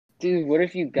Dude, what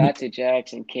if you got to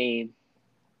Jackson came?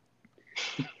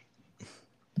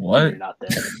 What? You're not there.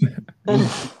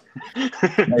 Hey,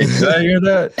 did I hear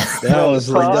that? That was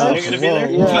Pause. that. Ain't gonna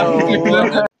be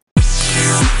there? Yo,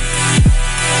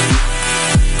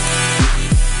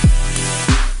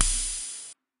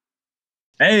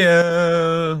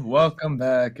 Hey, welcome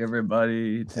back,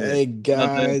 everybody. To Hey another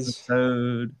guys,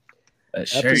 episode. of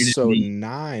Sheridan episode Meet.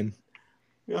 9.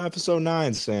 Episode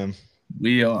 9, Sam.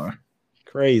 We are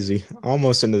Crazy,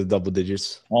 almost into the double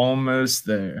digits. almost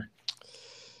there.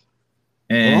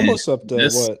 We're And almost up to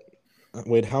this- what?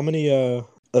 Wait, how many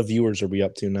viewers are we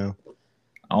up to now?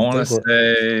 I want to think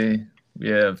say we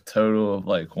have total of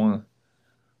like one.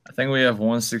 I think we have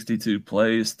 162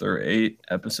 plays through 8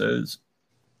 episodes.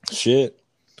 Shit,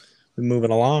 we're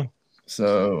moving along.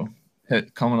 So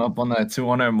coming up on that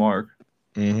 200 mark.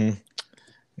 Mm-hmm.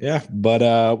 Yeah,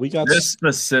 but we got This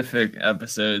specific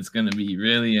episode is going to be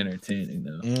really entertaining,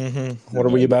 though. Mm-hmm. What are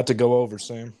we about to go over,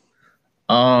 Sam?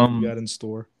 What we got in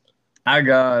store? I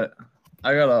got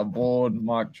a bold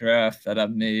mock draft that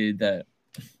I've made that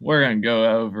we're gonna go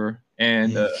over,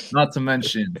 and not to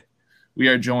mention, we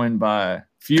are joined by a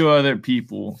few other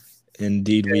people.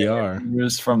 Indeed, we are.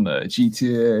 Members from the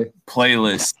GTA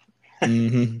playlist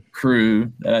Mm-hmm.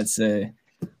 crew. That I'd say.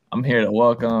 I'm here to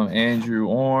welcome Andrew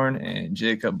Orn and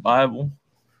Jacob Bible.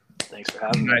 Thanks for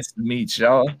having me. Nice to meet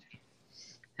y'all.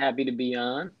 happy to be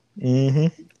on.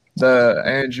 Mm-hmm. The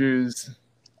Andrews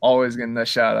always getting the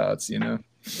shout outs, you know.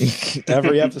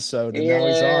 Every episode, and now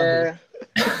he's on here.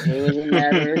 It was a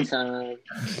matter of time.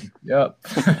 Yep.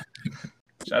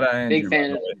 Shout out Andrew. Big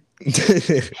fan.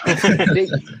 Big,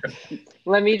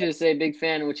 let me just say, big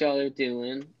fan of what y'all are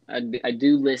doing. I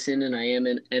do listen, and I am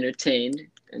entertained,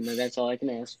 and that's all I can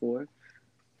ask for.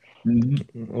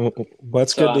 Mhm.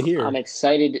 That's good to hear. I'm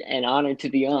excited and honored to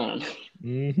be on.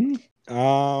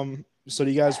 Mm-hmm. So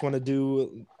do you guys want to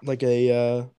do like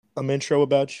a intro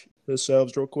about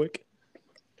yourselves real quick?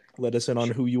 Let us in on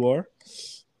who you are.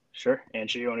 Sure.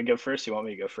 Andrew, you want to go first? You want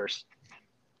me to go first?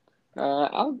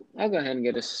 I'll go ahead and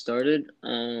get us started.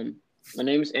 My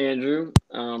name is Andrew.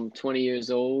 I'm 20 years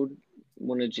old,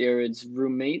 one of Jared's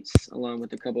roommates, along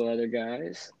with a couple other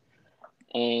guys.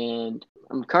 And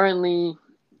I'm currently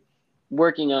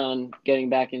working on getting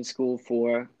back in school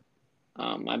for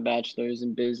my bachelor's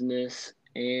in business.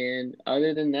 And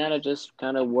other than that, I just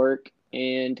kind of work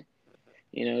and,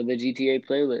 the GTA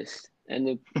playlist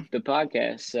and the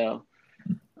podcast. So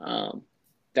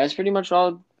that's pretty much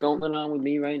all going on with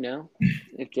me right now.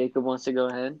 If Jacob wants to go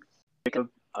ahead.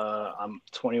 I'm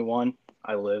 21.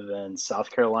 I live in South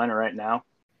Carolina right now.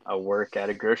 I work at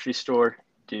a grocery store,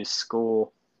 do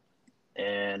school,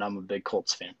 and I'm a big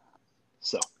Colts fan.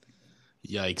 So,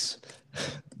 Yikes!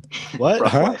 What?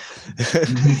 rough Huh?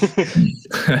 life.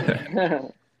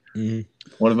 Mhm.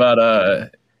 What about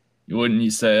wouldn't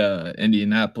you say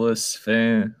Indianapolis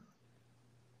fan?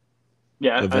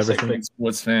 Yeah, Of I say everything? Big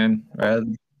sports fan, rather.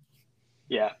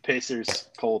 yeah, Pacers,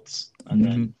 Colts, and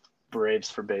then Braves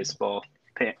for baseball,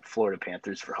 Florida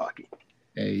Panthers for hockey.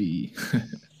 Hey.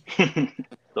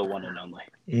 The one and only.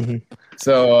 Mhm.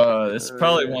 So this is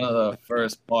probably one of the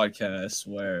first podcasts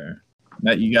where I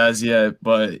met you guys yet,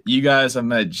 but you guys have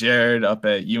met Jared up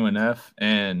at UNF,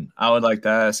 and I would like to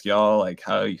ask y'all like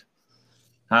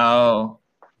how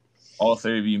all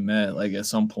three of you met, like at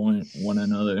some point one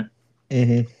another.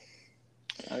 Mhm.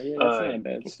 Oh, yeah, that's not a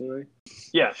bad story.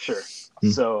 Yeah, sure. Hmm.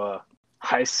 So,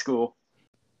 high school,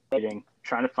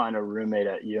 trying to find a roommate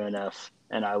at UNF,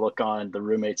 and I look on the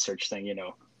roommate search thing. You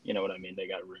know what I mean. They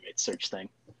got a roommate search thing,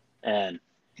 and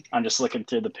I'm just looking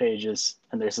through the pages,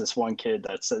 and there's this one kid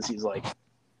that says he's like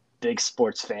big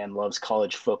sports fan, loves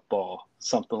college football,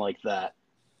 something like that,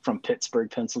 from Pittsburgh,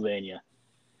 Pennsylvania.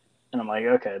 And I'm like,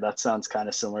 okay, that sounds kind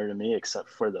of similar to me, except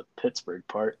for the Pittsburgh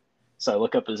part. So I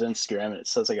look up his Instagram, and it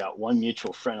says I got one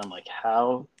mutual friend. I'm like,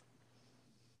 how?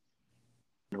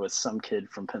 With some kid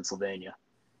from Pennsylvania.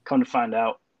 Come to find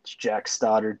out, it's Jack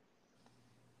Stoddard.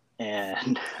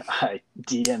 And I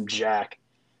DM Jack,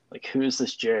 like, who's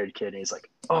this Jared kid? And he's like,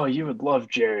 oh, you would love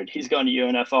Jared. He's going to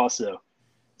UNF also.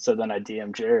 So then I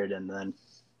DM Jared, and then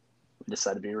we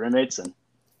decided to be roommates, and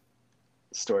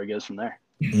the story goes from there.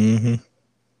 Mhm.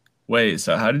 Wait,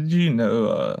 so how did you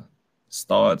know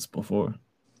Stodds before?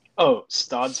 Oh,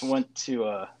 Stodds went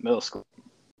to middle school.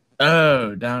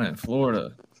 Oh, down in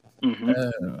Florida. Mm-hmm.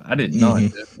 Oh, I didn't know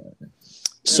Mhm. that.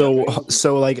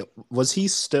 So like, was he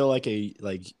still like a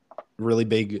really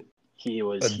big He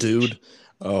was a huge. dude?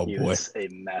 Oh He boy. was a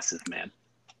massive man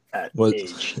at What-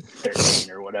 age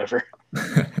 13 or whatever.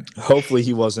 Hopefully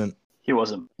he wasn't He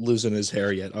wasn't. losing his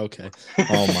hair yet. Okay.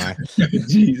 Oh my,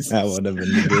 Jeez. that would have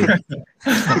been good.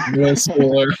 No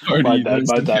spoiler already.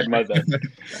 My bad.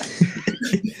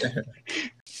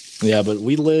 Yeah, but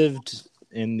we lived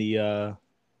in the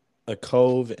a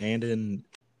cove and in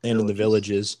the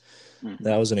villages. Mhm.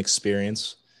 That was an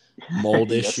experience. Mold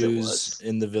Yes, it issues was.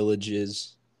 in the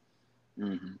villages.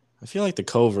 Mhm. I feel like the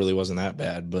cove really wasn't that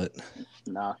bad, but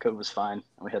Nah, Cove was fine.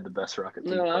 We had the best Rocket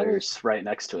League No, I players right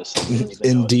next to us. They know it.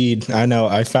 indeed, I know.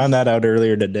 I found that out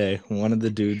earlier today. One of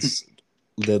the dudes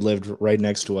that lived right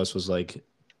next to us was like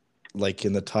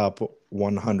in the top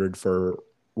 100 for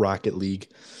Rocket League.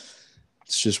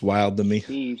 It's just wild to me.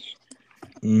 Jeez.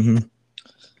 Mm-hmm.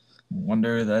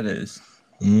 Wonder who that is.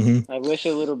 Mm-hmm. I wish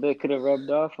a little bit could have rubbed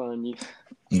off on you.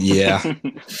 Yeah.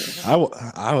 I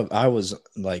was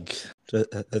like,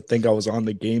 I think I was on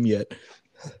the game yet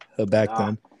back Nah.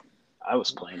 then. I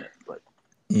was playing it, but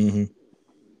Mm-hmm.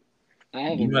 I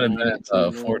haven't You might have been been on at it too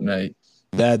long. Fortnite.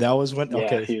 That was when yeah,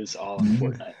 okay. he was all on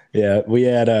Fortnite. Yeah, we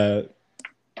had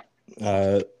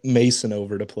Mason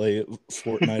over to play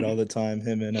Fortnite all the time.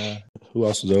 Him and who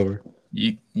else was over?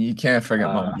 You can't forget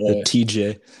my boy.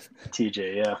 TJ.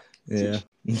 TJ, yeah. Yeah.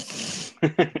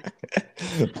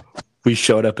 We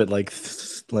showed up at like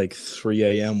 3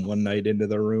 a.m. one night into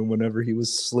the room whenever he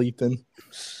was sleeping.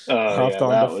 Oh, Hopped yeah, on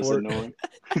that to was Fort. annoying.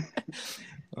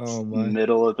 Oh my.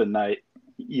 Middle of the night,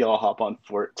 y'all hop on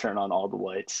Fort, turn on all the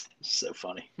lights. So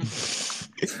funny. 4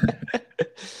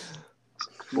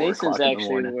 Mason's o'clock in the actually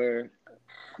morning. where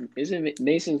isn't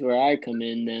Mason's where I come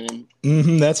in then.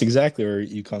 Mm-hmm, that's exactly where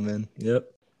you come in.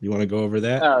 Yep. You want to go over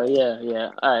that? Oh yeah.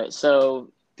 All right.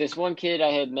 So this one kid I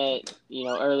had met,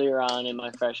 earlier on in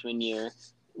my freshman year,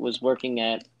 was working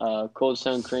at Cold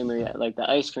Stone Creamery at like the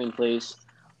ice cream place,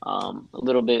 a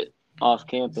little bit off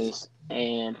campus,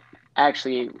 and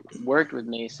actually worked with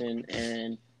Mason.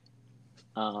 And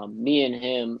me and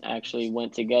him actually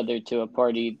went together to a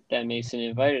party that Mason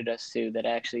invited us to that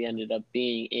actually ended up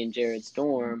being in Jared's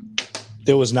dorm.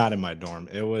 It was not in my dorm.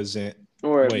 It was in.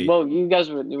 Or Wait. well, you guys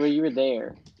you were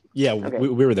there. Yeah, Okay.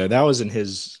 we were there. That was in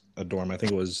his dorm. I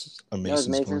think it was a That was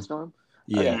Mason's Mason's dorm. dorm.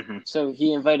 Yeah. Okay. So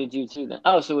he invited you to that.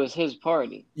 Oh, so it was his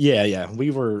party. Yeah.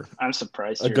 We were I'm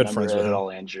surprised a you good remember friends it with at him.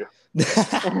 all, Andrew.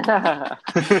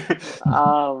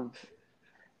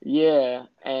 Yeah,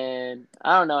 and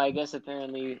I don't know. I guess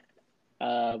apparently,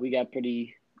 we got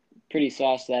pretty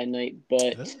sauced that night,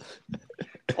 but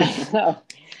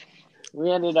we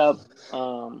ended up,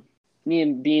 me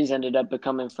and Beans ended up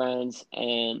becoming friends,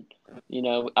 and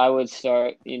I would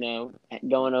start,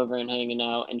 going over and hanging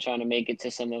out and trying to make it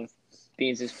to some of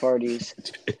Beans' parties,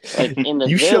 like in the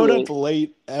You village. showed up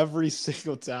late every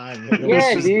single time. It was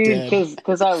Yeah, just dude, dead.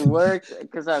 because I worked,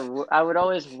 I would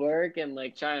always work and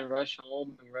like try and rush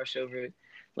home and rush over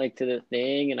like to the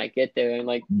thing, and I get there and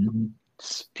like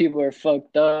people are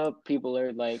fucked up, people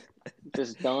are like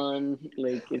just done,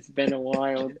 like it's been a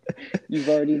while, you've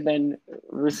already been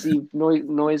received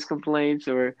noise complaints,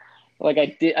 or like I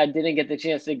didn't get the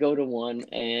chance to go to one,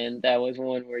 and that was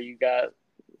one where you got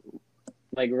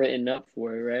like written up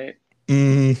for it, right?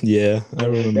 Yeah, I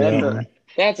remember that one.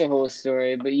 That's a whole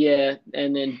story, but yeah.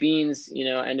 And then Beans,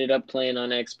 ended up playing on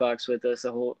Xbox with us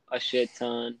a shit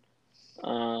ton,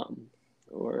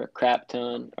 or a crap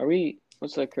ton.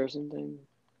 What's that cursing thing?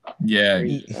 Yeah.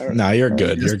 Nah, you're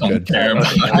good. Just You're don't good. care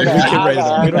about We can raise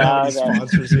them. We don't have any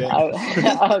sponsors yet.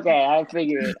 Okay, I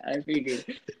figured. I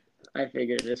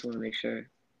just want to make sure.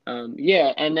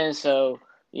 Yeah, and then so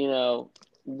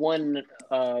one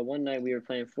night we were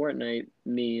playing Fortnite,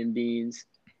 me and Beans,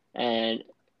 and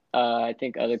I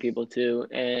think other people too,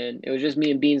 and it was just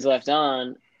me and Beans left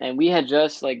on, and we had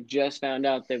just found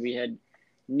out that we had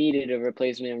needed a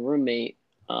replacement roommate,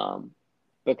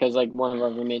 because like one of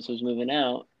our roommates was moving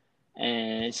out,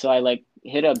 and so I like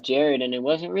hit up Jared, and it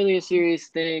wasn't really a serious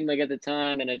thing like at the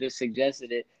time, and I just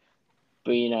suggested it,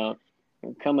 but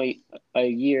come a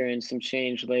year and some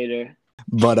change later.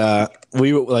 But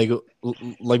we like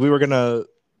we were gonna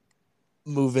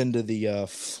move into the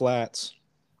flats,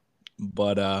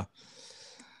 but I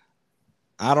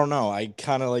don't know. I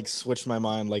kind of like switched my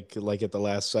mind like at the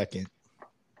last second,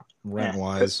 rent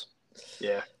wise.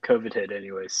 Yeah, COVID hit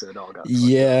anyway, so it all got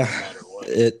Yeah, fucked up no matter what.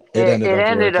 it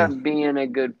ended up working. Being a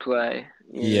good play.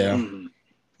 Yeah.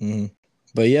 Mm-hmm.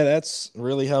 But yeah, that's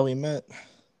really how we met.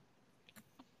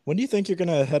 When do you think you're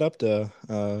gonna head up to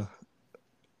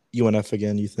UNF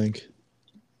again? You think?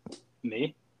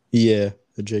 Me? Yeah,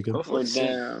 Jacob. Hopefully We're soon.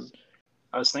 down.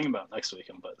 I was thinking about next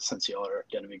weekend, but since y'all are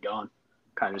going to be gone,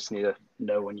 kind of just need to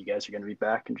know when you guys are going to be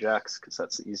back in Jax, because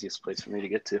that's the easiest place for me to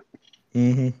get to.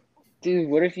 Mm-hmm. Dude,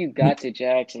 what if you got to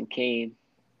Jax and Kane?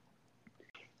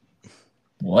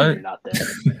 What? You're not there.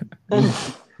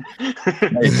 Hey,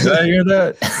 did I hear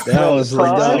that? That was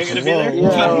like, Paul, that, you're gonna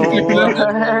be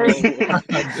there?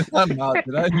 I'm not.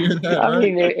 Did I hear that I right?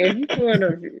 mean, if you want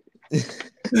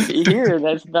to hear,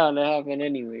 that's bound to happen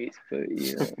anyways. But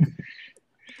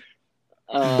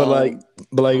but like,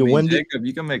 I mean, when did? Jacob,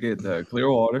 you can make it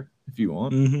Clearwater if you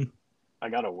want. Mhm. I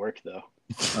gotta work though.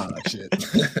 Oh shit.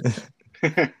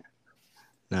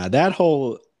 Nah, that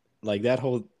whole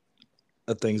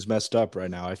thing's messed up right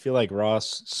now. I feel like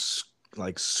Ross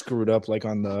like screwed up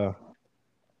on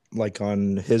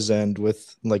his end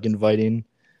with like inviting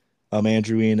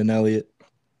Andrew, Ian, and Elliot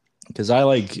because I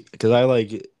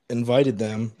invited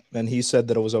them and he said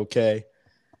that it was okay,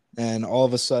 and all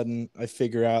of a sudden I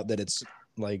figure out that it's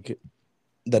like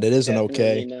that it isn't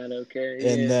okay, not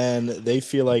okay. and then they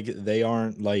feel like they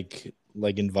aren't like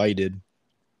invited.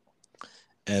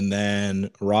 And then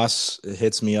Ross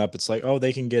hits me up. It's like, oh,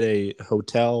 they can get a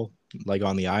hotel like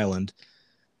on the island.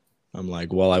 I'm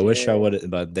like, well, I wish I would,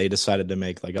 but they decided to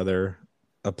make like other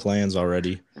plans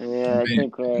already. Yeah, I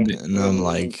think. And I'm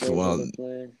like, well,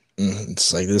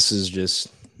 it's like it was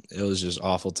just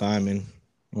awful timing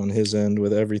on his end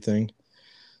with everything.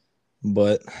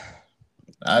 But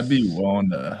I'd be willing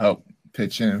to help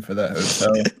pitch in for that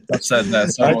hotel. I've said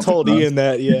that. I told times. Ian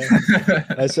that, yeah.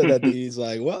 I said that he's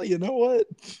like, well, you know what?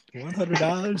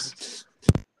 $100.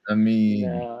 I mean,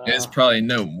 it's probably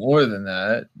no more than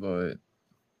that, but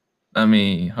I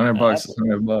mean, $100 is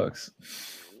 $100.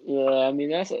 Yeah, I mean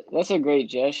that's a great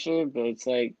gesture, but it's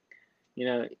like,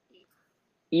 even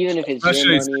if it's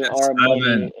Especially your money, our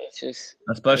money, it's just.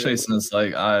 Especially since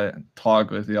like I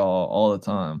talk with y'all all the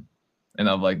time, and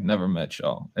I've like never met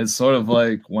y'all. It's sort of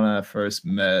like when I first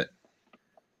met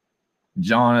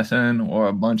Jonathan or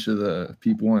a bunch of the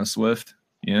people in Swift,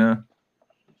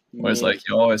 where it's like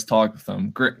you always talk with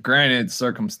them. Granted,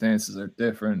 circumstances are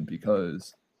different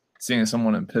because seeing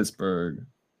someone in Pittsburgh,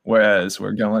 whereas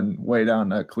we're going way down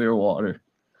to Clearwater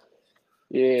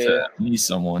to meet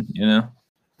someone,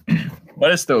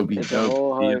 But it still be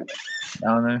dope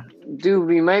down there. Dude,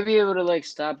 we might be able to like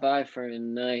stop by for a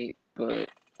night, but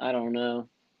I don't know.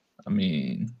 I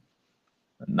mean,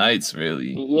 a night's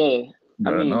really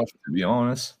good enough, to be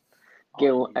honest.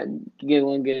 Get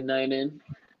a night in.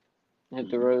 Hit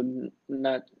the road,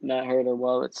 not hurt our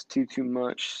wallets too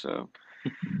much. So,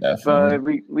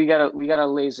 definitely. But we gotta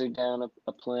laser down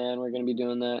a plan. We're gonna be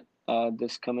doing that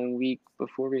this coming week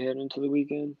before we head into the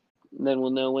weekend. Then we'll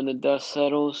know when the dust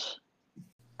settles.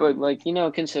 But like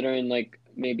considering like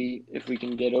maybe if we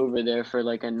can get over there for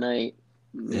like a night,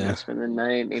 spend the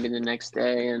night, maybe the next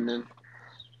day, and then.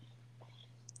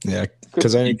 Yeah,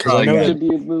 because I know that could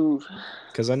be a move.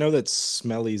 Because I know that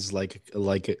Smelly's like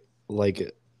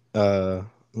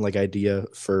idea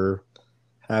for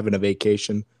having a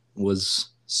vacation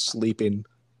was sleeping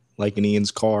like in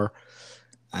Ian's car,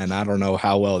 and I don't know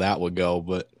how well that would go,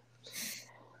 but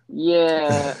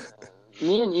yeah,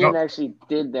 me and Ian actually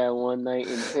did that one night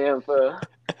in Tampa.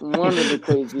 One of the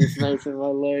craziest nights of my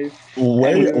life.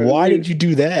 Why did you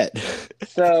do that?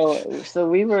 So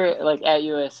we were like at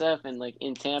USF and like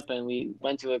in Tampa, and we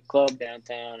went to a club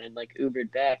downtown and like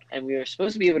Ubered back, and we were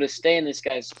supposed to be able to stay in this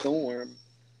guy's dorm,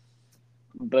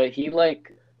 but he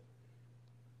like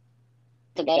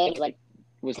today like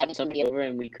was having somebody over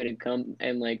and we couldn't come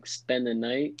and like spend the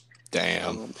night.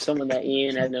 Damn. Someone that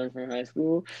Ian had known from high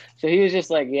school, so he was just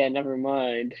like, yeah, never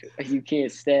mind, you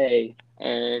can't stay.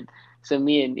 And so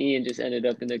me and Ian just ended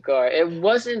up in the car. It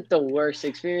wasn't the worst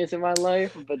experience of my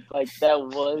life, but like that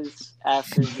was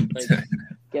after like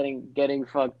getting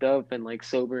fucked up and like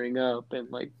sobering up and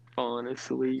like falling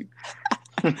asleep.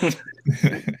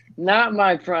 Not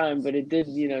my prime, but it did,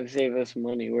 save us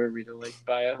money. Were we to like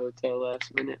buy a hotel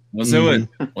last minute? Was it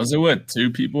with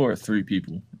 2 people or 3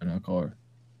 people in a car?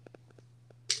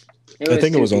 I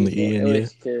think it was only Ian. It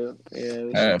was 2.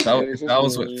 Yeah. If I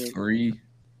was with 3.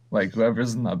 Like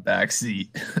whoever's in the back seat.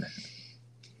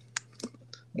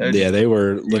 Yeah, they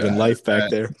were living life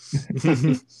back there.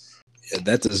 Yeah,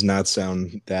 that does not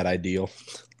sound that ideal.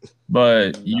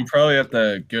 But you probably have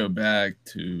to go back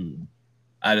to,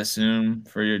 I'd assume,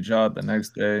 for your job the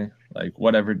next day, like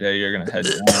whatever day you're gonna head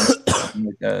down,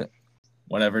 like that,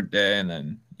 whatever day, and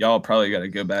then y'all probably got to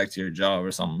go back to your job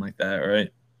or something like that, right?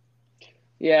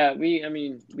 Yeah,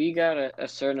 we got a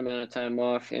certain amount of time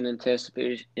off in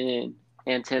anticipation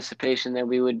that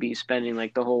we would be spending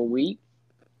like the whole week.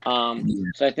 So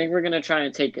I think we're gonna try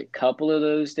and take a couple of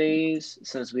those days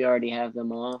since we already have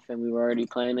them off and we were already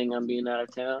planning on being out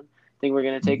of town. I think we're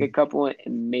gonna take a couple,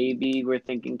 and maybe we're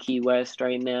thinking Key West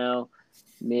right now,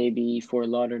 maybe Fort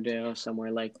Lauderdale,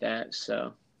 somewhere like that.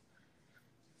 So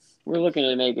we're looking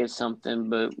to make it something,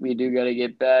 but we do got to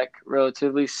get back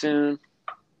relatively soon.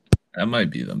 That might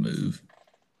be the move.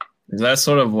 'Cause that's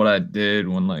sort of what I did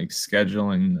when like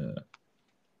scheduling the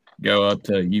go up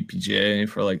to UPJ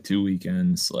for like 2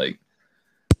 weekends. Like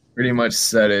pretty much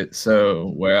set it so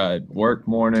where I'd work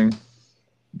morning,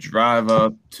 drive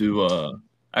up to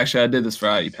actually I did this for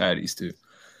IE Patties too.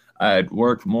 I'd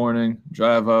work morning,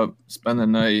 drive up, spend the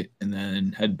night, and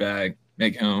then head back,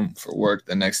 make home for work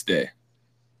the next day.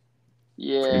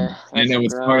 Yeah, And that's it a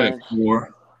would start at grind.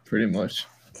 4, pretty much.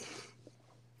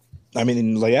 I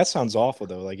mean, like that sounds awful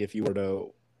though. Like if you were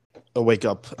to wake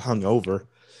up hungover,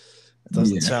 it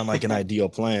doesn't Yeah. sound like an ideal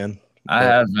plan.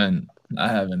 I But-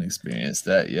 haven't experienced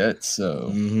that yet, so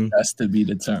Mhm. that's to be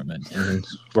determined. Mhm.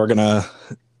 We're gonna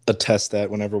attest that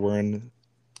whenever we're in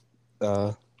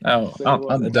Oh,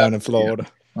 down in Florida.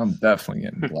 I'm definitely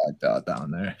getting blacked out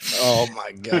down there. Oh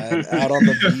my god! Out on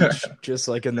the beach, just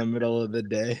like in the middle of the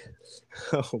day.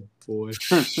 Oh boy.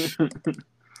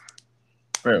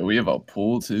 Bro, we have a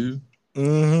pool too.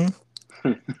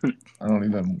 Mm-hmm. I don't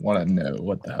even want to know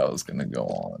what the hell is gonna go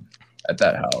on at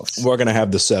that house. We're gonna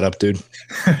have the setup, dude.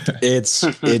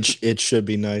 It should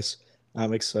be nice.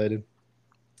 I'm excited.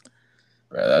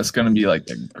 Bro, that's gonna be like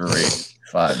a great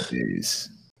 5 days.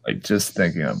 Like just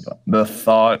thinking about the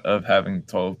thought of having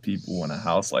 12 people in a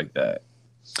house like that.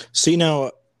 See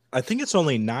now, I think it's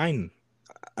only 9.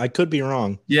 I could be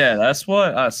wrong. Yeah, that's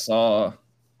what I saw.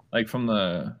 Like from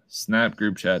the Snap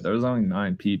group chat, there was only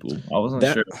 9 people. I wasn't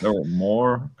That- sure if there were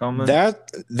more coming.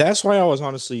 That's why I was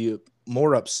honestly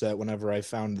more upset whenever I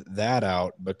found that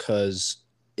out, because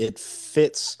it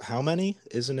fits how many,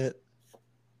 isn't it?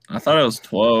 I thought it was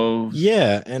 12.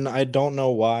 Yeah, and I don't know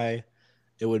why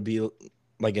it would be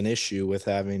like an issue with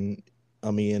having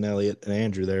me and Elliot and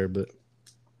Andrew there, but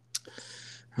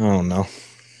I don't know.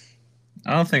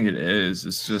 I don't think it is.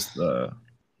 It's just the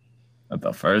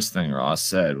first thing Ross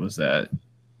said was that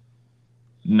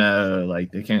no,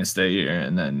 like they can't stay here,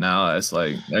 and then now it's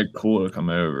like they're cool to come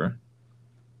over.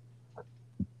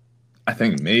 I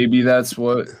think maybe that's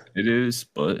what it is,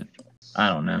 but I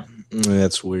don't know.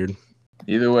 That's weird.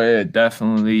 Either way, it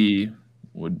definitely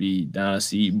would be down to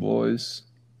see you boys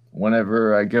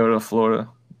whenever I go to Florida,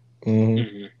 Mhm.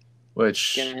 Mhm.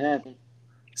 which It's gonna happen.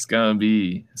 it's gonna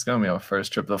be our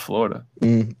first trip to Florida.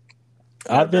 Mm.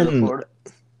 I've Been to been. Florida?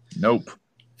 Nope.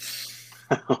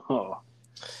 Oh,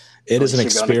 It is an you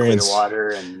should go to experience. Clearwater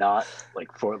and not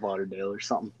like Fort Lauderdale or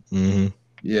something. Hmm.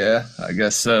 Yeah, I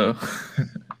guess so.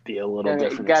 Be a little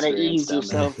different. Gotta experience ease down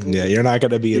there. yourself. Yeah, you're not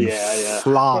gonna be in Yeah.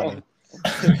 Florida.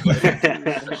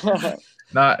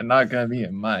 not gonna be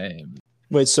in Miami.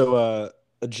 Wait, so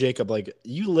Jacob, like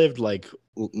you lived like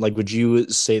would you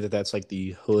say that that's like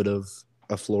the hood of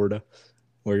Florida,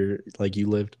 where like you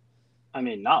lived? I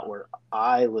mean, not where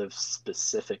I live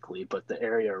specifically, but the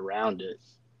area around it.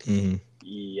 Mm-hmm.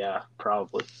 Yeah,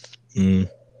 probably. Mm.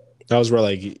 That was where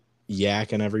like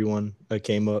Yak and everyone that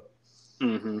came up.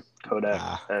 Mm-hmm. Kodak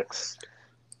Ah. X.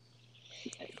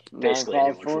 Basically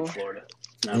anyone from 954. Florida.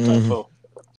 Mhm. 954.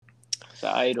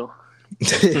 The idol.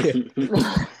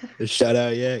 Shout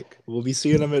out Yak. We'll be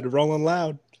seeing him at Rolling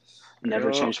Loud.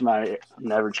 Never Yeah.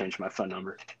 changed my phone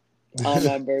number. On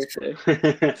my birthday.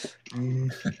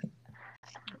 Mm.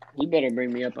 You better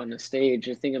bring me up on the stage.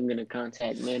 I think I'm gonna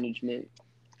contact management.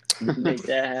 Make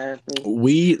that happen.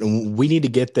 We need to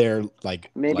get there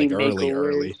like Maybe like make a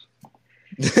early.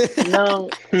 No.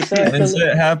 So When's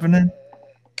it happening?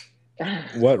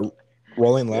 What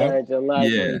Rolling Loud? Yeah, July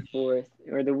Yeah. 24th,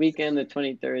 or the weekend, the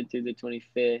 23rd through the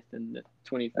 25th, and the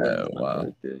 24th Oh, is my wow.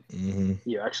 birthday. Mm-hmm.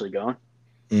 You actually going?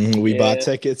 Mm-hmm. We Yeah. bought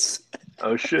tickets.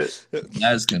 Oh shit.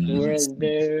 That's gonna We're be in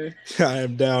there. I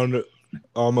am down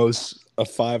almost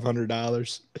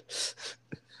 $500.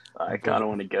 I kinda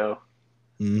wanna go.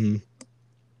 Mm-hmm.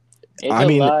 It's I a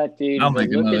mean, lot, dude. I'll But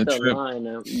make look another at the trip.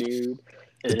 lineup, dude.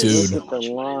 It Dude. is Look so at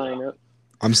the much money, though. lineup.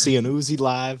 I'm seeing Uzi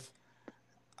live.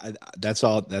 That's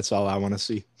all I want to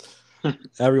see.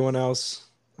 Everyone else,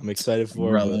 I'm excited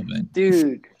for. relevant.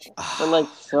 Dude, but But, like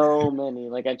so many.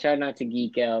 Like I try not to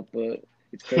geek out, but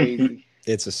it's crazy.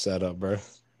 it's a setup, bro.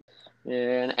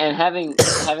 Yeah, and having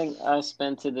us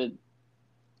been to the,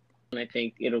 I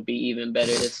think it'll be even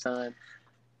better this time.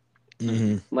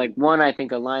 Mm-hmm. Like one, I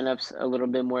think a lineup's a little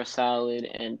bit more solid,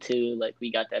 and two, like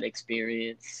we got that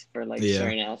experience for like Yeah.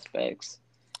 certain aspects.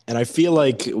 And I feel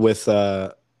like with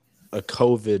a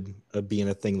COVID being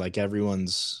a thing, like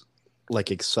everyone's like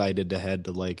excited to head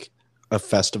to like a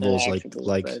festivals The like actual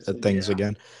like festival, things yeah.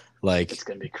 again. Like, It's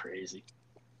gonna be crazy.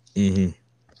 mhm.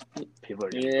 People are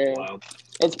gonna Yeah. go wild.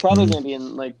 It's probably Mhm. gonna be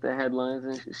in like the headlines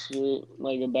and shit,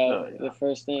 like about Oh, yeah. the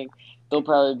first thing. There'll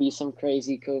probably be some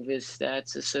crazy COVID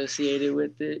stats associated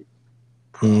with it.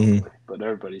 Mhm. But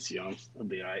everybody's young. It'll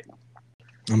be all right.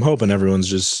 I'm hoping everyone's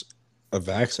just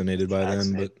vaccinated by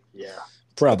then, but Yeah.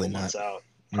 probably Couple not. months out.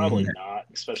 Probably Mhm. not,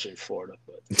 especially in Florida.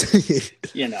 But The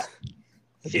you know,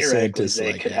 theoretically, DeSantis,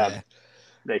 they like, could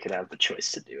have the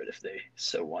choice to do it if they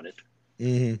so wanted.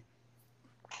 Mhm.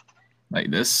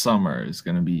 Like this summer is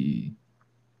gonna be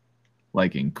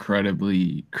like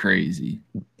incredibly crazy.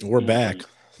 We're Mhm. back.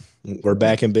 We're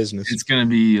back in business. It's gonna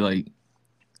be like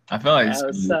I feel like it's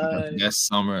gonna be like Outside. the best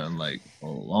summer in like a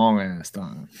long ass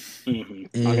time. I'm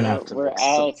Mhm. gonna have to We're make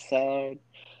some, outside.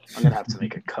 I'm gonna have to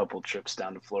make a couple trips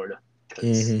down to Florida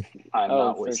because Mhm. I'm Oh,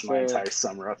 not for wasting my sure. entire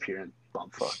summer up here in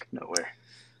bumfuck nowhere.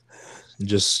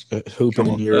 Just hooping Come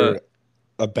in on, your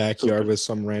a backyard Hooping. with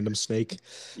some random snake.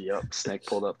 Yep, snake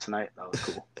pulled up tonight. That was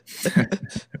cool.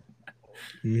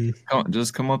 Mhm.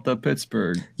 Just come up to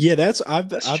Pittsburgh. Yeah, That's I've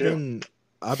true. been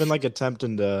like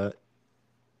attempting to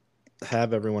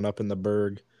have everyone up in the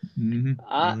Berg. Hmm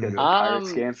I, Go to a Pirates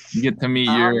I'm game. You get to meet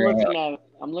I'm your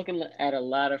looking at a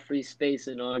lot of free space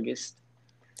in August.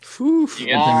 Whew. you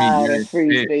get to meet Lot your of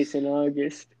free fa- space in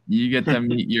August. you get to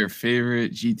meet your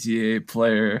favorite GTA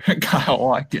player, Kyle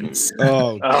Watkins.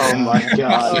 Oh, Oh my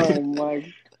God. Oh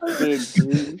my good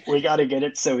grief. We got to get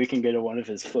it so we can go to one of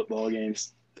his football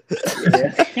games.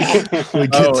 Yeah. we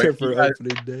get Oh, there wait, for you guys-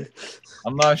 opening day.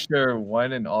 I'm not sure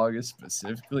when in August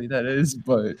specifically that is,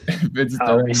 but if it's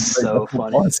That would during be like, so the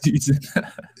football season,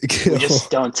 We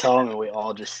just don't tell him and we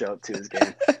all just show up to his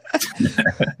game.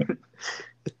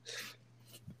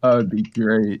 that would be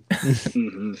great.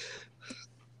 Mhm.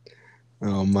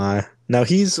 Oh my! Now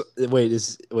is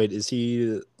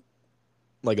he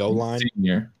like O line?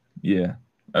 Senior, yeah,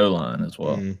 O-line as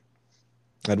well.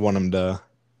 I'd want him to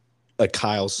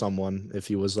Kyle someone if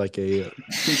he was like a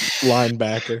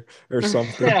linebacker or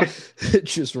something.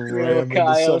 Just Real ram into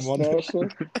Kyle someone. special.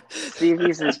 See if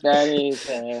he's as bad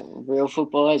at real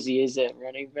football as he is at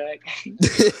running back.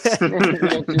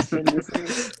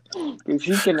 Because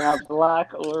he can out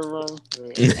block or run for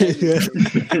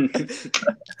anything.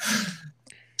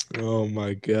 Oh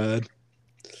my god!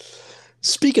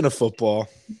 Speaking of football,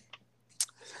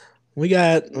 we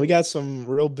got some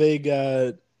real big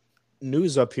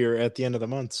news up here at the end of the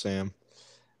month, Sam.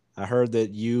 I heard that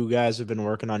you guys have been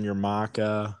working on your mock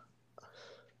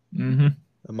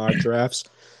drafts.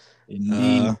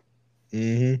 Indeed.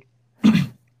 I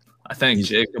think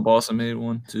Jacob also made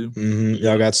one too.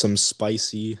 Y'all got some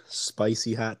spicy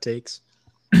hot takes.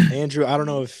 Andrew, I don't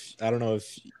know if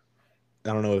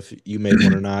you made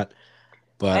one or not,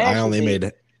 but I only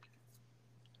made.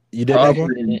 You did make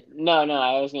one? No,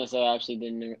 I was gonna say I actually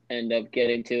didn't end up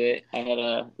getting to it. I had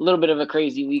a little bit of a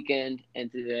crazy weekend, and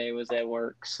today was at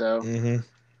work. So.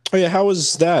 Oh yeah, how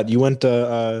was that? You went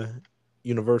to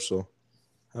Universal.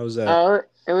 How was that?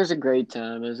 It was a great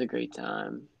time.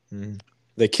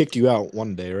 They kicked you out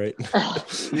one day, right?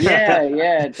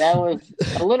 Yeah, that was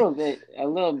a little bit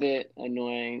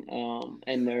annoying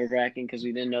and nerve-wracking because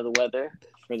we didn't know the weather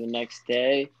for the next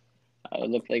day. It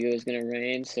looked like it was going to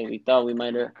rain, so we thought we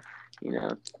might have,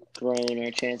 thrown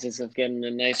our chances of getting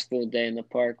a nice full day in the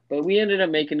park. But we ended up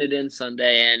making it in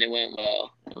Sunday, and it went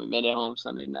well. And we made it home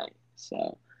Sunday night.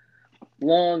 So,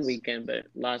 long weekend, but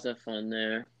lots of fun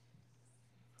there.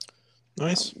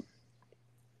 Nice.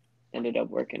 Ended up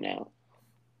working out.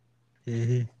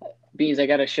 Mm-hmm. Beans, I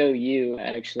gotta show you.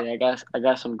 Actually, I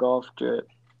got some golf drip.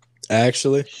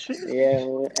 Actually, yeah,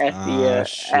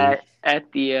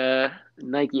 at the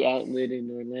Nike outlet in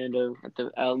Orlando at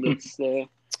the outlets there.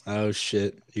 Oh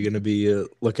shit! You're gonna be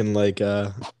looking like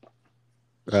a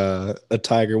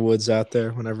Tiger Woods out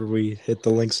there whenever we hit the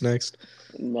links next.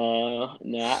 No.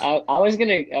 I was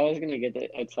gonna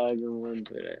get a Tiger one,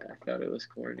 but I thought it was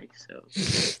corny, so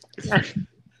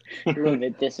a little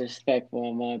bit disrespectful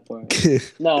on my part.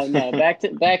 No. Back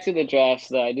to the drafts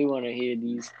though. I do want to hear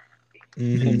these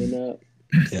coming up.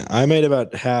 Yeah, I made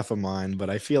about half of mine, but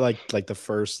I feel like the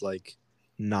first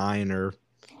 9 are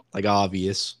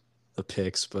obvious the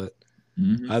picks, but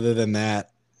other than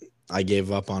that, I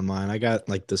gave up on mine. I got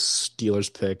the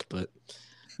Steelers pick, but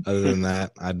other than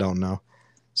that, I don't know.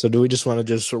 So do we just want to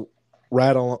just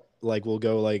rattle we'll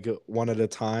go one at a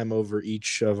time over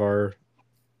each of our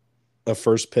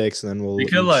first picks, and then we'll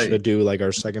do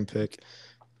our second pick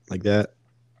like that?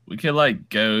 We could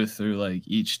go through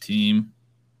each team.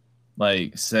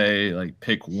 Say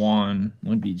pick one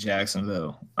would be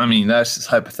Jacksonville. I mean, that's just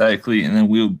hypothetically, and then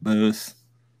we'll both.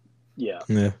 Yeah.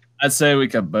 I'd say we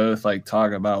could both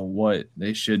talk about what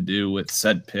they should do with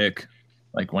said pick.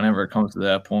 like whenever it comes to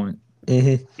that point.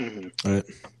 Mm-hmm. Mm-hmm. Right.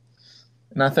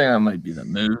 And I think that might be the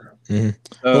move. Mm-hmm.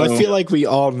 So, Well, I feel like we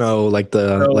all know like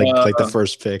the like the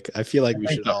first pick. I feel like I we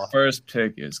think should the all. first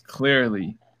pick is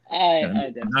clearly I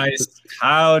definitely. nice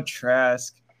Kyle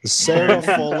Trask. Sarah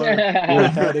Fuller.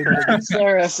 heading to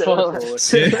Sarah Fuller.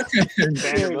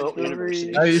 Vanderbilt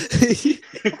University.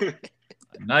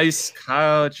 Nice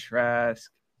Kyle Trask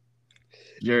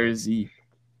jersey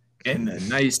in a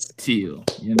nice teal,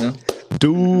 you know?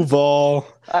 Duval.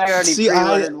 I already See,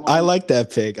 pre-ordered one. I like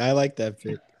that pick. I like that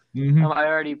pick. Mhm. I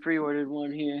already pre-ordered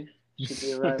one here. Should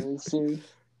be arriving soon.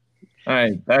 All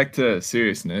right, back to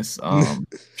seriousness.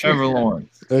 Trevor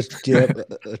Lawrence.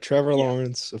 Trevor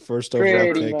Lawrence, a first overall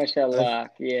Pretty pick. much a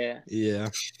lock, yeah. Yeah.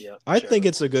 Yep, I sure. think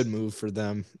it's a good move for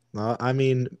them. I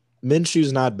mean,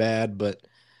 Minshew's not bad, but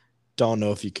don't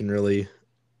know if you can really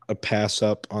pass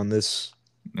up on this.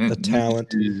 The talent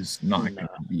is not going to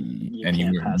be you can't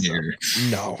anywhere pass near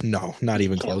No, not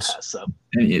even Can't close. pass up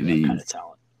any of that kind these. of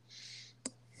talent.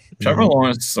 Trevor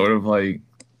Lawrence is sort of like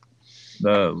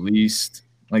the least,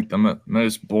 like the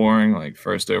most boring, like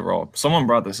first overall. Someone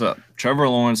brought this up. Trevor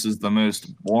Lawrence is the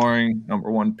most boring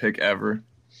number one pick ever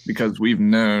because we've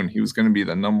known he was going to be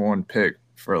the number one pick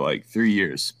for like 3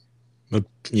 years.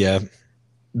 Yeah.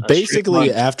 That's Basically,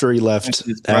 true. after he left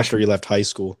Freshman. high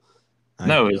school.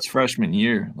 No, his freshman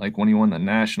year, like when he won the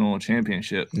national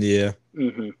championship. Yeah.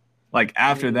 Mm-hmm. Like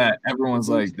after that, everyone's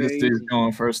That's like, this dude's crazy.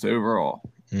 going first overall.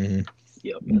 Mm-hmm.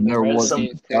 Yep. And there As wasn't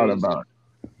someone- a doubt about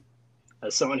it.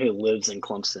 As someone who lives in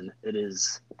Clemson, it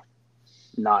is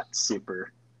not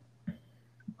super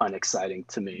unexciting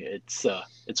to me. It's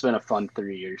been a fun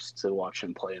 3 years to watch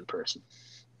him play in person.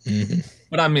 Mm-hmm.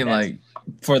 But I mean, That's- like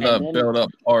for the and then-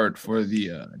 build-up part for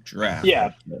the draft.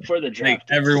 Yeah, like, for the like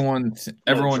draft, everyone knows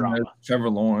drama. Trevor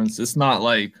Lawrence. It's not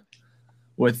like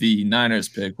with the Niners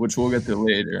pick, which we'll get to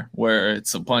later, where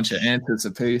it's a bunch of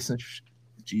anticipation.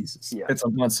 Jesus, Yeah. it's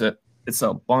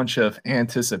a bunch of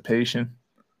anticipation.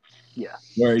 Yeah.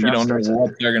 Where you Draft don't know starts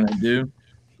what at- they're gonna do.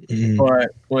 Mm-hmm.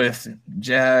 But with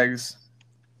Jags,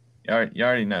 you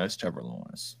already know it's Trevor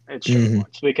Lawrence. It's Trevor Mhm.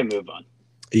 Lawrence. We can move on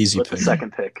Easy with the pick.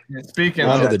 second pick. And speaking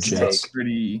On to of the Jets.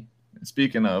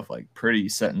 speaking of like pretty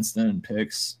set in stone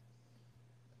picks,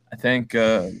 I think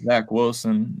Zach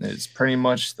Wilson is pretty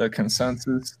much the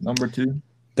consensus number 2.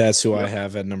 That's who I Yep.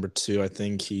 have at number 2. I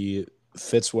think he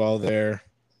fits well there.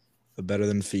 Better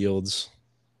than Fields.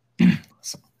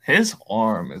 His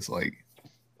arm is like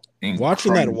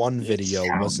Watching that incredible. one video was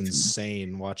talented.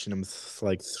 insane. Watching him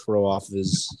throw off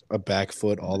his a back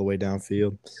foot all the way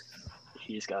downfield.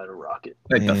 He's got a rocket.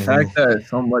 Like the Mhm. fact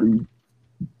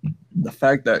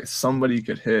that somebody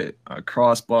could hit a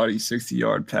crossbody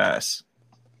 60-yard pass.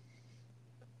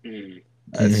 Mm.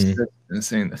 That's Mhm. just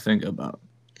insane to think about.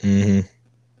 Mm-hmm.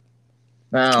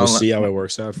 Now, We'll see how it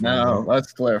works out. For Now, him.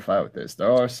 let's clarify with this.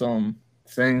 There are some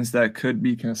things that could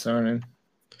be concerning,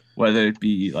 whether it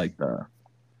be like the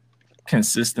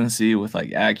consistency with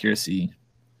like accuracy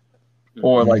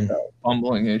or like the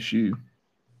fumbling issue,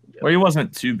 where he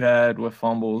wasn't too bad with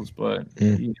fumbles, but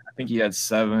I think he had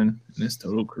 7 in his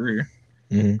total career.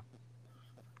 Mhm.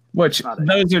 Which Not a-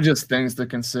 those are just things to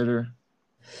consider.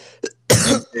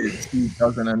 If he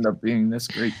doesn't end up being this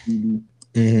great QB,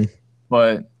 Mhm.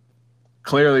 but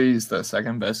clearly he's the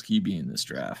second best QB in this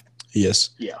draft.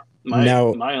 Yes. My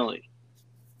Now- my only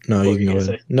No, What you were can you go gonna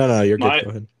ahead. say? No, you're My- good. Go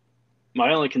ahead.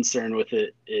 my only concern with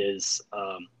it is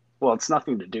well, it's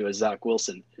nothing to do with Zach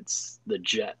Wilson. It's the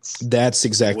Jets. That's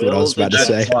exactly what I Will was the about to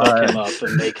say. Jets fuck him up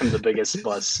and make him the biggest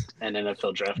bust in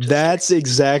NFL draft history? That's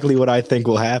exactly what I think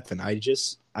will happen. I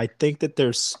think that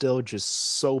they're still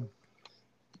just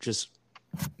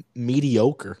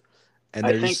mediocre, and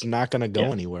I they're think- just not going to go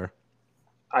yeah. anywhere.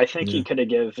 I think Yeah. he could have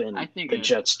given I think the it-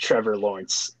 Jets Trevor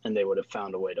Lawrence, and they would have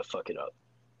found a way to fuck it up.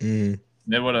 Mm.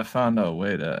 They would have found a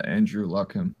way to Andrew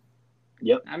Luck him.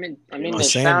 I mean, Well, they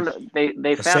Sam- found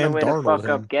a Sam way to Darnold fuck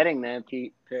him. up getting that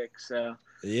pick. So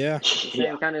Yeah. same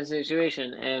Yeah, kind of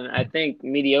situation, and I think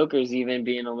mediocre is even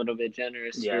being a little bit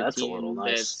generous. yeah, for that's a team little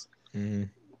nice. Mm.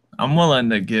 I'm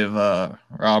willing to give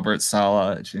Robert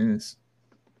Saleh a chance.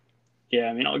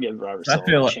 Yeah, I mean, I'll give Robert I Saleh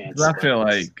feel a chance. I but feel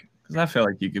it's-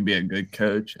 like he could be a good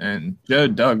coach, and Joe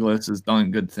Douglas has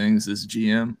done good things as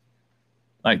GM.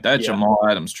 Like that Yeah. Jamal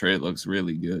Adams trade looks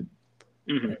really good.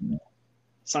 Mhm.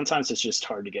 Sometimes it's just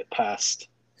hard to get past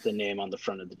the name on the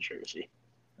front of the jersey.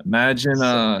 Imagine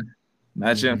So-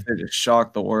 if they just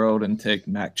shock the world and take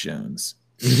Mac Jones.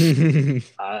 I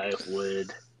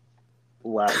would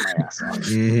laugh my ass off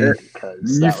Mhm.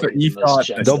 because You that th- would be you the most thought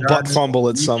Jets They'll thing. butt fumble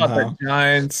it You thought somehow. the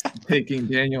Giants taking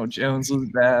Daniel Jones was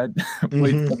bad.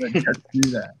 Wait till the Jets do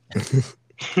that.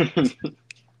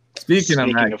 Speaking of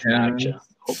Mac Mac Jones,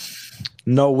 Jones.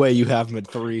 No way you have him at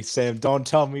 3, Sam. Don't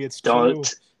tell me it's true.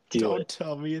 Don't do Don't it.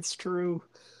 tell me it's true.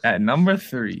 at number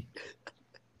 3,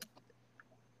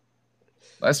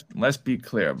 let's be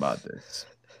clear about this.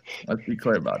 Let's be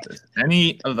clear about this.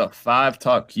 Any of the 5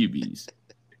 top QBs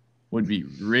would be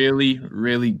really,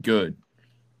 really good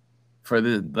for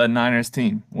the Niners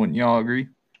team. Wouldn't y'all agree?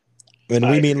 And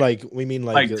we mean like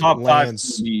top 5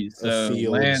 Lance, QBs. So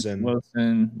Fields, Lance, and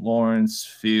Wilson, Lawrence,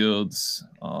 Fields.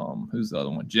 Who's the other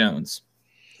one? Jones.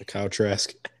 the cow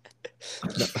Trask.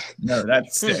 No,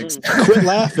 that's 6. Quit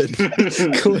laughing.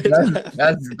 Quit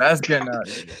laughing. That's getting out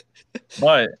of here.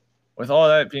 But with all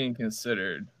that being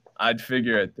considered, I'd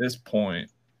figure at this point,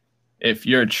 if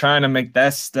you're trying to make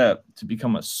that step to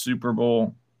become a Super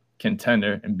Bowl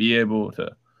contender and be able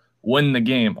to win the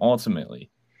game ultimately,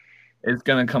 it's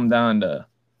going to come down to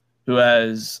who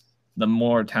has the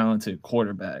more talented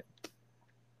quarterback.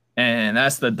 And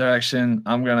that's the direction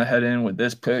I'm going to head in with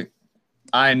this pick.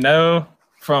 I know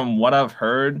from what I've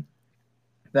heard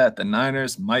that the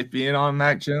Niners might be in on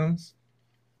Mac Jones.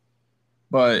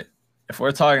 But if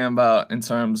we're talking about in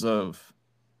terms of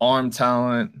arm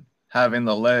talent, having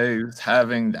the legs,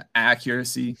 having the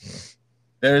accuracy,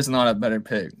 there's not a better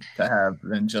pick to have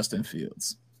than Justin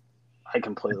Fields. I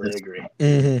completely agree.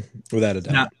 Mm-hmm. Without a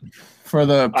doubt. Now, for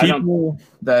the people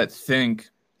that think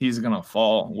he's going to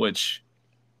fall, which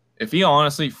if he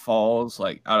honestly falls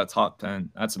like out of top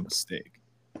 10, that's a mistake.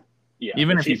 Yeah.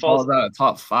 Even if he falls out of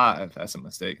top 5, that's a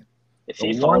mistake. If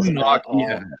he falls at all,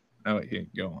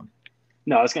 go on.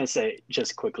 No, I was going to say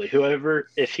just quickly,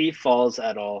 if he falls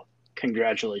at all,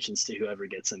 congratulations to whoever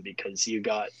gets him, because you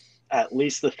got at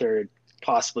least the 3rd,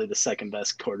 possibly the 2nd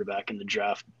best quarterback in the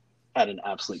draft at an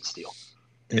absolute steal.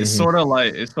 It's sort of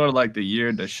like the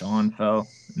year Deshaun fell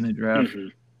in the draft. Mm-hmm.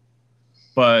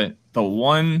 But the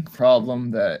one problem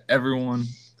that everyone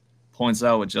points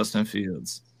out with Justin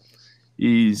Fields,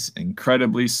 he's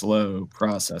incredibly slow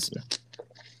processor.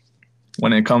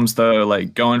 When it comes to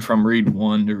like going from read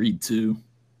 1 to read 2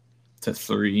 to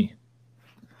 3.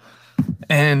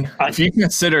 And if you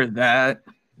consider that,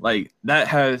 like that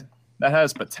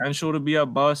has potential to be a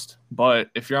bust, but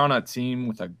if you're on a team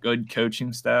with a good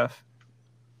coaching staff,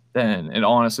 then it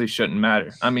honestly shouldn't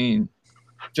matter. I mean,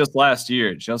 just last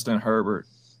year, Justin Herbert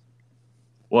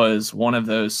was one of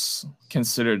those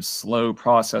considered slow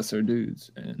processor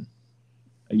dudes, and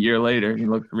a year later, he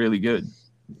looked really good.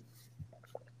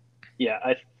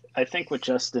 Yeah, I think with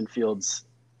Justin Fields,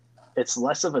 it's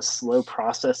less of a slow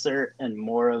processor and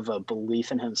more of a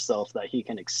belief in himself that he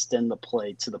can extend the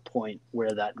play to the point where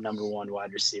that number 1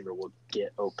 wide receiver will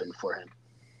get open for him.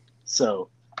 So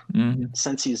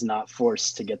since he's not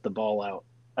forced to get the ball out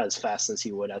as fast as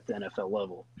he would at the NFL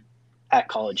level, at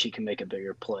college he can make a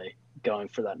bigger play going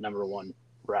for that number 1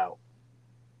 route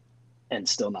and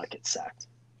still not get sacked.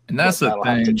 And that's the that'll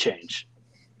thing. Have to change.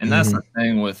 And that's the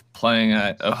thing with playing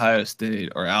at Ohio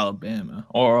State or Alabama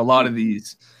or a lot of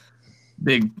these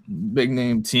big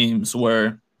name teams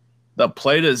where the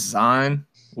play design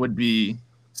would be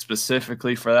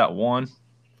specifically for that one.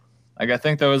 Like I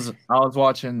think I was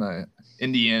watching the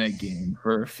Indiana game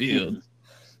for Field.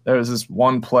 There was this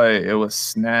one play. It was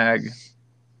snag.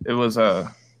 It was I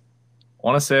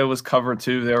want to say it was cover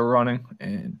 2 they were running,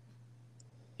 and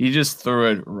he just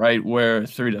threw it right where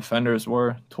 3 defenders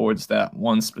were towards that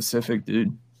one specific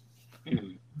dude.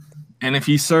 And if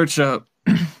you search up,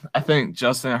 I think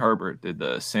Justin Herbert did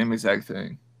the same exact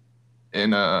thing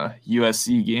in a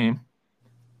USC game.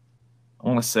 I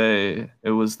want to say it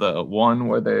was the one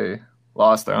where they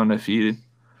lost their undefeated.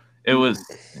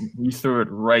 He threw it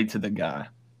right to the guy.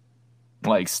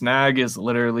 Like snag is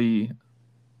literally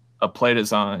a play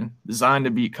designed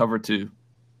to beat cover 2, and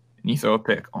you throw a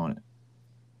pick on it.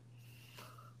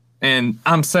 And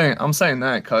I'm saying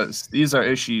that because these are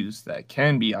issues that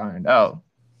can be ironed out.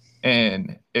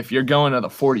 And if you're going to the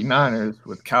 49ers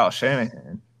with Kyle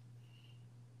Shanahan,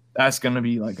 that's going to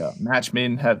be like a match made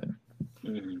in heaven.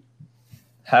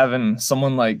 Having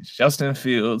someone like Justin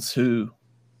Fields, who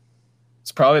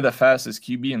is probably the fastest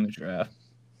QB in the draft,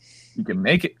 you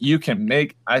can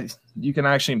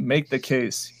actually make the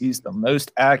case he's the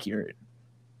most accurate,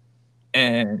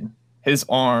 and his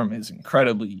arm is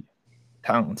incredibly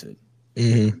talented.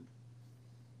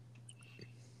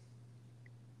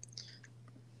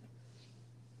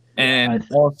 And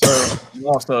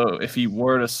also, if he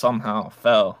were to somehow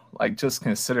fail, like just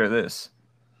consider this: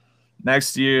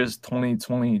 next year's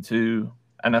 2022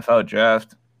 NFL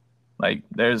draft, like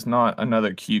there's not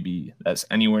another QB that's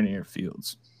anywhere near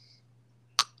Fields.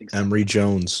 Exactly. Emory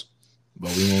Jones,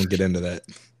 but we won't get into that.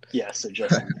 Yeah, so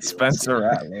Justin Spencer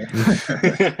Rattler.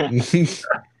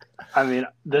 I mean,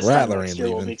 this Rattler time next ain't year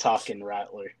we'll leaving. be talking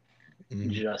Rattler, Mhm.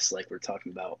 just like we're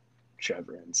talking about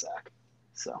Trevor and Zach.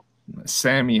 So,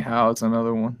 Sammy Howell's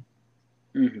another one.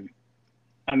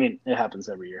 I mean, it happens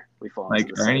every year. We fall Like,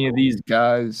 into the are any of cycle. these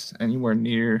guys anywhere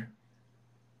near?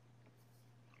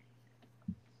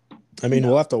 I mean, No.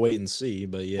 we'll have to wait and see,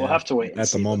 but yeah, We'll have to wait and at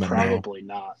see. the moment, but no. probably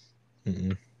not.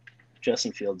 Mm-mm.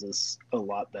 Justin Fields is a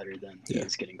lot better than he Yeah.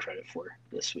 is getting credit for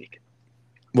this week.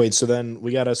 Wait, so then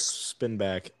we got to spin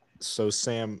back. So,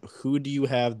 Sam, who do you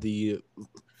have the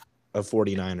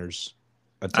 49ers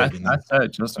I taking them?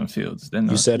 said Justin Fields, didn't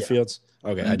I? You said Yeah. Fields?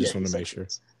 Okay, I just Yeah, want he to make said sure.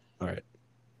 Fields. All right.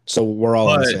 So we're all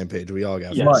on the But- same page. We all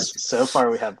got Yes. Fields. So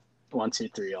far, we have 1, 2,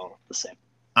 3 all the same.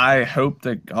 I hope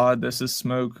to God this is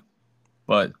smoke,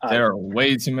 but there are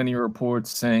way too many reports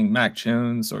saying Mac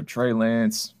Jones or Trey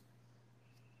Lance.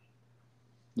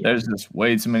 Yeah. There's just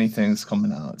way too many things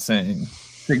coming out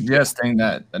suggesting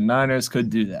that the Niners could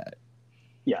do that.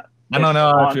 Yeah. I don't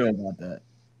know how I feel about that.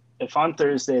 If on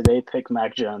Thursday they pick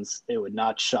Mac Jones, it would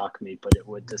not shock me, but it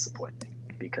would disappoint me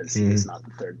because he is not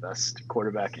the third best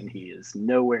quarterback and he is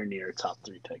nowhere near a top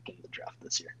 3 pick in the draft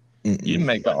this year. You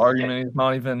make the argument he's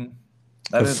not even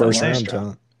A is first the round round.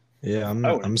 talent. Yeah,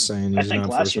 Oh, I'm saying I he's think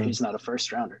not last first year round. he's not a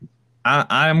first rounder.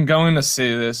 I'm going to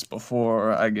say this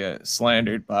before I get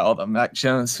slandered by all the Mac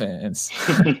Jones fans.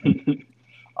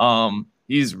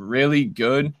 He's really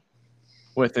good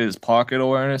with his pocket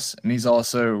awareness, and he's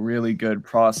also a really good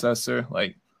processor.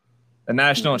 Like the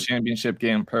national championship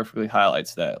game perfectly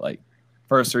highlights that. Like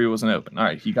first 3 wasn't open. All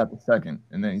right, he got the second,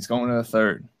 and then he's going to the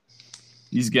third.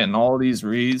 He's getting all these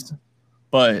reads,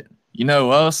 but you know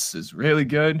who else is really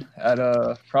good at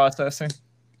processing?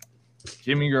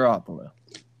 Jimmy Garoppolo.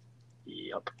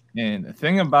 Yep. And the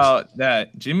thing about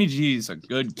that, Jimmy G is a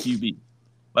good QB.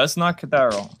 Let's not get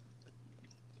that wrong.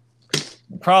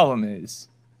 The problem is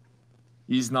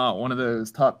he's not one of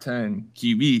those top 10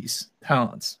 QBs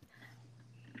talents.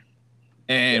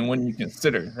 And when you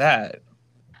consider that,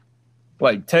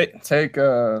 like take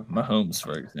Mahomes,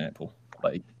 for example.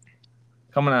 Like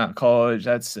coming out of college,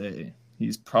 I'd say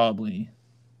he's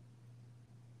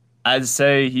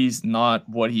not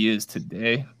what he is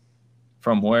today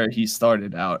from where he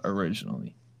started out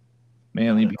originally,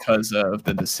 mainly because of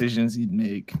the decisions he'd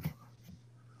make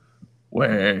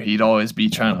where he'd always be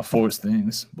trying to force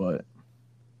things. But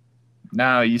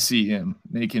now you see him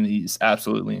making these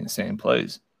absolutely insane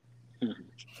plays.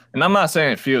 And I'm not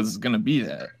saying Fields is going to be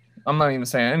that. I'm not even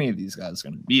saying any of these guys are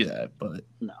going to be that. But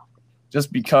No.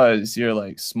 just because you're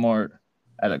like smart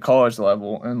at a college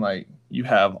level and like you're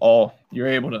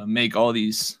able to make all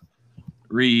these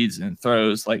reads and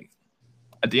throws, like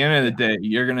at the end of the day,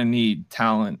 you're going to need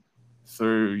talent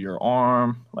through your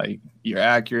arm, like your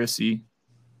accuracy.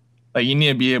 Like you need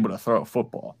to be able to throw a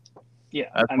football. Yeah.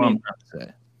 That's I what I'm mean, trying to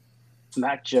say.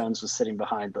 Mac Jones was sitting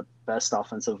behind the best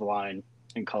offensive line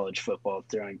in college football,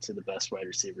 throwing to the best wide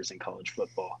receivers in college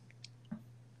football.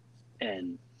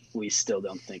 And we still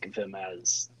don't think of him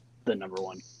as the number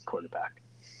 1 quarterback.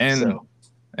 And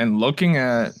looking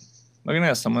at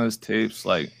some of those tapes,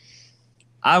 like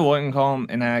I wouldn't call him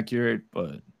inaccurate,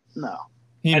 but No.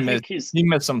 he I missed think he's he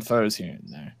missed some throws here and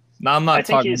there. No, I'm not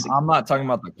talking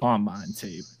about the combine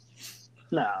tape.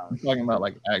 no. I'm talking about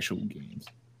like actual games.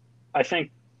 I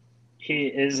think he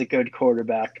is a good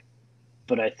quarterback,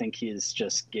 but I think he's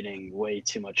just getting way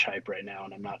too much hype right now,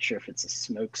 and I'm not sure if it's a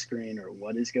smokescreen or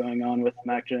what is going on with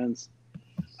Mac Jones.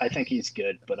 I think he's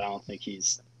good, but I don't think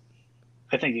he's.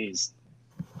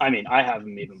 I mean, I have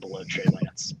him even below Trey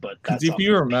Lance, but that's If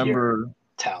you remember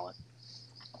talent.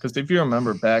 Because if you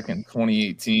remember back in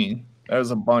 2018, there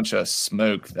was a bunch of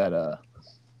smoke that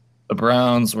the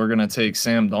Browns were going to take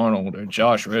Sam Darnold or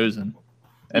Josh Rosen.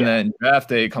 And then draft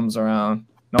day comes around,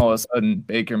 and all of a sudden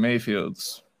Baker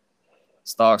Mayfield's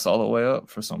stocks all the way up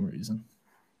for some reason.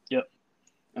 Yep.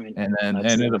 I mean, and then they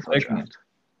that's ended up picking him.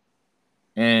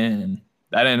 And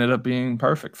that ended up being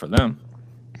perfect for them.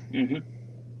 Mm-hmm.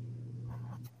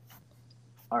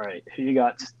 All right. Who you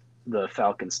got the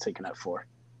Falcons taking at 4?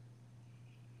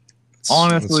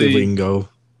 Honestly, let's see if we can go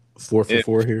 4 for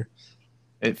 4 here.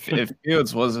 If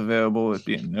Fields was available, it'd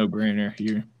be a no-brainer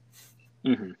here.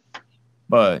 Mm-hmm.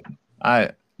 But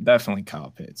I definitely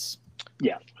Kyle Pitts.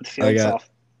 Yeah, with Fields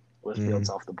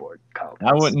off the board. Kyle Pitts.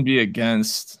 I wouldn't be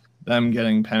against them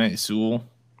getting Penei Sewell,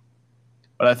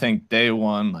 but I think day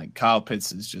one, like Kyle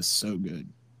Pitts is just so good.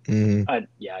 Mm-hmm. I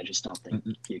just don't think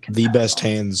you can. The best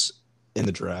hands in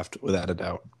the draft, without a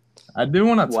doubt. I do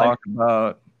want to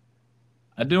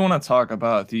talk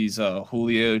about these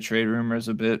Julio trade rumors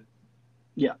a bit.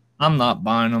 Yeah, I'm not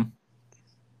buying them.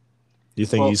 You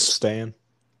think he's staying?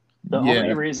 The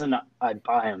only reason I'd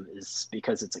buy him is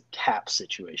because it's a cap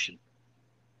situation.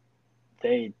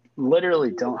 They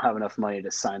literally don't have enough money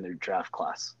to sign their draft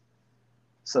class.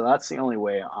 So that's the only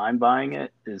way I'm buying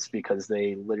it, is because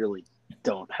they literally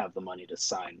don't have the money to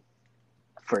sign,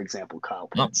 for example, Kyle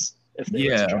Pitts, if they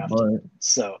were to draft him.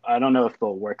 So I don't know if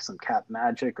they'll work some cap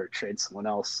magic or trade someone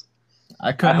else.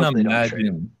 I couldn't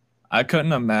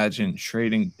imagine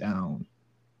trading down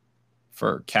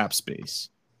for cap space.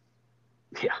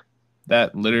 Yeah.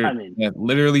 That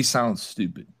literally sounds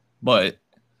stupid. But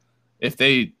if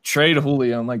they trade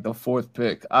Julio on like the 4th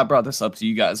pick, I brought this up to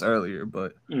you guys earlier,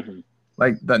 but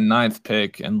like the 9th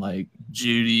pick and like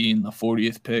Judy and the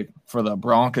 40th pick for the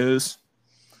Broncos,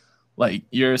 like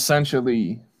you're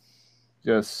essentially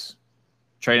just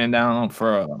trading down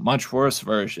for a much worse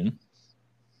version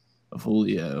of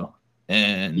Julio.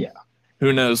 And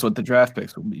who knows what the draft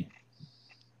picks will be.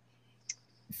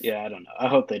 Yeah, I don't know. I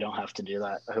hope they don't have to do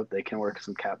that. I hope they can work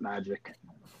some cap magic.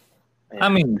 I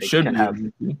mean,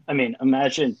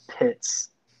 imagine Pitts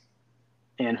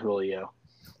and Julio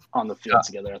on the field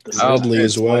together at the same time.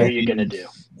 As well. What are you gonna do?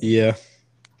 Yeah.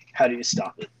 How do you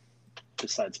stop it?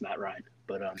 Besides Matt Ryan,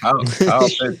 but Kyle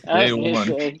Pitts day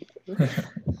one.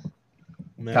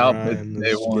 Kyle Pitts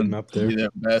day one up there. Be their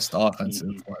best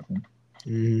offensive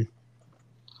weapon.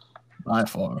 By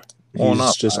far.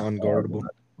 He's just unguardable.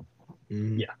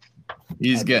 Yeah.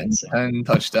 He's getting 10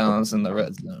 touchdowns in the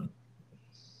red zone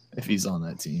if he's on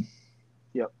that team.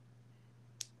 Yep.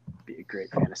 Be a great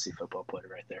fantasy football player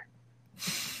right there.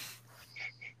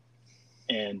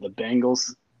 And the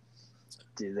Bengals,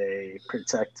 do they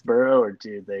protect Burrow or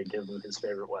do they give him his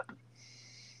favorite weapon?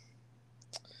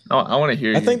 Oh, I want to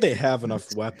hear you. I think they have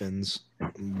enough weapons,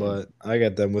 but I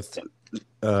got them with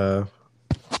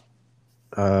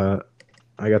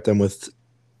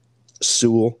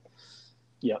Sewell.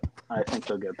 Yep, I think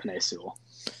they'll go Penei Sewell.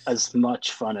 As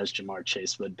much fun as Jamar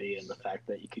Chase would be, and the fact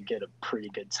that you could get a pretty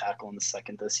good tackle in the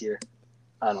second this year,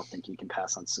 I don't think you can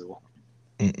pass on Sewell.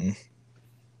 And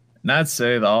I'd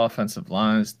say the offensive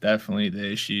line is definitely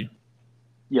the issue.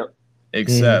 Yep.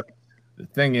 Except the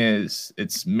thing is,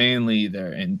 it's mainly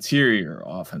their interior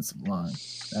offensive line.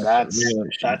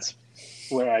 That's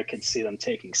where I could see them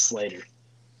taking Slater,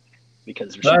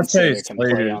 because Rashawn Slater can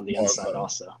play on the inside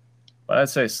also. But I'd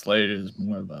say Slater is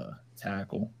more of a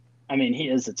tackle. I mean, he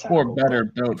is a tackle. Or better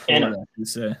built for it, I should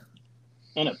say.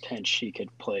 In a pinch, he could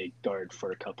play guard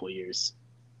for a couple of years.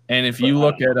 And if you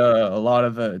look at a lot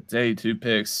of the day 2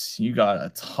 picks, you got a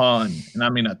ton, and I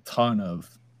mean a ton of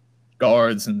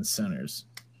guards and centers.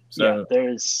 So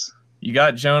you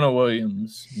got Jonah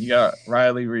Williams, you got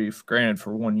Riley Reif, granted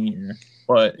for 1 year,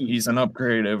 but he's an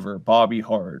upgrade over Bobby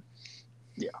Hart.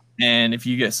 Yeah. And if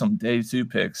you get some day 2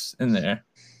 picks in there,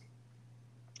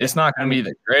 it's not going to be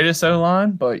the greatest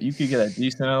O-line, but you could get a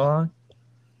decent O-line.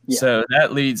 Yeah. So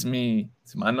that leads me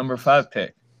to my number 5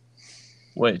 pick,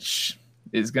 which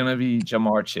is going to be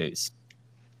Jamar Chase.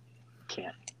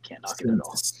 Can't knock it at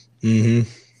all.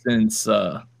 Since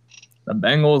the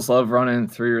Bengals love running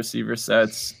 3 receiver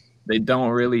sets, they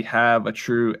don't really have a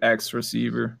true X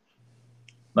receiver.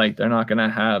 Like, they're not going to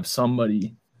have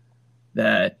somebody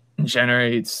that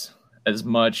generates as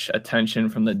much attention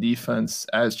from the defense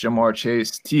as Jamar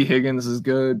Chase. T. Higgins is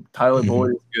good. Tyler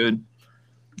Boyd is good.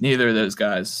 Neither of those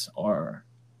guys are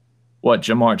what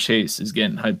Jamar Chase is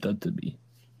getting hyped up to be.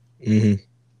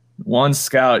 One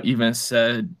scout even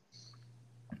said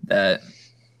that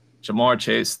Jamar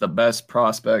Chase, the best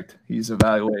prospect he's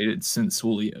evaluated since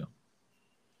Julio.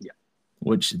 Yeah.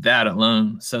 Which that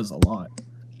alone says a lot.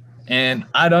 And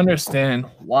I'd understand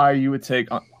why you would take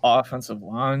offensive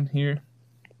line here.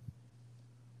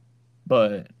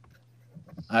 But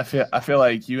I feel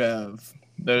like you have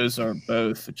those are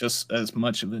both just as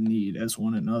much of a need as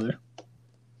one another.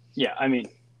 Yeah, I mean,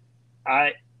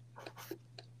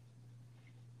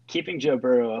 keeping Joe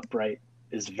Burrow upright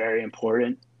is very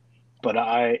important, but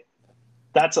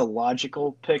that's a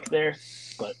logical pick there.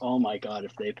 But oh my God,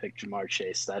 if they pick Jamar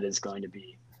Chase, that is going to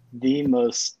be the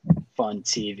most fun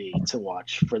TV to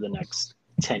watch for the next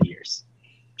 10 years.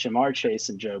 Jamar Chase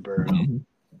and Joe Burrow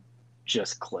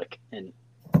just click, and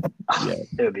it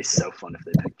would be so fun if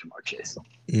they pick Jamar Chase.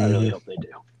 I really hope they do,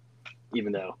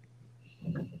 even though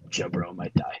Joe Burrow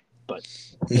might die. But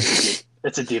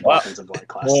it's a deep offensive line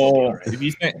class. Well, right.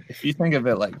 if you think of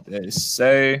it like this,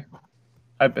 say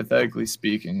hypothetically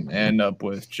speaking, they end up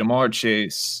with Jamar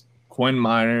Chase, Quinn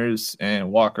Miners,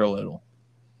 and Walker Little.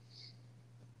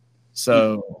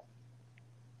 So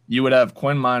you would have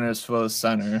Quinn Miners for the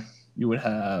center. You would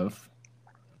have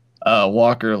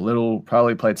Walker Little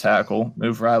probably play tackle,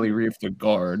 move Riley Reif to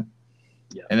guard.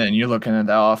 Yeah. And then you're looking at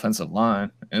that offensive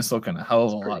line, and it's looking a hell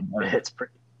of a lot better. It's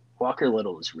pretty. Walker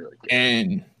Little is really good.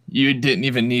 And you didn't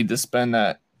even need to spend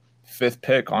that 5th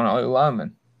pick on a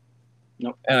lineman.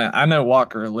 Nope. And I know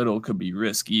Walker Little could be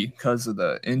risky because of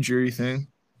the injury thing.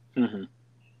 Mm-hmm.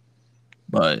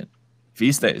 But if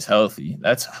he stays healthy,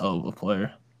 that's a hell of a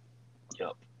player.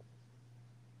 Yep.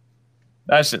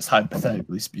 That's just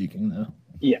hypothetically speaking, though.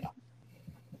 Yeah.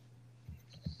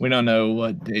 We don't know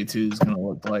what day 2 is going to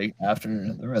look like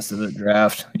after the rest of the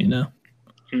draft,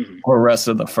 Mm-hmm. or rest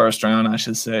of the first round, I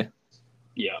should say.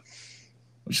 Yeah.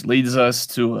 Which leads us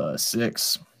to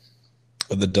 6.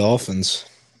 The Dolphins.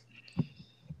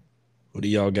 What do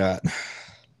y'all got?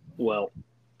 Well,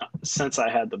 since I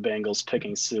had the Bengals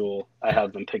picking Sewell, I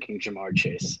have them picking Jamar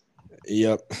Chase.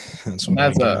 Yep, that's what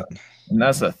I got. And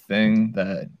that's a thing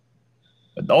that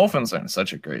the Dolphins are in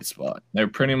such a great spot. They're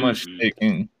pretty much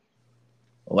taking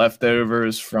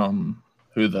leftovers from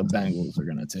who the Bengals are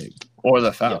going to take, or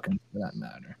the Falcons for that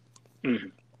matter.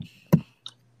 Mm-hmm.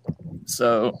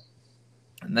 So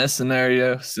in this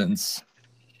scenario, since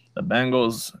the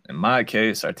Bengals, in my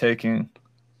case, are taking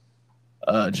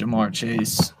Jamar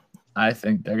Chase, I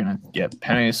think they're going to get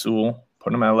Penei Sewell,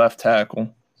 put him at left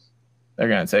tackle. They're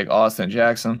going to take Austin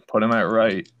Jackson, put him at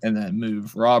right, and then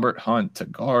move Robert Hunt to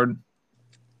guard.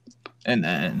 And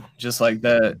then just like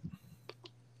that,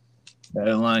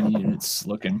 that line unit's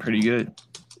looking pretty good.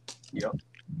 Yep.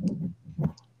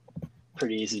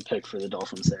 Pretty easy pick for the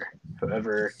Dolphins there.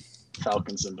 Whoever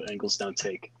Falcons and Bengals don't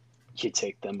take, you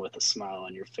take them with a smile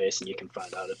on your face, and you can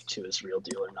find out if Tua is real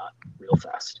deal or not real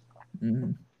fast.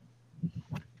 Mm-hmm.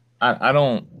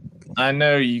 I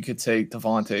know you could take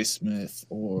Devontae Smith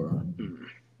or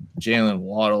Jalen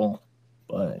Waddle,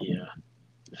 but yeah,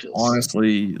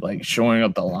 honestly, like showing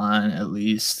up the line at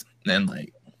least, and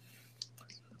like,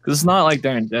 because it's not like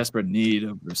they're in desperate need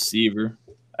of receiver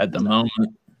at the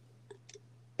moment.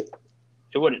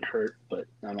 It wouldn't hurt, but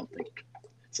I don't think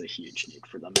it's a huge need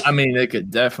for them. I mean, they could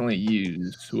definitely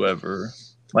use whoever.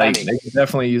 Like, they could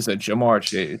definitely use a Jamar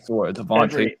Chase or a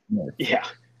Devontae Smith. Yeah.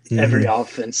 Every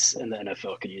offense in the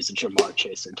NFL could use a Jamar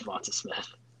Chase or Devonta Smith.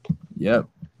 Yep.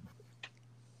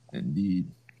 Indeed.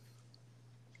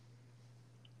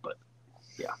 But,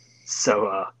 yeah.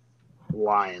 So,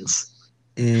 Lions.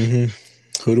 Mm-hmm.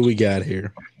 Who do we got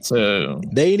here? So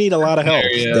they need a lot of help.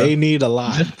 They need a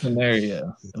lot. In this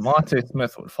scenario, Devontae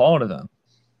Smith would fall to them.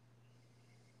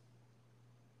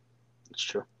 That's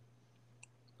true.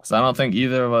 So I don't think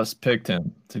either of us picked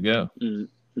him to go.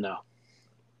 No.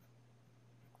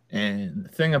 And the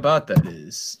thing about that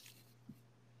is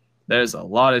there's a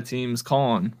lot of teams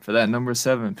calling for that number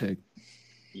 7 pick.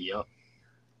 Yep.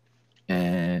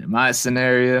 And my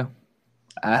scenario,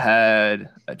 I had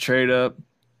a trade up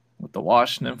with the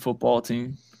Washington football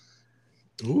team.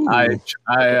 Ooh.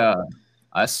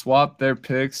 I swapped their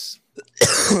picks.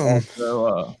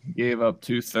 Also gave up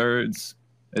 2/3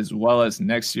 as well as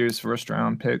next year's first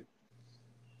round pick.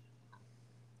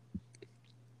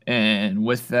 And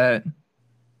with that,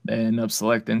 they end up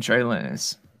selecting Trey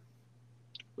Lance.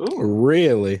 Ooh.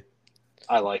 Really?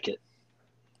 I like it.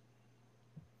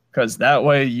 Because that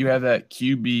way you have that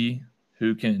QB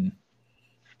who can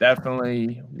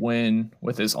definitely win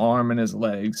with his arm and his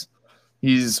legs.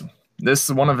 This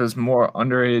is one of his more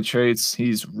underrated traits.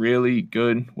 He's really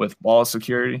good with ball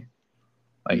security.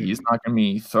 Like, he's not going to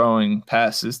be throwing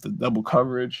passes to double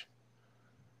coverage.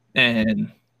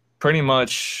 And pretty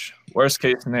much, worst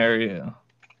case scenario,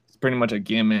 it's pretty much a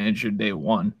game manager day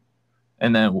 1.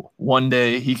 And then one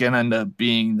day he can end up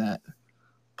being that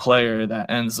player that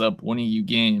ends up winning you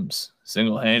games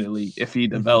single-handedly if he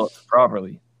develops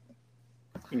properly.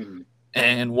 Mm-hmm.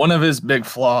 And one of his big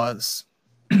flaws,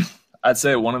 I'd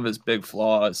say one of his big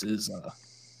flaws is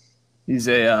he's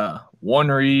a one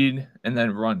read and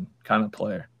then run kind of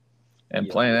player. And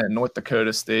playing at North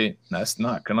Dakota State, that's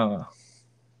not going to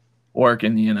work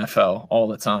in the NFL all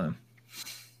the time.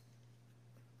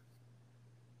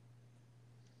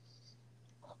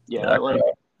 Yeah, I like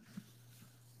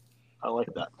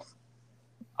that.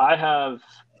 I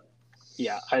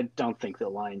don't think the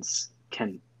Lions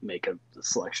can make a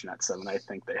selection at 7. I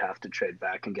think they have to trade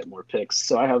back and get more picks.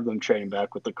 So I have them trading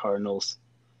back with the Cardinals.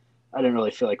 I didn't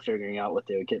really feel like figuring out what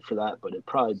they would get for that, but it'd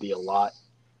probably be a lot.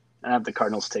 I have the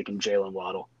Cardinals taking Jalen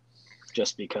Waddle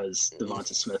just because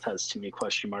Devonta Smith has too many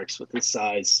question marks with his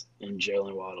size, and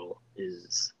Jalen Waddle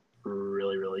is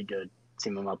really, really good.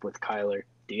 Team him up with Kyler,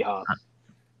 D-Hop.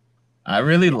 I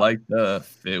really like the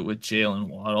fit with Jalen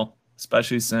Waddle,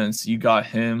 especially since you got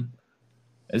him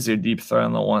as your deep threat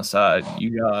on the one side.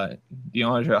 You got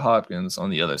DeAndre Hopkins on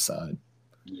the other side.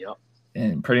 Yep.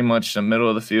 And pretty much the middle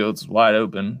of the field's wide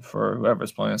open for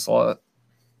whoever's playing slot.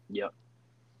 Yep.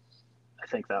 I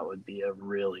think that would be a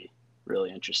really,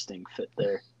 really interesting fit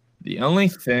there. The only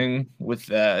thing with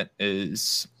that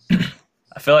is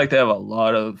I feel like they have a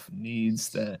lot of needs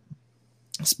that,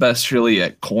 especially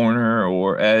at corner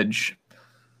or edge,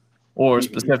 or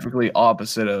specifically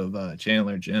opposite of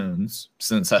Chandler Jones,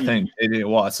 since I think J.J.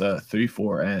 Watt's a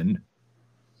 3-4 end.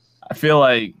 I feel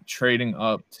like trading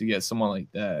up to get someone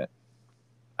like that,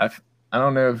 I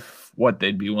don't know what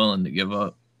they'd be willing to give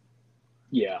up.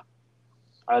 Yeah.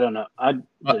 I don't know. I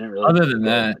didn't really. Other than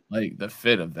that, like the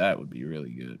fit of that would be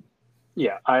really good.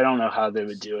 Yeah, I don't know how they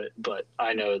would do it, but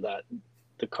I know that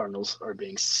the Cardinals are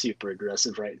being super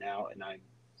aggressive right now, and I'm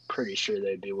pretty sure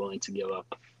they'd be willing to give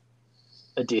up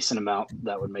a decent amount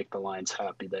that would make the Lions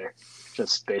happy there,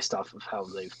 just based off of how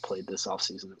they've played this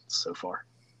offseason so far.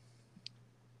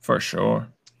 For sure.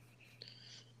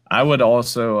 I would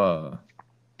also,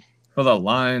 for the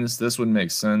Lions, this would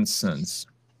make sense since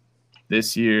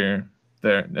this year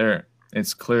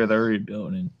it's clear they're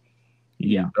rebuilding.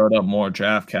 You build up more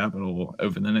draft capital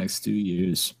over the next 2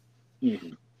 years.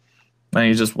 Mm-hmm. And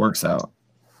it just works out.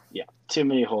 Yeah, too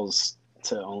many holes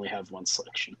to only have one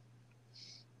selection.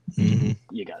 Mm-hmm.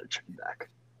 You got to trade back.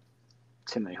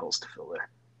 Too many holes to fill there.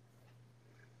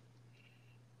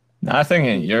 Now, I think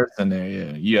in your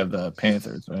scenario, you have the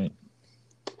Panthers, right?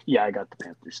 Yeah, I got the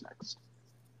Panthers next.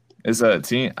 Is a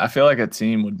team? I feel like a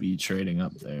team would be trading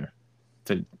up there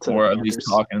or at least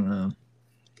talking to them.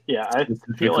 Yeah, I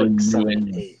feel like 7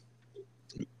 and 8.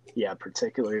 Yeah,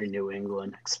 particularly New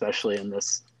England, especially in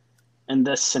this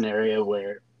scenario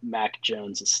where Mac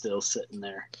Jones is still sitting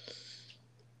there.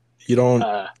 You don't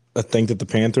think that the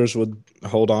Panthers would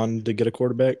hold on to get a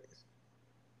quarterback?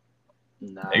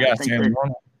 No, they got Sam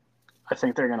Darnold. I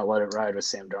think they're going to let it ride with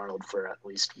Sam Darnold for at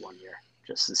least 1 year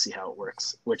just to see how it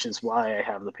works, which is why I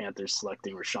have the Panthers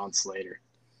selecting Rashawn Slater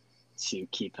to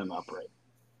keep him upright.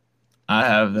 I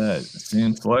have that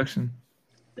same selection.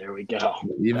 There we go.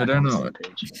 Believe it or not.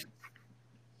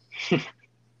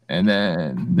 And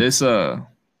then this, I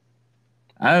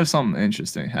have something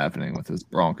interesting happening with this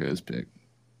Broncos pick.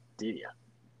 Yeah.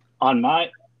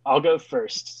 I'll go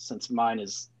first since mine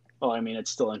is, well, I mean,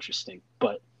 it's still interesting,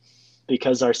 but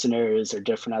because our scenarios are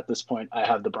different at this point, I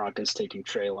have the Broncos taking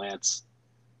Trey Lance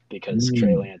because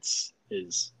Trey Lance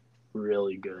is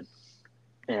really good.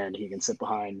 And he can sit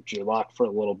behind Drew Lock for a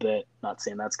little bit. Not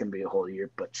saying that's going to be a whole year,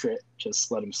 but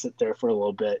just let him sit there for a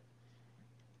little bit.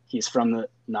 He's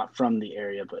not from the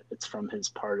area, but it's from his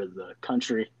part of the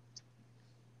country.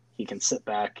 He can sit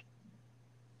back,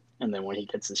 and then when he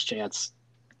gets his chance,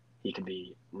 he can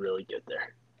be really good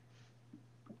there.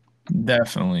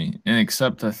 Definitely. And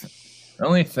except the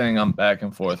only thing I'm back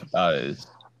and forth about is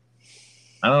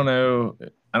I don't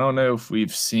know if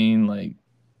we've seen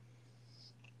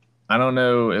I don't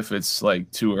know if it's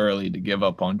too early to give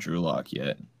up on Drew Lock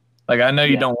yet. I know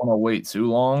you don't want to wait too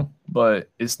long, but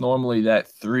it's normally that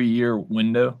 3-year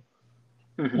window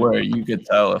where you could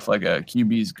tell if a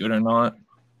QB is good or not.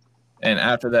 And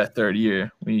after that 3rd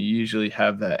year, we usually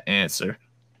have that answer.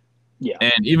 Yeah.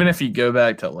 And even if you go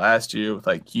back to last year with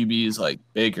QBs like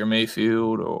Baker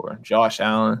Mayfield or Josh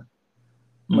Allen,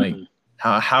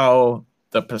 how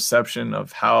the perception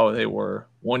of how they were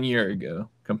 1 year ago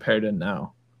compared to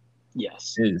now.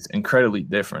 Yes. Is incredibly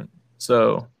different.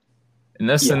 So in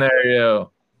this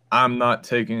scenario, I'm not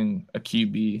taking a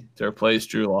QB to replace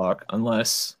Drew Lock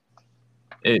unless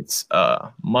it's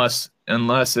a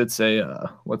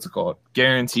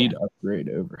guaranteed upgrade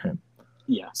over him.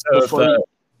 Yeah. So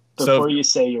before you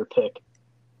say your pick,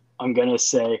 I'm gonna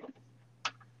say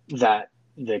that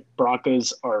the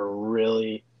Broncos are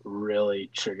really,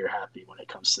 really trigger happy when it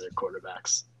comes to their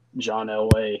quarterbacks. John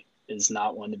Elway is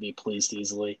not one to be pleased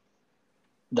easily.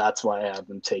 That's why I have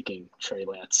them taking Trey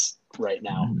Lance right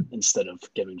now instead of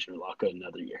giving Drew Lock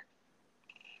another year.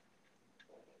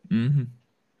 Mm-hmm.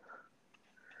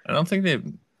 I don't think they've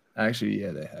actually.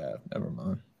 Yeah, they have. Never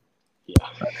mind.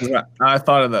 Yeah, I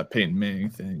thought of that Peyton Manning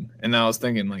thing, and I was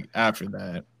thinking after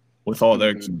that with all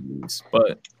their QBs,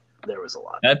 but there was a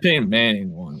lot. That Peyton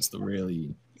Manning one's the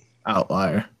really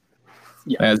outlier.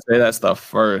 Yeah, I'd say that's the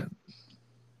first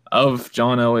of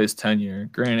John Elway's tenure.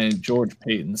 Granted, George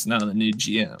Payton's now the new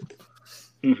GM.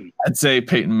 I'd say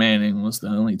Peyton Manning was the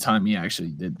only time he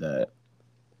actually did that.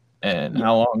 And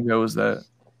how long ago was that?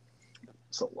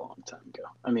 It's a long time ago.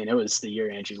 I mean, it was the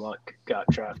year Andrew Luck got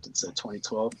drafted, so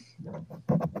 2012.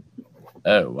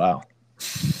 Oh, wow.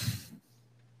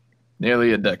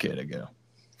 Nearly a decade ago.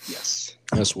 Yes.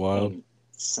 That's wild. And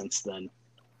since then,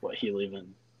 he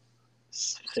leaving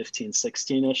 15,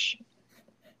 16-ish?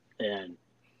 And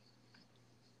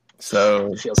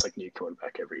so it feels like new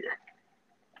quarterback every year.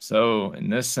 So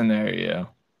in this scenario,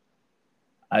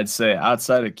 I'd say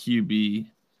outside of QB,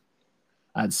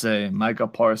 I'd say Micah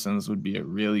Parsons would be a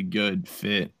really good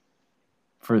fit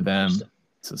for them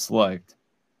to select.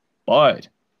 But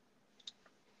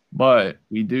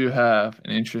we do have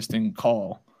an interesting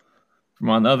call from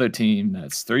another team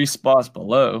that's 3 spots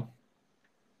below.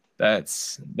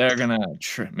 They're gonna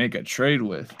make a trade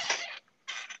with,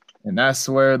 and that's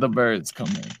where the birds come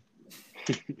in.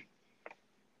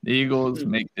 The Eagles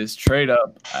make this trade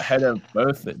up ahead of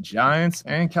both the Giants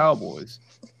and Cowboys,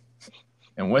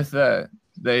 and with that,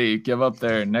 they give up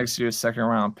their next year's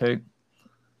second-round pick.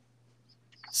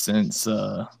 Since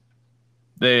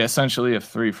they essentially have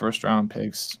 3 first-round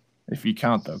picks, if you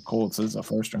count the Colts as a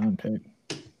first-round pick.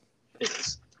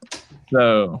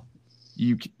 So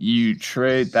you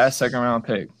trade that second-round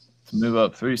pick to move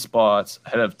up 3 spots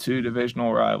ahead of 2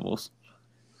 divisional rivals,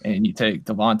 and you take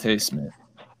Devontae Smith.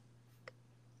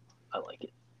 I like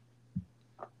it.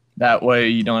 That way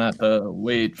you don't have to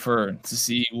wait to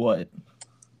see what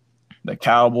the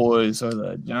Cowboys or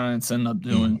the Giants end up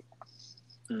doing.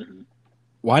 Mm-hmm.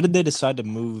 Why did they decide to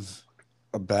move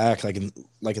back like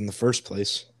in the first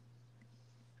place?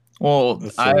 Well,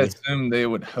 I assume they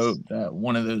would hope that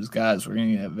one of those guys were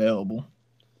going to get available.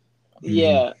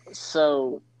 Yeah,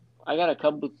 so I got a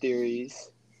couple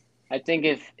theories. I think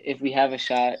if we have a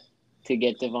shot to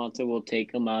get Devonta, we'll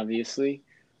take him, obviously.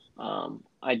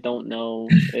 I don't know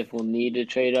if we'll need to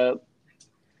trade up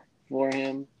for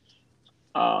him.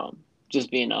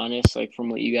 Just being honest, like from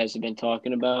what you guys have been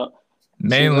talking about.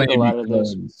 Mainly like a lot of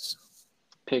those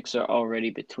picks are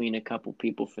already between a couple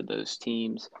people for those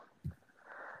teams.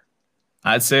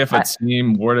 I'd say if a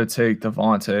team were to take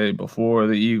Devontae before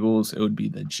the Eagles, it would be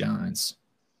the Giants.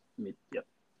 Yep.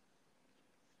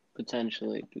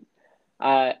 Potentially.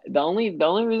 The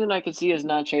only reason I could see us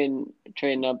not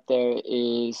trading up there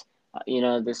is,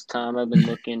 this time I've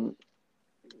been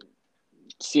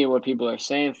seeing what people are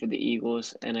saying for the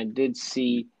Eagles, and I did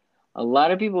see a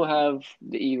lot of people have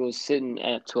the Eagles sitting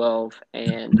at 12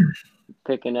 and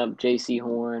picking up J.C.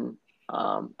 Horn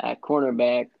at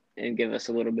cornerback and give us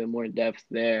a little bit more depth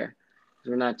there.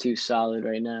 We're not too solid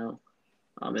right now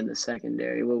in the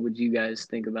secondary. What would you guys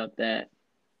think about that?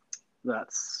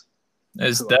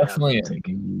 It's definitely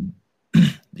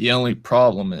the only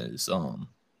problem is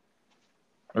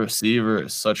receiver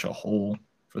is such a hole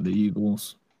for the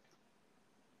Eagles.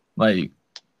 Like,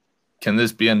 can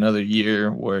this be another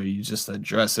year where you just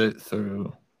address it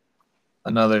through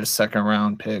another second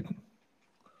round pick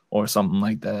or something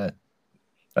like that?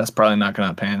 That's probably not going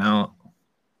to pan out.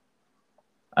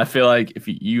 I feel like if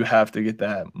you have to get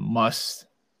that must,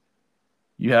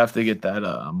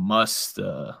 what's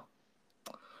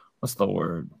the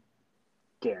word?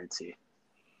 Guarantee.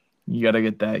 You got to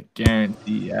get that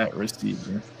guarantee at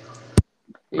receiver.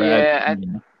 Yeah,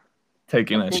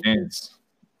 taking a chance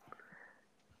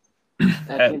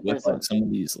with like some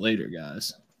of these later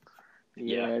guys.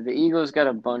 Yeah, the Eagles got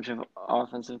a bunch of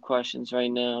offensive questions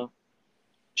right now.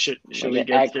 Should we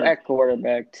get at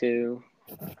quarterback too?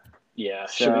 Yeah.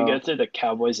 Should we get to the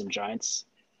Cowboys and Giants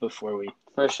before we?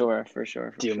 For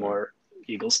sure. Do more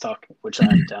Eagles talk, which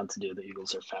I'm down to do. The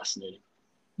Eagles are fascinating.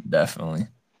 Definitely.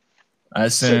 I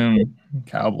assume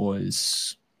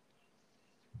Cowboys.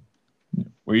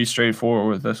 Were you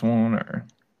straightforward with this one, or?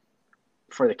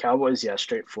 For the Cowboys, yeah,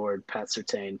 straightforward. Pat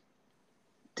Surtain,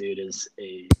 dude, is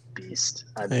a beast.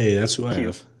 Hey, that's who I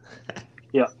have.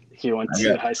 Yeah, he went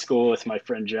to high school with my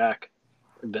friend Jack.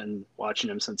 I've been watching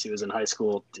him since he was in high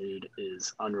school. Dude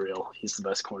is unreal. He's the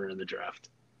best corner in the draft.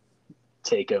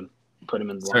 Take him, put him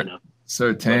in the lineup.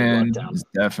 Surtain is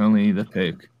definitely the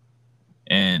pick.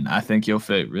 And I think he'll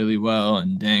fit really well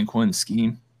in Dan Quinn's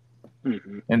scheme.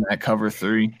 Mm-hmm. In that cover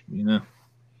 3,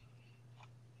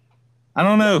 I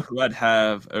don't know who I'd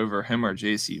have over him or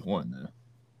J.C. Horn,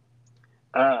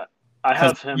 though. I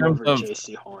have him over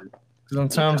J.C. Horn. Because in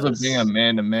terms of being a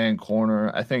man-to-man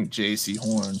corner, I think J.C.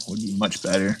 Horn would be much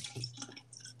better.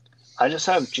 I just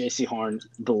have J.C. Horn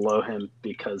below him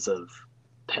because of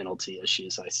penalty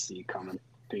issues I see coming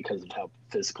because of how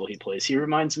physical he plays. He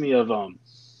reminds me of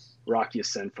Rock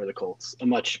Ya-Sin for the Colts, a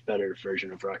much better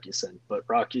version of Rock Ya-Sin. But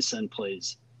Rock Ya-Sin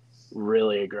plays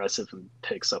really aggressive and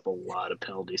picks up a lot of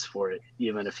penalties for it,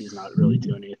 even if he's not really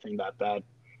doing anything that bad.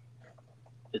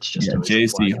 It's just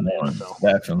J.C. Horn,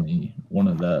 definitely one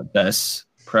of the best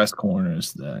press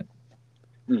corners that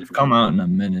have come out in a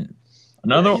minute.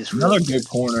 Another good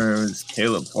corner is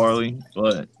Caleb Farley,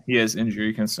 but he has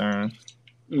injury concerns.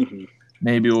 Mm-hmm.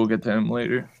 Maybe we'll get to him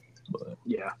later. But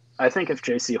yeah, I think if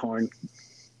J.C. Horn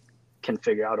can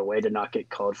figure out a way to not get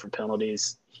called for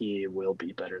penalties, he will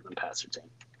be better than Pat Surtain.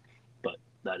 But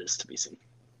that is to be seen.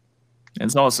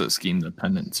 It's also scheme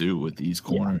dependent too with these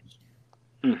corners.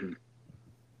 Mm-hmm.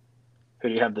 Who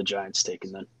do you have the Giants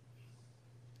taking then?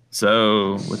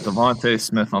 So with Devontae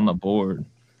Smith on the board,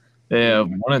 they have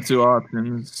one or two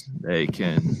options. They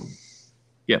can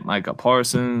get Micah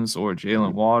Parsons or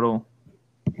Jalen Waddle.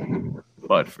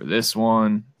 But for this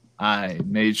one, I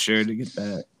made sure to get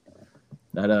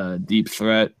that deep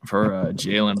threat for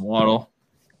Jalen Waddle.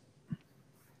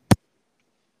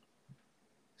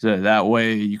 So that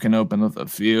way you can open up the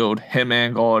field. Him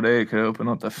and Galladay could open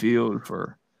up the field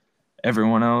for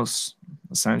everyone else,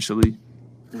 essentially.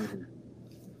 Mm-hmm.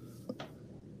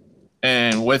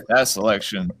 And with that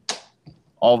selection,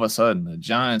 all of a sudden the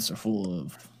Giants are full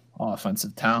of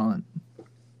offensive talent.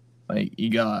 Like you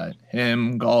got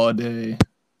him, Galladay,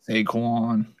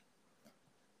 Saquon,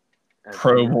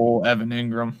 Pro Bowl Evan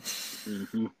Ingram.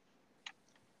 Mm-hmm.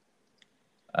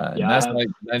 And that's like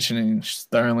mentioning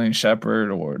Sterling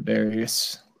Shepard or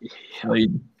Darius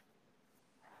Slade.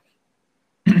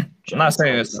 I'm not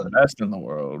saying it's the best in the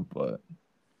world, but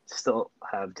still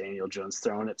have Daniel Jones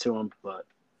throwing it to him, but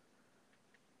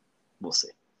we'll see.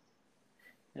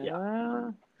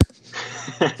 Yeah.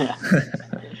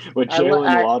 With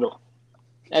Jalen Waddle.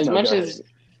 As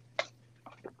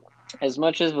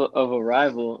much of a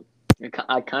rival,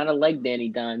 I kind of like Danny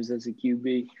Dimes as a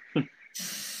QB.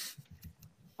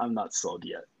 I'm not sold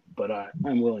yet, but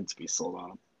I'm willing to be sold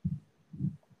on him.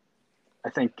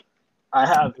 I think I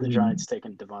have the Giants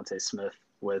taking Devontae Smith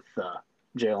with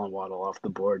Jalen Waddle off the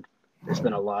board. There's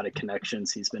been a lot of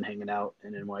connections. He's been hanging out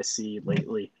in NYC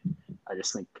lately. I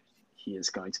just think he is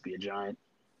going to be a Giant.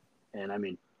 And, I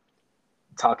mean,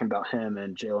 talking about him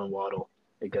and Jalen Waddle,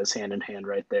 it goes hand in hand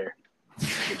right there.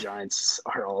 The Giants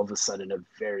are all of a sudden a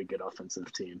very good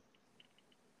offensive team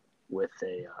with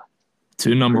a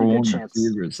two number one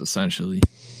receivers, essentially.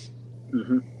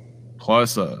 Mm-hmm.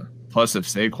 Plus if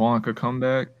Saquon could come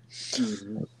back,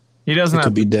 mm-hmm. He doesn't have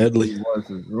to be deadly. He was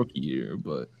his rookie year,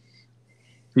 but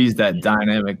he's that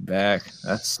dynamic back.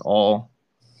 That's all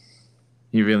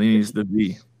he really needs to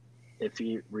be. If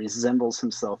he resembles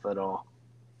himself at all,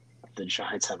 the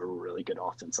Giants have a really good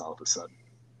offense all of a sudden.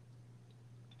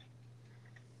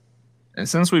 And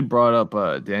since we brought up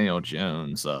Daniel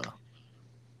Jones,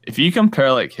 if you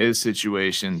compare like his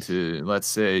situation to, let's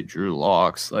say, Drew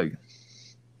Lock's, like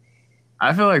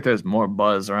I feel like there's more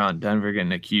buzz around Denver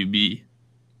getting a QB,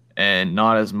 and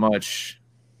not as much,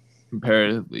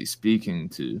 comparatively speaking,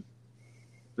 to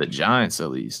the Giants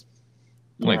at least.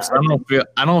 Like so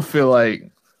I don't feel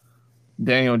like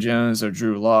Daniel Jones or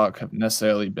Drew Lock have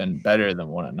necessarily been better than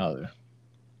one another.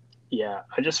 Yeah,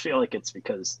 I just feel like it's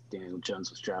because Daniel Jones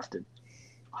was drafted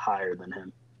higher than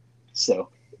him, so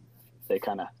they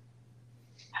kind of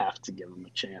have to give him a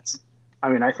chance. I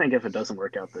mean, I think if it doesn't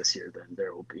work out this year, then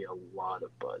there will be a lot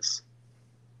of buzz,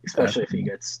 especially if he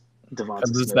gets Devontae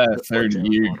Smith. It's that third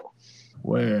year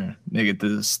where they get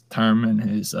to determine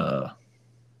his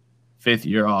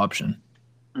fifth-year option.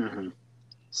 Mm-hmm.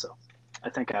 So I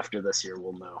think after this year,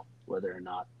 we'll know whether or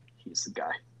not he's the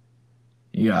guy.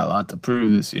 You got a lot to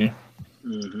prove this year.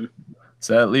 Mm-hmm.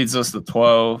 So that leads us to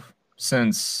 12.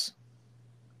 Since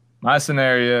my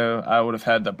scenario, I would have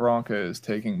had the Broncos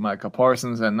taking Micah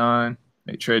Parsons at 9.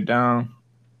 They trade down.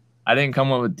 I didn't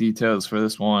come up with details for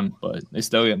this one, but they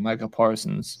still get Micah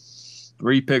Parsons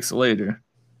 3 picks later.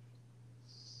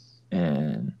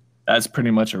 And that's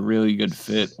pretty much a really good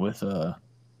fit with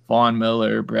Von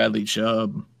Miller, Bradley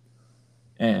Chubb,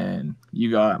 and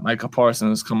you got Micah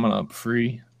Parsons coming up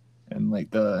free and like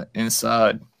the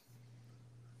inside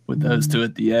with those two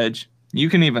at the edge. You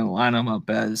can even line them up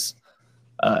as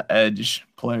edge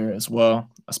player as well,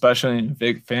 especially in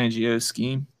Vic Fangio's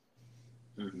scheme.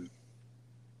 Mm-hmm.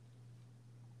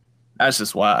 That's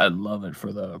just why I love it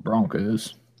for the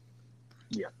Broncos.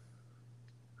 Yeah.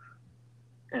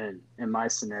 And in my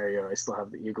scenario, I still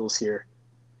have the Eagles here,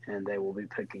 and they will be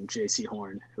picking J.C.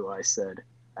 Horn, who I said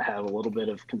I have a little bit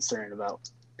of concern about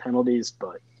penalties,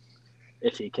 but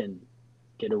if he can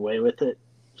get away with it,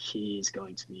 he's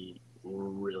going to be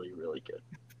really, really good.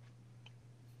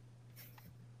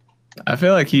 I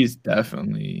feel like he's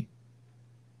definitely,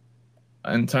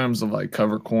 in terms of like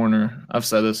cover corner, I've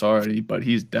said this already, but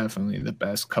he's definitely the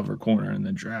best cover corner in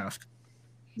the draft.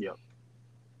 Yep.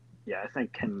 Yeah, I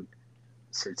think him and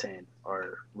Surtain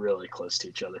are really close to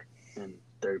each other, and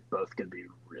they're both going to be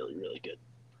really, really good.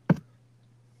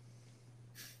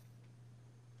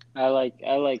 I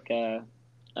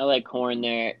like Horn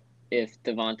there if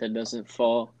Devonta doesn't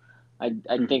fall. I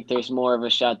think there's more of a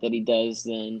shot that he does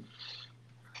than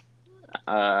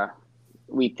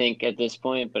we think at this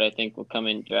point, but I think we'll come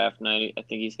in draft night. I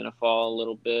think he's going to fall a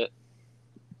little bit.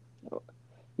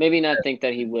 maybe not think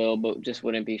that he will, but just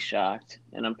wouldn't be shocked.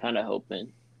 And I'm kind of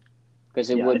hoping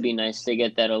because it would be nice to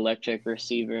get that electric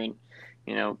receiver and,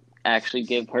 actually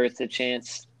give Hurts a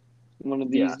chance one of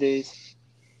these days.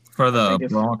 For the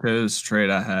Broncos trade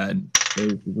I had,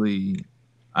 basically,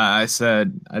 I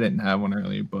said I didn't have one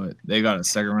earlier, but they got a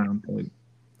second-round pick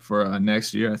for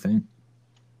next year, I think,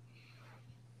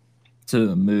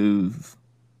 to move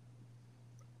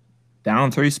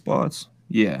down 3 spots.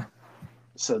 Yeah.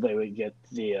 So they would get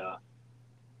the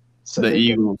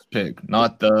Eagles pick,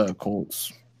 not the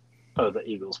Colts. Oh, the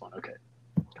Eagles one. Okay.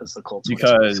 Because the Colts was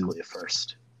basically a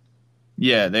first.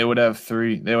 Yeah, they would have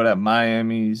 3. They would have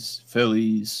Miami's,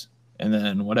 Phillies, and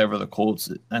then whatever the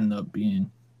Colts end up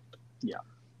being. Yeah.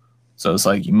 So it's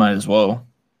like you might as well.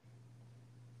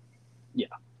 Yeah.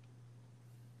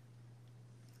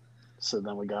 So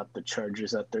then we got the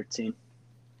Chargers at 13.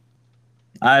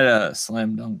 I had a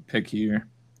slam dunk pick here.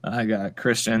 I got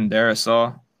Christian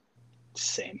Darrisaw.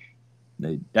 Same.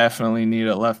 They definitely need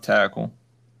a left tackle.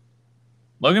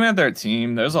 Looking at their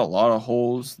team, there's a lot of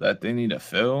holes that they need to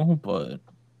fill, but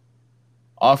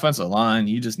offensive line,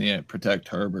 you just need to protect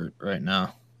Herbert right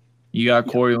now. You got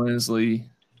Corey Linsley,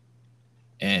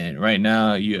 and right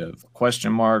now you have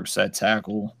question marks at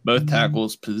tackle, both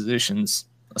tackles positions,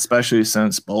 especially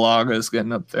since Balaga is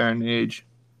getting up there in age.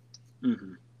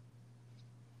 Mm-hmm.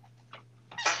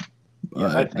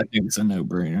 Yeah, I think it's a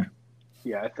no-brainer.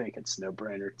 Yeah, I think it's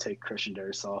no-brainer. Take Christian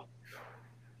Darrisaw.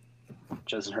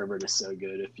 Justin Herbert is so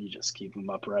good. If you just keep him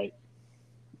upright,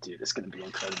 dude, it's going to be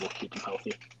incredible. Keep him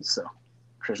healthy. So,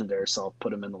 Christian Darrisaw,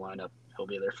 put him in the lineup. He'll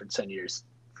be there for 10 years.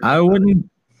 I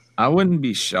wouldn't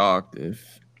be shocked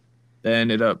if they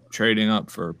ended up trading up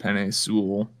for Penei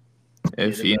Sewell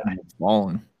if he ended up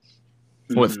falling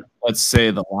with, let's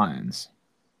say, the Lions.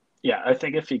 Yeah, I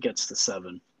think if he gets to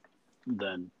 7,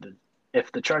 then if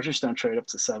the Chargers don't trade up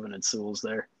to 7 and Sewell's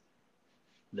there,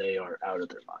 they are out of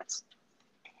their minds.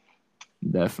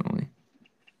 Definitely.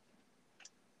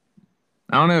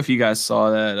 I don't know if you guys saw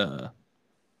that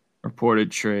reported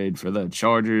trade for the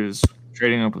Chargers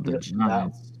trading up with the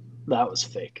Giants. That was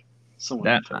fake.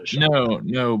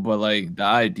 No, but like the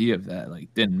idea of that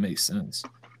didn't make sense.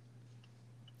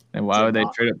 And why would they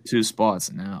trade up 2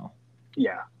 spots now?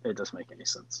 Yeah, it doesn't make any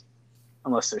sense.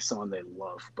 Unless there's someone they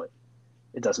love, but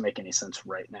it doesn't make any sense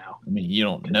right now. I mean, you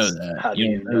don't know that. How do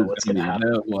you know what's going to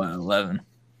happen? 11.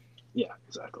 Yeah,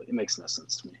 exactly. It makes no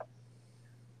sense to me.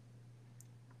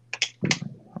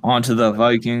 On to the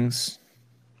Vikings.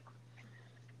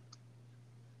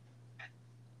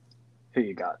 Who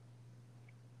you got?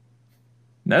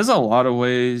 There's a lot of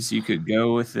ways you could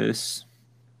go with this.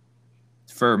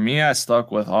 For me, I stuck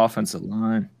with offensive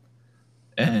line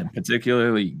and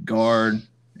particularly guard.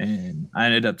 And I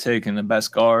ended up taking the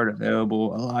best guard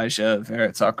available, Elijah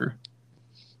Vera Tucker.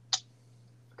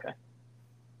 Okay.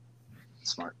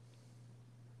 Smart.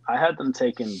 I had them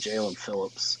taking Jalen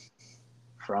Phillips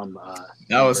from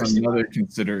that was another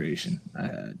consideration I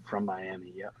had. From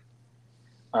Miami, yeah.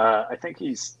 I think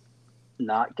he's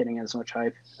not getting as much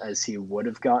hype as he would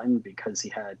have gotten because he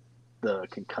had the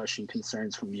concussion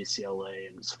concerns from UCLA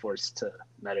and was forced to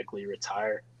medically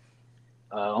retire.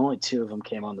 Only 2 of them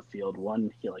came on the field.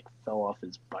 One, he fell off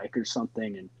his bike or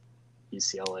something, and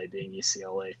UCLA, being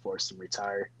UCLA, forced him to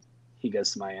retire. He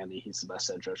goes to Miami. He's the best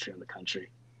edge rusher in the country.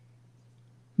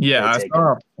 Yeah, I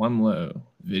saw a Plumlow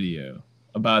video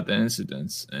about the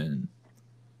incidents, and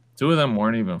 2 of them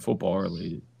weren't even football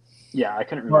related. Yeah, I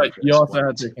couldn't remember. But you also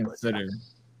have to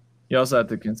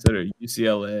consider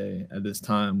UCLA at this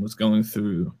time was going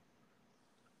through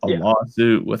a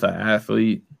lawsuit with an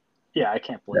athlete. Yeah, I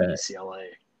can't blame UCLA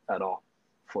at all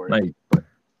for it.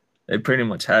 They pretty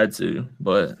much had to,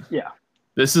 but yeah,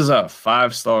 this is a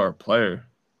 5-star player,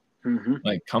 mm-hmm.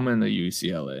 Coming to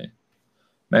UCLA,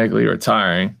 medically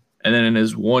retiring, and then in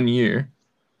his 1 year,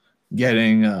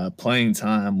 getting playing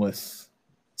time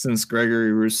since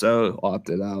Gregory Rousseau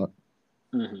opted out.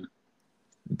 Mm-hmm.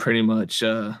 Pretty much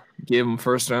gave him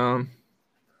first-round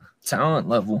talent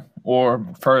level or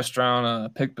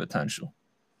first-round pick potential.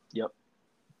 Yep.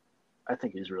 I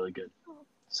think he's really good.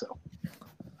 So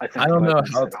I don't know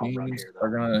how teams are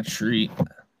going to treat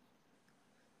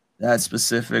that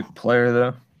specific player,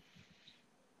 though.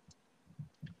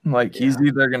 He's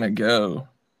either going to go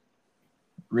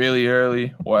really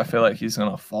early or I feel like he's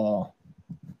going to fall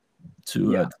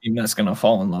to a team that's going to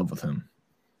fall in love with him.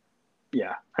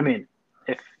 Yeah. I mean,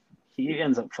 if he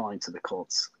ends up falling to the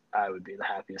Colts, I would be the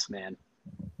happiest man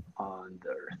on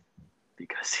the earth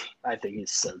because I think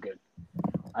he's so good.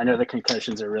 I know the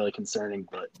concussions are really concerning,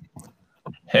 but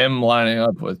him lining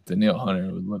up with Danielle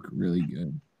Hunter would look really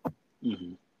good.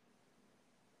 Mm-hmm.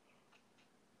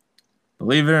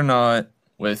 believe it or not,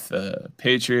 with the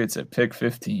Patriots at pick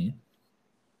 15,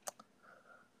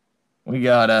 we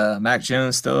got Mac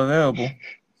Jones still available.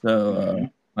 So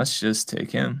let's just take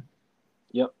him.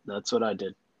 Yep, that's what I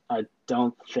did. I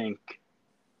don't think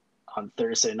on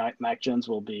Thursday night Mac Jones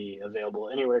will be available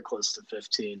anywhere close to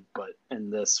 15, but in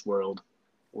this world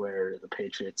where the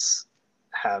Patriots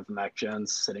have Mac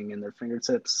Jones sitting in their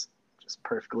fingertips, just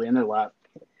perfectly in their lap,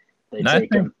 they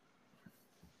take him.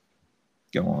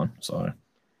 Go on, sorry.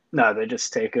 No, they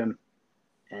just take him,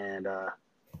 and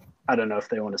I don't know if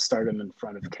they want to start him in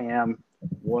front of Cam.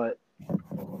 What?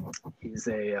 He's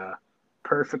a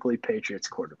perfectly Patriots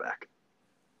quarterback.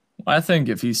 I think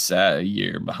if he sat a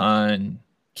year behind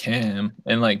Cam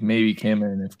and like maybe came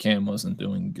in if Cam wasn't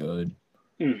doing good,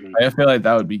 I feel like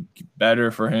that would be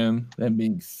better for him than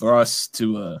being thrust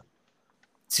to a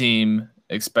team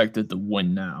expected to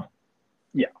win now.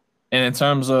 Yeah. And in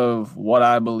terms of what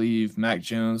I believe Mac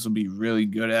Jones will be really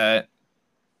good at,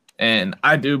 and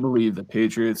I do believe the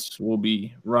Patriots will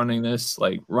be running this,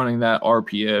 like running that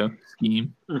RPO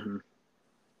scheme. Mm-hmm.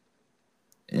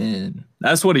 And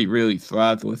that's what he really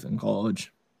thrived with in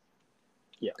college.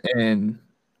 Yeah. And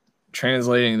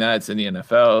translating that to the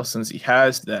NFL, since he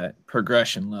has that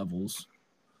progression levels,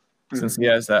 since he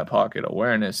has that pocket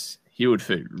awareness, he would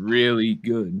fit really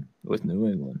good with New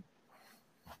England.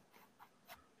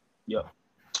 Yep.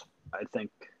 I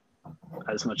think,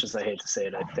 as much as I hate to say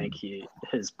it, I think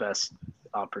his best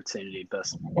opportunity,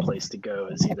 best place to go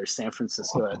is either San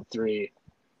Francisco at 3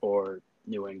 or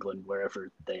New England,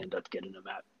 wherever they end up getting him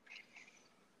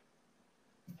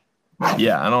at.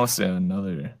 Yeah, I don't see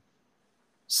another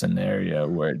scenario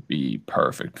where it'd be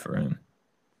perfect for him.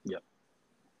 Yep.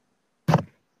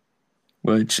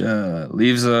 Which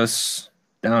leaves us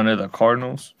down to the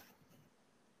Cardinals.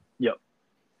 Yep.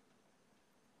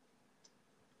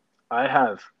 I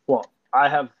have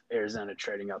Arizona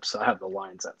trading up, so I have the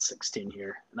Lions at 16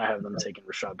 here, and I have them taking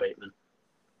Rashad Bateman.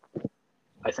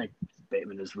 I think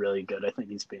Bateman is really good. I think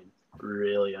he's been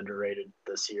really underrated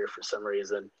this year for some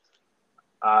reason.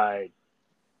 I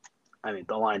mean,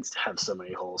 the Lions have so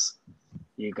many holes.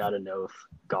 You got to know if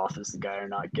Goff is the guy or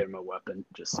not. Get him a weapon.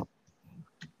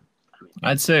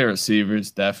 I'd say receiver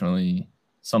is definitely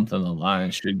something the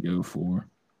Lions should go for,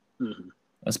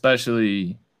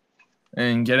 especially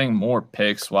in getting more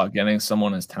picks while getting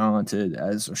someone as talented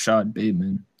as Rashad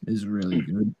Bateman is really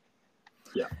good.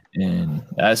 Yeah, and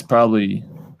that's probably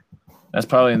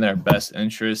in their best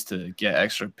interest to get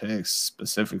extra picks,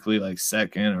 specifically like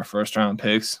second or first round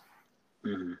picks.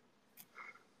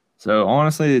 So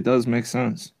honestly, it does make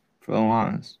sense for the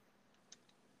Lions.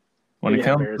 When it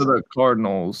comes to the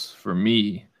Cardinals, for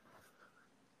me,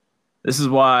 this is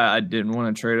why I didn't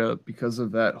want to trade up because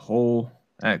of that hole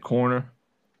at corner.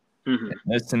 In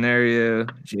this scenario,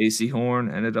 J.C.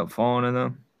 Horn ended up falling to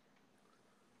them.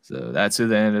 So that's who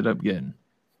they ended up getting.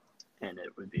 And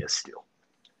it would be a steal.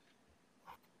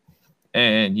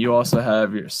 And you also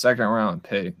have your second round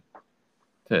pick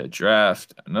to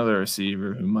draft another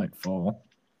receiver who might fall.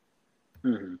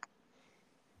 Or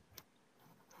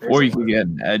you could get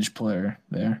an edge player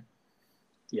there.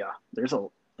 Yeah,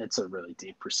 it's a really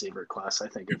deep receiver class. I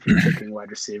think if you're picking wide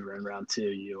receiver in round 2,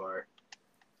 you are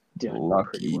doing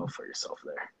pretty well for yourself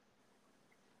there.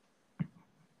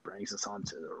 Brings us on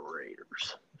to the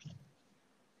Raiders.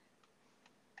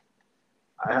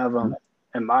 I have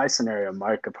in my scenario,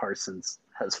 Micah Parsons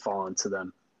has fallen to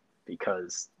them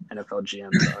because NFL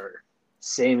GMs are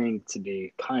seeming to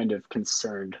be kind of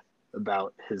concerned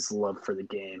about his love for the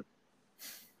game.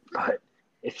 But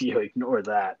if you ignore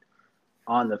that,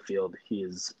 on the field, he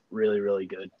is really, really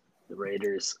good. The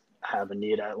Raiders have a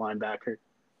need at linebacker.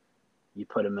 You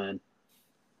put him in,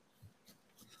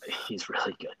 he's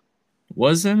really good.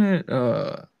 Wasn't it?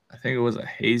 I think it was a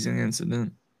hazing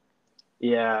incident.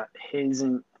 Yeah,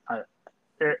 hazing.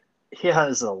 He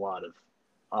has a lot of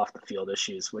off the field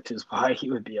issues, which is why he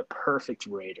would be a perfect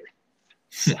Raider.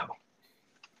 So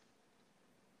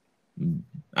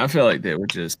I feel like they would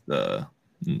just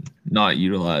not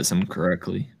utilize him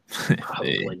correctly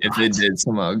if they did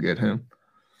somehow get him.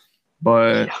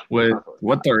 But with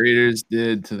what the Raiders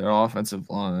did to their offensive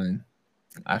line,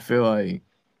 I feel like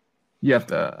you have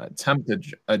to attempt to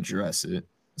address it,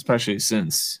 especially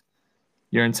since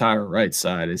your entire right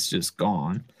side is just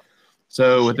gone.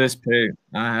 So with this pick,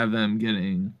 I have them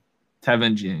getting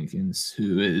Tevin Jenkins,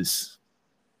 who is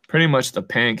pretty much the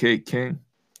pancake king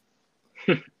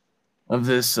of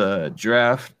this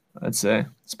draft, I'd say.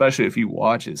 Especially if you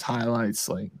watch his highlights,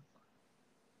 like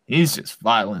he's just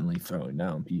violently throwing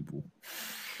down people.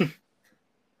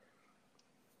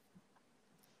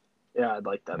 Yeah, I'd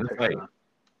like that pick.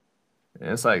 And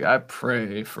it's like I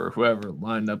pray for whoever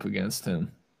lined up against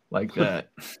him like that.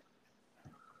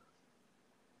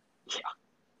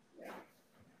 Yeah.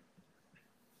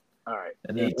 All right.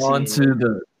 And then onto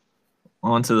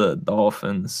the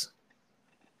Dolphins.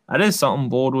 I did something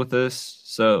bold with this,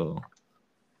 so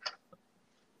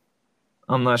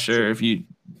I'm not sure if you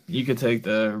could take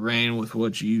the reign with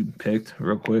what you picked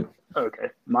real quick. Okay.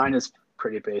 Mine is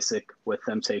pretty basic with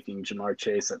them taking Jamar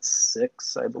Chase at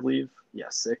 6, I believe. Yeah,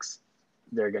 6.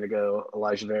 They're going to go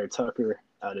Elijah Vera Tucker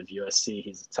out of USC.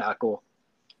 He's a tackle.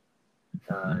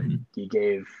 You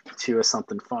gave Tua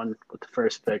something fun with the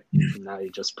first pick. And now you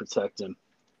just protect him.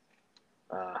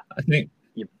 I think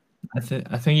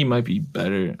he might be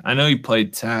better. I know he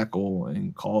played tackle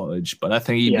in college, but I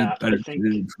think he'd be better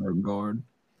suited for a guard.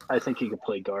 I think he could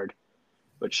play guard,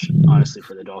 which honestly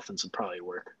for the Dolphins would probably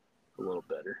work a little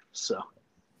better. So,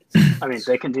 I mean,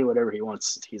 they can do whatever he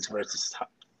wants. He's versatile.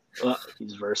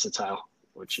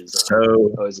 Which is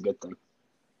always a good thing.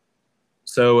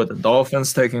 So with the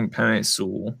Dolphins taking Penei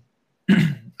Sewell,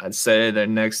 I'd say their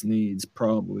next need's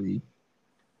probably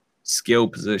skill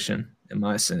position in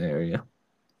my scenario.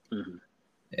 Mm-hmm.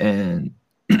 And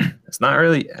it's not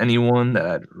really anyone that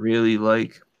I'd really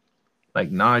like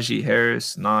Najee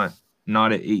Harris, not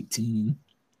at 18.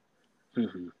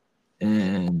 Mm-hmm.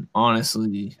 And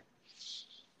honestly,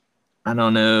 I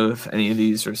don't know if any of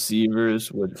these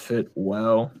receivers would fit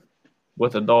well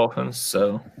with the Dolphins.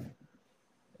 So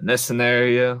in this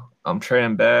scenario, I'm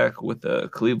trading back with the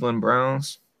Cleveland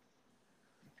Browns.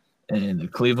 And the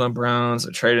Cleveland Browns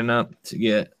are trading up to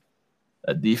get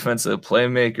a defensive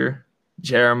playmaker,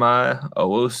 Jeremiah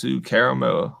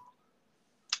Owusu-Koramoah.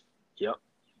 Yep,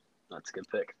 that's a good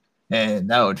pick. And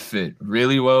that would fit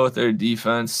really well with their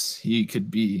defense. He could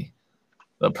be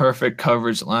the perfect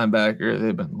coverage linebacker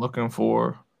they've been looking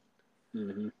for.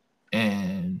 Mm-hmm.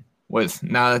 And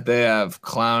now that they have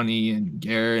Clowney and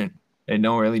Garrett, they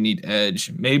don't really need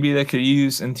edge. Maybe they could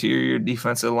use interior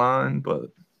defensive line,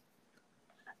 but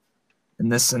in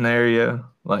this scenario,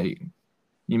 like,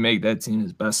 you make that team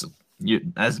as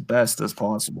best as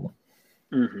possible.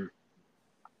 Mm-hmm.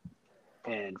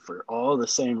 And for all the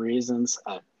same reasons,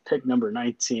 at pick number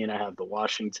 19, I have the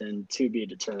Washington to be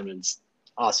determined,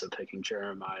 also picking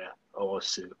Jeremiah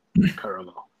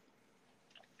Owusu-Koramoah.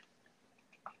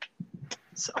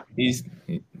 So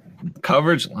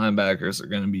coverage linebackers are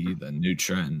going to be the new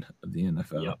trend of the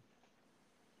NFL. Yep.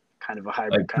 Kind of a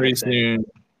hybrid pretty soon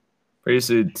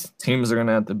teams are going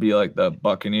to have to be like the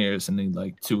Buccaneers and need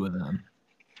like 2 of them.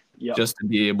 Yep. Just to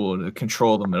be able to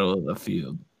control the middle of the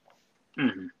field.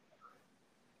 Mm-hmm.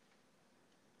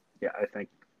 Yeah,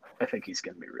 I think he's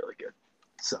going to be really good.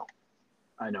 So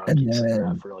I know I keep saying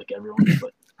that for like everyone,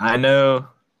 but I know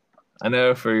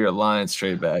for your Lions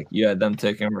trade back, you had them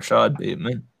taking Rashad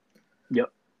Bateman.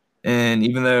 Yep. And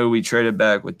even though we traded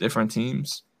back with different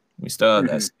teams, we still have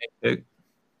that same pick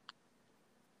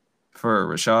for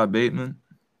Rashad Bateman.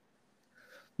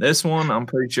 This one, I'm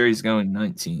pretty sure he's going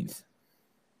 19th.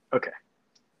 Okay.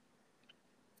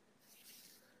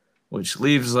 Which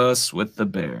leaves us with the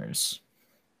Bears.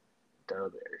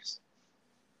 The Bears.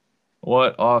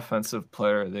 What offensive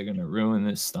player are they going to ruin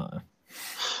this time?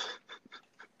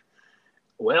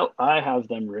 Well, I have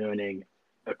them ruining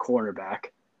a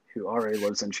cornerback who already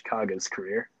lives in Chicago's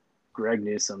career, Greg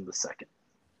Newsome II.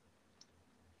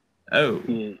 Oh.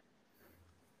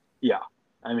 Yeah.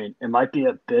 I mean, it might be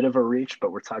a bit of a reach,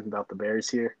 but we're talking about the Bears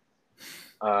here.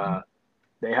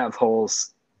 They have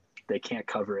holes. They can't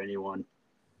cover anyone.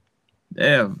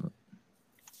 They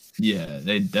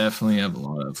definitely have a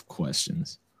lot of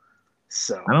questions.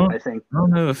 So I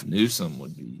don't know if Newsome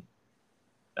would be.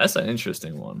 That's an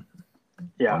interesting one.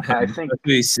 Yeah, I think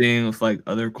we're seeing with like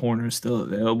other corners still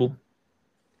available.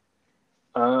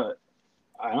 I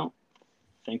don't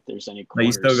think there's any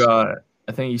corners.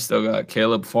 I think you still got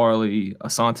Caleb Farley,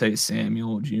 Asante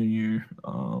Samuel Jr.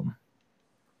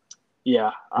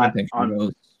 Yeah, I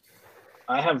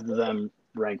have them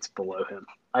ranked below him.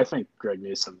 I think Greg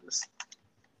Newsome is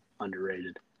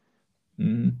underrated.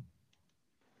 Mm-hmm.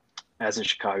 As a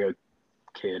Chicago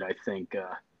kid, I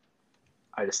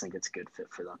just think it's a good fit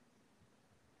for them.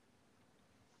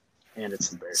 And it's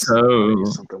the Bears. So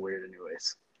something weird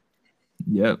anyways.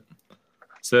 Yep.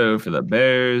 So for the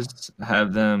Bears, I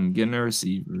have them getting a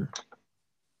receiver.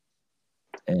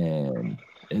 And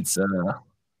it's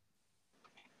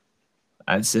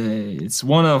I'd say it's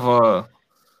one of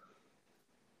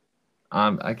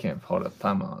I can't hold up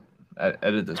timeout.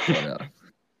 Edit this part out.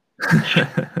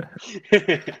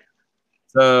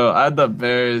 So I had the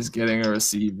Bears getting a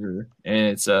receiver, and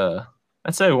it's I'd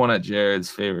say one of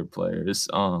Jared's favorite players,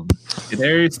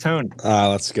 Kadarius Toney.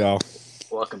 Let's go.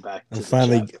 Welcome back to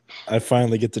I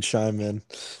finally get to chime in.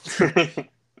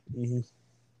 Mhm.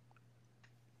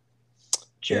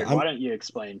 Jared, Yeah, why don't you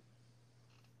explain?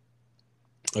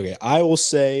 Okay, I will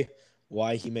say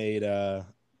why he made him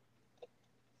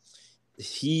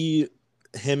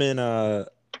and a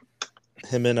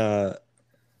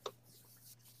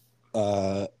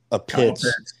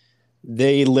Pitts.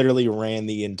 They literally ran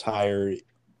the entire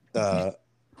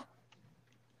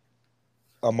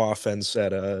offense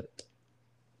at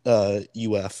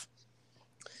UF.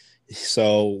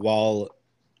 So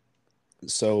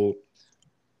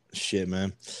shit,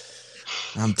 man,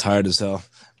 I'm tired as hell.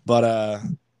 But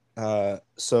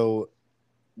so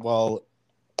while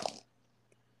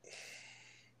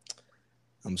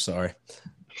I'm sorry,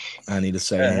 I need to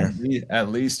say here. At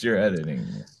least you're editing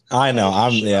this. I know.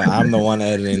 I'm the one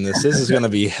editing this. This is gonna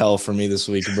be hell for me this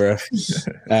week, bro.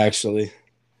 Actually.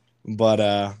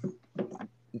 But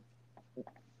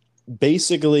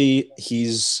basically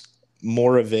he's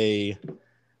more of a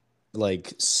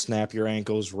like snap your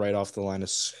ankles right off the line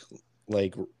of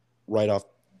right off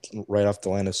the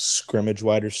line of scrimmage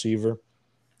wide receiver.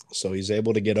 So he's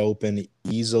able to get open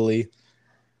easily.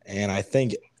 And I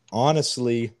think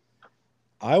honestly,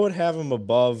 I would have him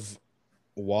above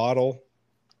Waddle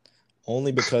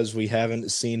only because we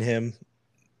haven't seen him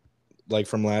like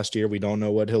from last year. We don't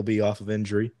know what he'll be off of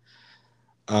injury.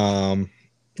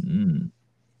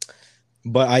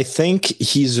 But I think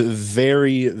he's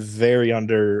very, very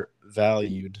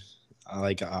undervalued.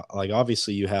 Like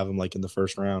obviously you have him like in the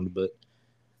first round, but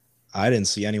I didn't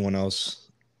see anyone else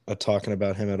talking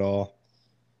about him at all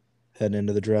heading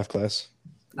into the draft class.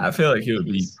 I feel like he would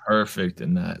be perfect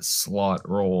in that slot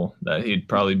role that he'd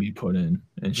probably be put in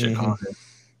Chicago.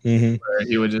 Mm-hmm. Where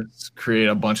he would just create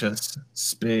a bunch of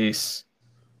space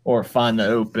or find the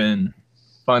open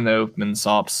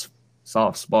soft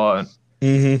spot.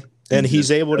 Mm-hmm. And he's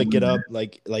able to get up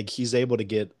like he's able to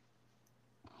get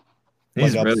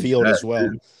like upfield as well.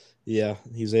 Dude. Yeah,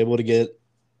 he's able to get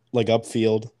like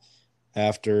upfield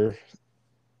after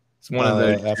it's one of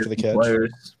the after the catch.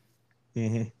 Players.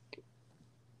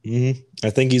 I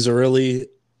think he's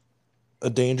a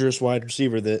dangerous wide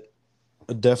receiver that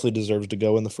definitely deserves to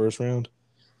go in the first round.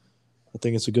 I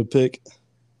think it's a good pick.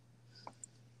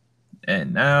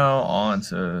 And now on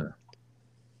to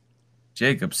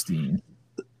Jacob Steen.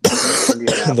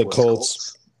 The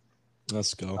Colts.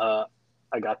 Let's go.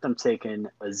 I got them taking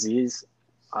Azeez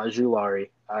Ojulari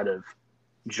out of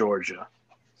Georgia.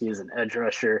 He is an edge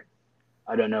rusher.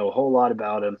 I don't know a whole lot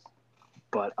about him,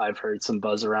 but I've heard some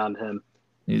buzz around him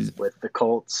with the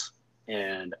Colts,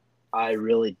 and I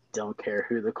really don't care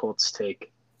who the Colts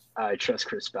take. I trust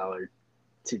Chris Ballard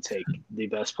to take the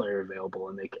best player available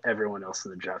and make everyone else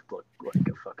in the draft look like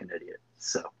a fucking idiot.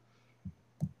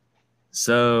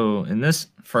 So in this,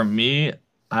 for me,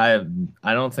 I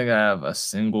don't think I have a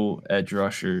single edge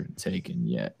rusher taken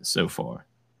yet so far.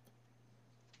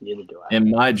 Neither do I.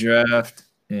 In my draft,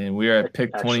 and we are at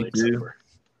pick 22.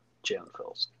 Jalen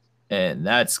Phillips. And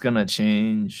that's gonna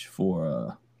change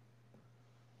for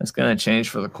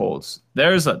the Colts.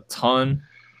 There's a ton.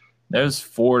 There's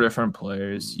 4 different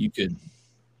players you could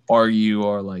argue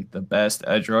are like the best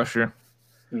edge rusher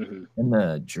in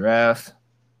the draft.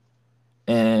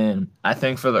 And I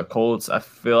think for the Colts, I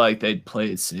feel like they'd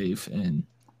play it safe and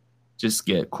just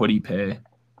get Kwity Paye,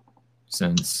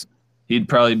 since he'd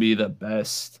probably be the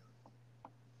best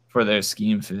for their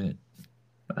scheme fit,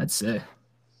 I'd say.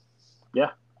 Yeah,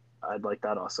 I'd like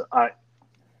that also. I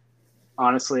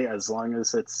honestly, as long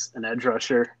as it's an edge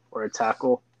rusher or a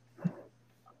tackle,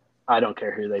 I don't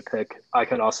care who they pick. I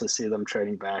could also see them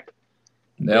trading back.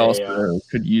 They also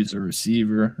could use a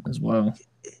receiver as well.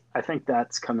 I think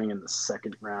that's coming in the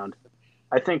second round.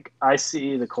 I think I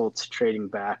see the Colts trading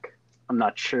back. I'm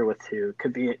not sure with who.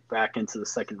 Could be back into the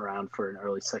second round for an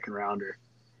early second rounder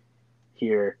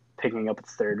here, picking up a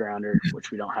third rounder,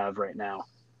 which we don't have right now,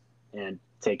 and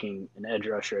taking an edge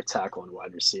rusher, a tackle, and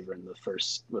wide receiver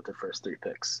with the first 3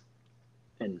 picks.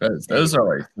 And those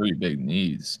are like 3 big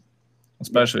needs,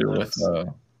 especially with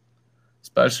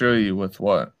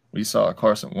what we saw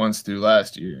Carson Wentz do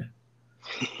last year.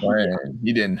 When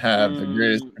he didn't have the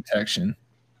greatest protection.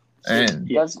 And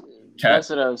that's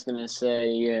what I was going to say,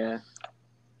 yeah.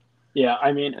 Yeah,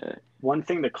 I mean, one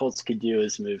thing the Colts could do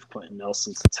is move Quentin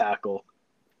Nelson to tackle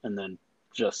and then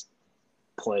just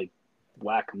play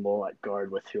whack-a-mole at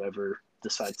guard with whoever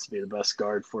decides to be the best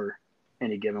guard for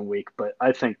any given week. But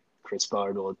I think Chris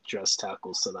Ballard will adjust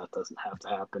tackles so that doesn't have to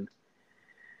happen.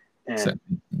 And so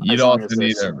you'd also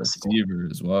need a receiver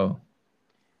as well.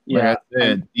 Yeah,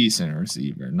 a decent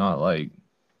receiver, not like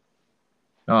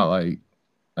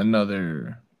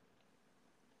another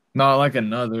Not like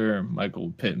another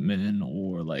Michael Pittman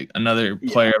or like another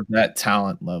player of that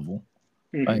talent level.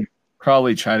 Like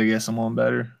probably try to get someone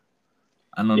better.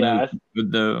 I don't know if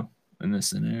good though in this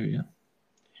scenario.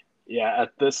 Yeah,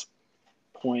 at this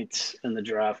point in the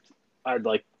draft, I'd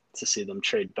like to see them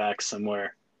trade back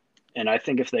somewhere. And I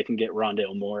think if they can get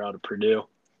Rondale Moore out of Purdue,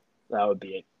 that would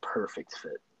be a perfect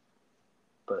fit.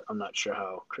 But I'm not sure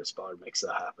how Chris Ballard makes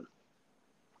that happen.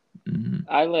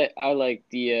 I like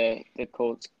the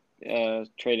Colts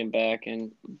trading back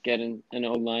and getting an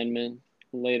O lineman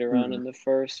later on in the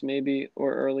first, maybe,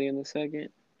 or early in the second.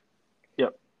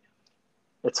 Yep.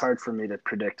 It's hard for me to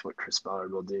predict what Chris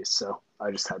Ballard will do, so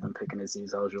I just had them picking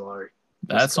Azeez Ojulari.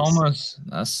 That's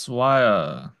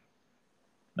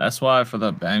why for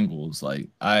the Bengals, like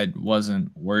I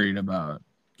wasn't worried about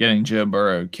getting Joe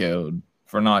Burrow killed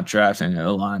for not drafting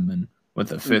a lineman with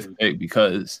the 5th pick,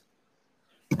 because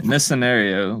in this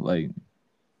scenario, like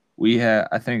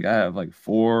I think I have like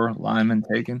 4 linemen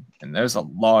taken, and there's a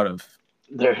lot of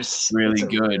really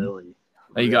good.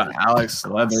 You got Alex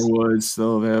Leatherwood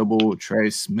still available, Trey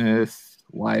Smith,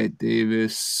 Wyatt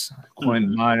Davis,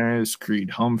 Quentin Miners, Creed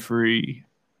Humphrey.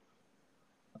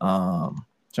 Trying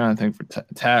to think for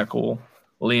tackle,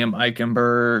 Liam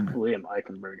Eichenberg.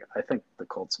 I think the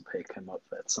Colts will pick him up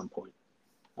at some point.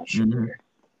 Not sure.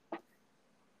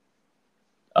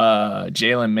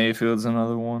 Jalen Mayfield's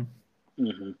another one.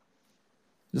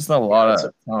 Just a lot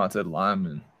of talented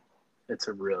linemen. It's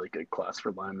a really good class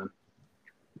for linemen.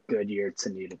 Good year to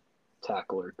need a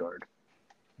tackle or guard.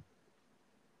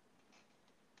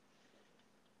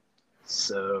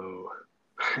 So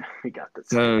we got this.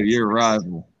 So your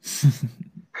rival.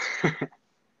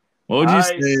 What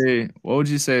would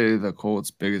you say the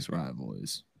Colts' biggest rival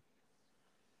is?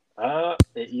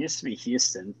 It used to be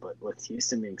Houston, but with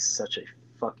Houston being such a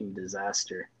fucking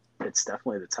disaster, it's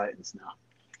definitely the Titans now.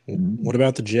 What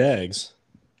about the Jags?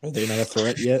 Are they not a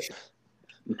threat yet?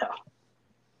 No.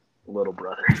 Little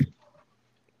brother.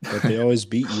 But they always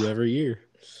beat you every year.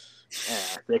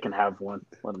 Yeah, they can have one.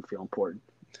 Let them feel important.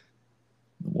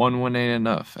 1 win ain't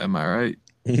enough. Am I right?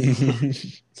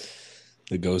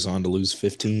 It goes on to lose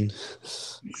 15.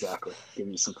 Exactly. Give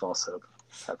me some false hope.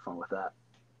 Have fun with that.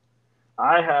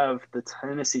 I have the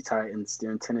Tennessee Titans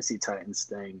doing Tennessee Titans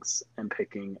things and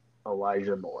picking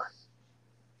Elijah Moore,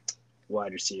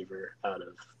 wide receiver out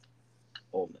of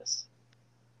Ole Miss.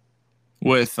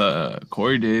 With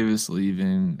Corey Davis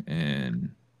leaving,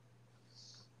 and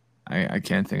I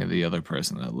can't think of the other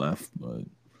person that left, but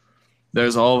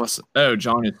there's all of a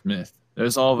Johnny Smith.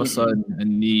 There's all of a sudden a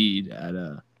need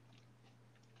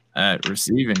at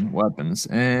receiving weapons,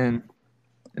 and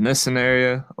in this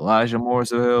scenario, Elijah Moore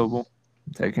is available.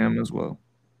 I'm taking him as well.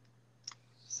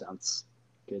 Sounds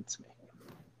good to me.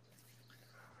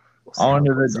 On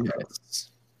to the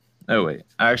Jets. Oh wait,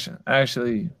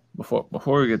 actually, before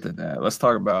we get to that, let's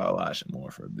talk about Elijah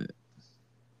Moore for a bit.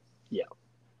 Yeah.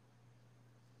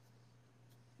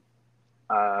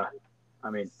 I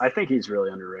mean, I think he's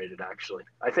really underrated, actually.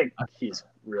 I think he's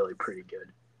really pretty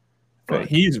good. But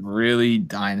he's really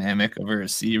dynamic of a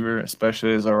receiver,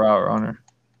 especially as a route runner.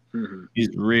 He's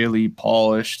really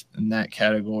polished in that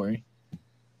category.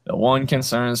 The one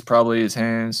concern is probably his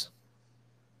hands.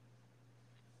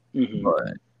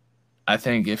 But I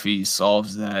think if he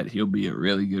solves that, he'll be a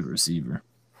really good receiver.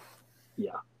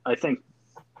 Yeah, I think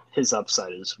his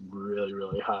upside is really,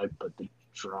 really high, but the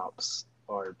drops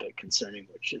are a bit concerning,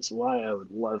 which is why I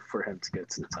would love for him to go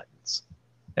to the Titans.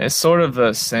 It's sort of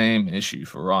the same issue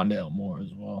for Rondale Moore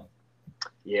as well.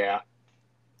 Yeah.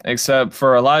 Except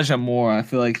for Elijah Moore, I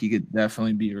feel like he could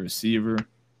definitely be a receiver.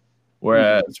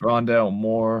 Whereas Rondale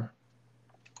Moore,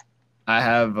 I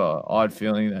have an odd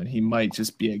feeling that he might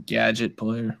just be a gadget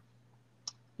player.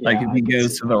 Yeah, like if he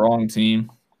goes to the wrong team.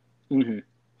 If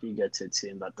he gets to a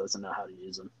team that doesn't know how to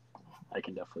use him, I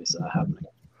can definitely see that happening.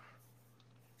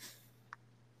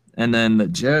 And then the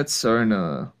Jets are in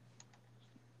a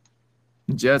 –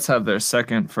 the Jets have their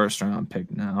second first-round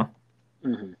pick now.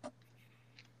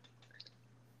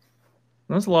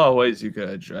 There's a lot of ways you could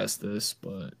address this,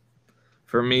 but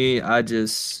for me,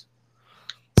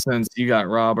 since you got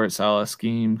Robert Saleh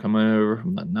scheme coming over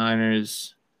from the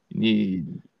Niners, you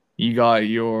got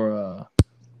your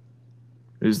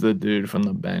who's the dude from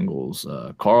the Bengals,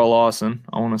 Carl Lawson,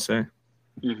 I want to say.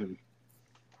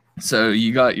 So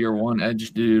you got your one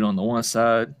edge dude on the one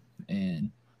side,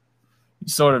 and you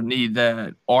sort of need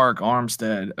that Arik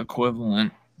Armstead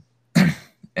equivalent.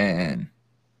 And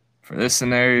for this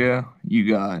scenario, you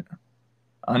got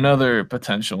another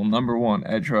potential number one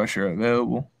edge rusher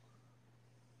available.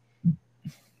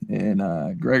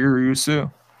 And Gregory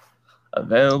Rousseau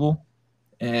available.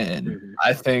 And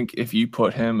I think if you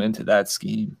put him into that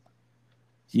scheme,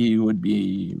 he would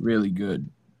be really good.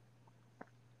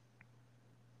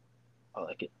 I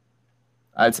like it.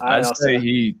 I'd say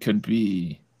he could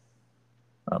be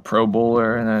a Pro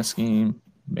Bowler in that scheme.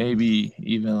 Maybe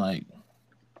even like,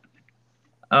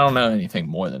 I don't know anything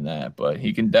more than that, but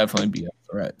he can definitely be a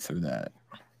threat through that.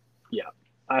 Yeah.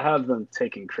 I have them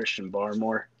taking Christian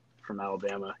Barmore from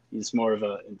Alabama. He's more of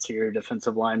an interior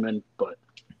defensive lineman, but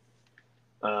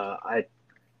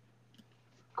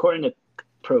according to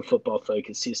Pro Football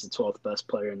Focus, he's the 12th best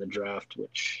player in the draft,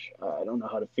 which I don't know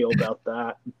how to feel about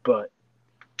that, but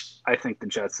I think the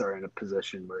Jets are in a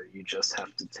position where you just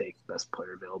have to take best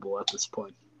player available at this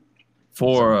point.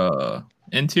 For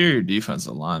interior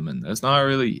defensive lineman, there's not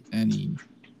really any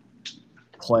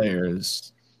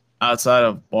players outside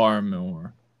of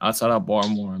Barmore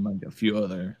and like a few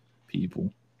other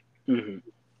people. Mm-hmm.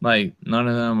 Like none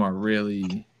of them are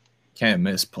really can't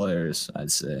miss players,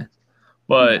 I'd say.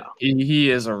 But No. he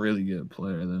is a really good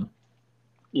player though.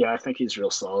 Yeah, I think he's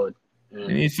real solid.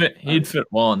 And he'd fit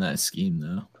well in that scheme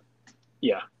though.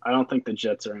 Yeah, I don't think the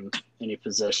Jets are in any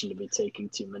position to be taking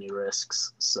too many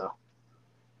risks. So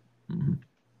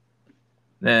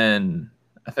Then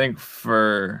I think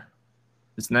for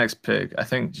this next pick, I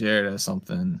think Jared has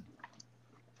something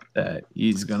that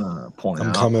he's gonna point out.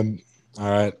 I'm coming. All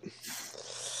right.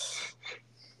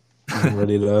 I'm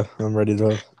ready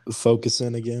to focus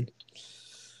in again.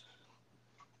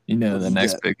 You know the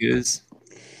next pick is?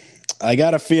 I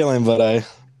got a feeling, but I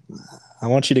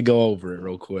want you to go over it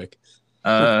real quick.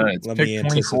 It's Let pick me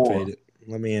 24. anticipate it.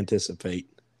 Let me anticipate.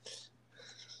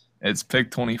 It's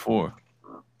pick 24.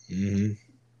 Mm-hmm.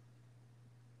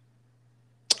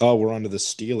 Oh, we're on to the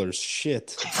Steelers.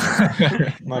 Shit.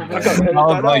 My bad.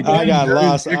 I got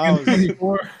lost. All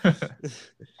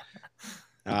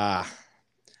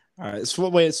right. So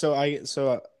wait. So I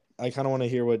kind of want to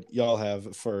hear what y'all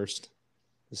have first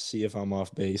to see if I'm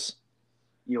off base.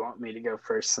 You want me to go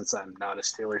first since I'm not a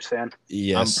Steelers fan?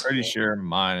 Yes. I'm pretty sure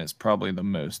mine is probably the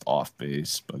most off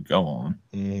base, but go on.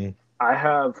 Mm-hmm. I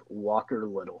have Walker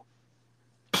Little.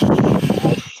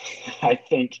 I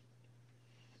think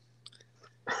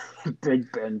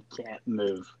Big Ben can't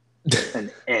move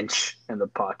an inch in the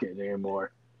pocket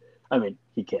anymore. I mean,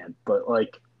 he can, but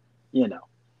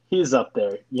he's up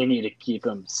there. You need to keep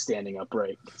him standing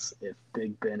upright. If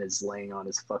Big Ben is laying on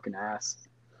his fucking ass,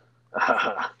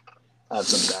 I have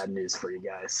some bad news for you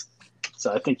guys.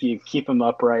 So I think you keep him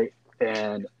upright,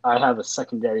 and I have a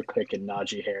secondary pick in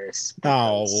Najee Harris.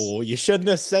 Oh, you shouldn't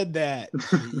have said that.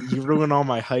 You ruined all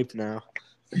my hype now.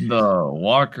 The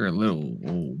Walker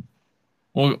Little.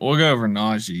 We'll go over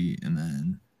Najee, and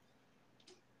then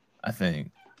I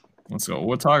think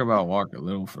we'll talk about Walker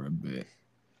Little for a bit.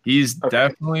 He's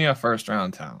definitely a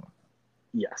first-round talent.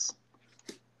 Yes.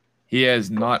 He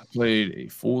has not played a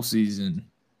full season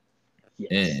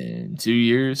in 2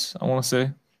 years, I want to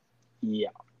say. Yeah.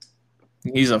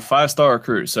 He's a 5-star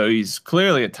recruit, so he's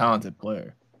clearly a talented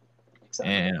player.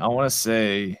 Exactly. And I want to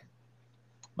say,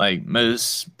 like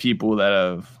most people that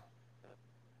have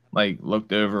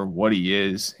looked over what he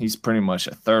is, he's pretty much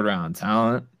a third-round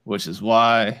talent, which is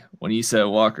why when you said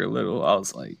Walker Little, I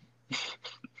was like,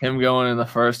 him going in the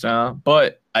first round.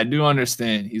 But I do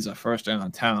understand he's a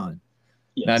first-round talent.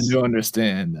 Yes. And I do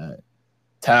understand that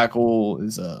tackle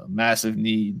is a massive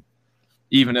need,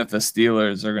 even if the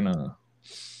Steelers are going to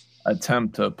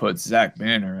attempt to put Zach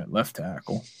Banner at left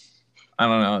tackle. I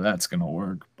don't know how that's going to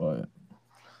work, but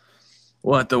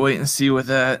we'll have to wait and see with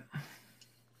that.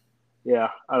 Yeah,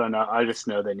 I don't know. I just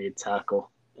know they need tackle.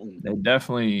 They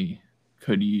definitely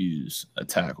could use a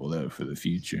tackle, though, for the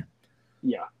future.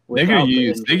 Yeah. They could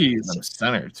use a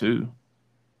center, too.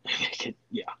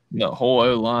 Yeah. The whole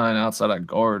O-line outside of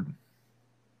guard.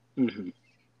 Mm-hmm.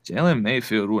 Jalen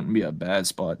Mayfield wouldn't be a bad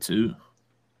spot, too.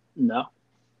 No.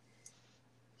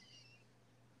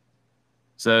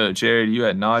 So, Jared, you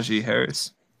had Najee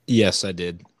Harris? Yes, I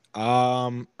did.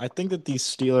 I think that these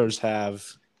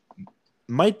Steelers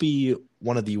might be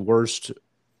one of the worst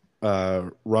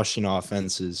rushing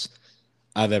offenses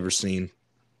I've ever seen.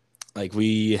 Like,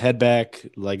 we head back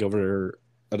over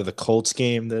out of the Colts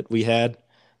game that we had,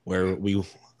 where we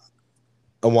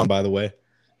won, by the way.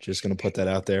 Just gonna put that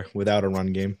out there, without a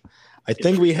run game. I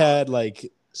think we had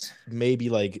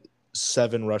maybe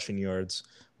 7 rushing yards.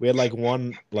 We had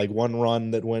one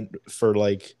run that went for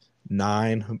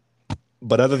 9,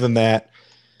 but other than that,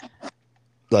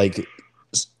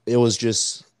 it was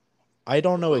just, I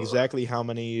don't know exactly how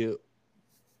many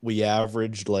we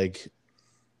averaged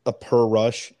a per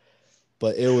rush,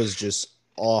 but it was just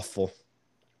awful.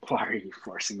 Why are you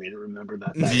forcing me to remember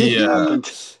that? Yeah.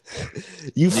 Happened?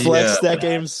 You flexed Yeah. that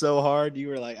game so hard. You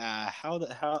were like, how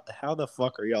the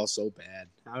fuck are y'all so bad?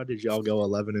 How did y'all go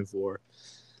 11-4?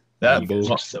 That You guys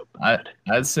well, are so bad.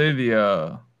 I'd say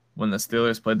the when the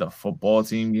Steelers played the football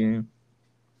team game,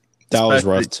 That was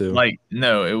especially, rough too. Like,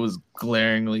 no, it was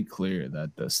glaringly clear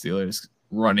that the Steelers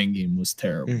running game was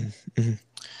terrible. Mhm.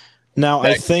 Now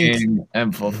I That think game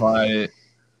amplified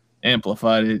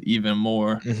it even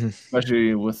more, Mhm.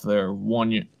 especially with their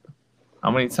 1 year.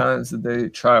 How many times did they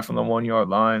try from the 1 yard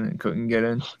line and couldn't get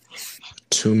in?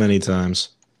 too many times.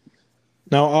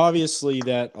 Now, obviously,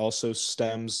 that also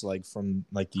stems like from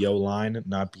like the O line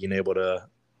not being able to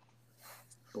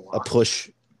Block. push,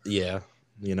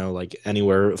 like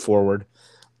anywhere forward.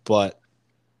 But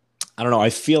I don't know. I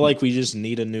feel like we just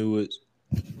need a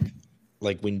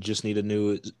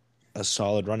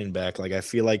solid running back. Like I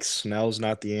feel like Snell's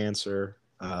not the answer.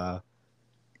 I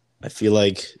feel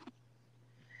like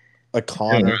a I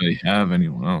Connor. don't really have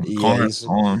anyone else. Yeah, Connor's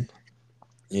gone.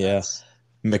 Yeah,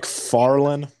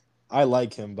 McFarland. I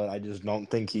like him, but I just don't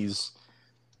think he's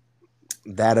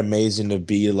that amazing to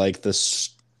be like the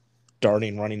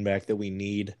starting running back that we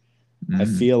need. I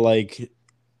Mhm. feel like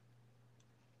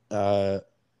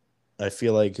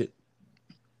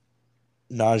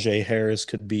Najee Harris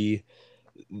could be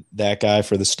that guy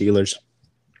for the Steelers.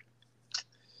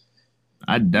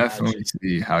 I definitely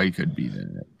see how he could be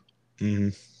that.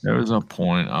 Mm-hmm. There was a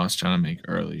point I was trying to make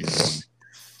earlier.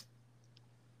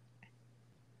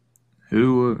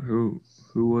 Who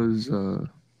was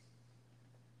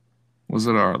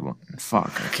it our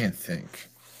fuck? I can't think.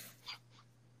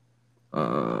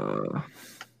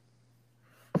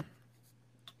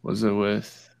 Was it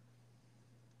with?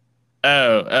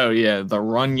 Oh yeah, the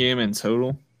run game in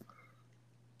total.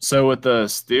 So with the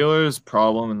Steelers'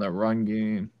 problem in the run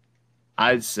game,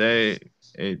 I'd say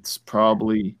it's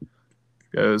probably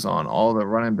goes on all the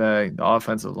running back. The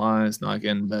offensive line is not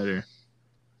getting better,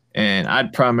 and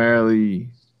I'd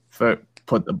primarily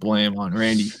put the blame on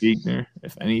Randy Fichtner,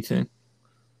 if anything.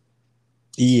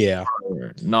 Yeah,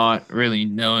 For not really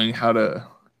knowing how to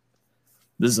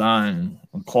design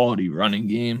a quality running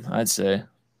game, I'd say.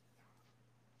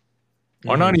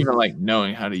 Or not even like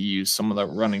knowing how to use some of the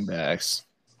running backs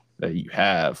that you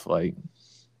have. Like,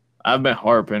 I've been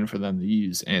harping for them to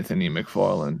use Anthony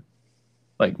McFarland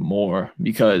like more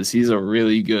because he's a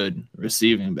really good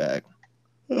receiving back.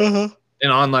 Uh-huh.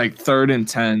 And on like 3rd and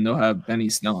 10, they'll have Benny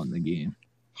Snell in the game.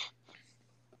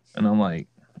 And I'm like,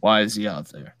 why is he out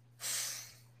there?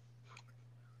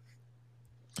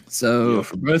 So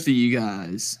for both of you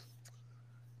guys,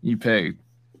 you pick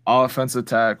offensive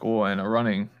tackle and a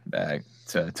running back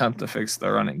to attempt to fix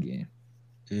the running game.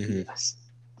 Mm-hmm. Yes.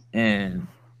 And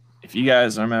if you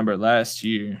guys remember last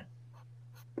year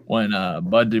when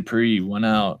Bud Dupree went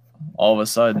out, all of a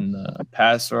sudden the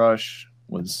pass rush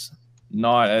was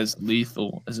not as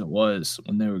lethal as it was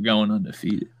when they were going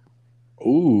undefeated.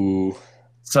 Ooh, I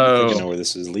So think I know where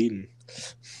this is leading.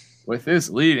 with this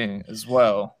leading as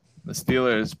well, the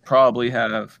Steelers probably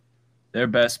have their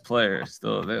best player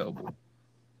still available.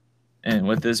 And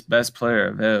with this best player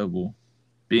available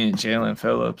being Jalen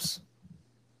Phillips,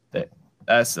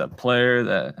 that's a player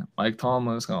that Mike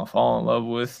Tomlin is going to fall in love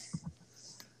with,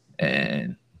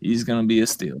 and he's going to be a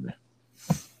Steeler.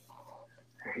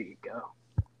 There you go.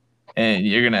 And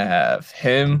you're going to have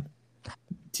him,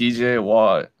 TJ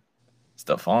Watt,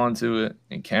 Stephon Tuitt,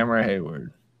 and Cameron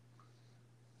Hayward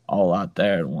all out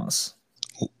there at once.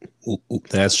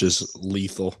 That's just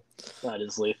lethal. That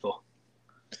is lethal.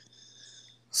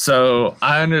 So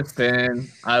I understand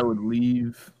I would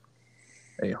leave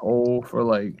a hole for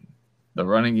like the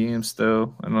running game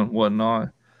still and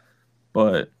whatnot,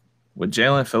 but with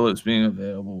Jalen Phillips being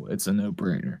available, it's a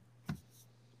no-brainer.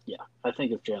 Yeah, I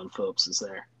think if Jalen Phillips is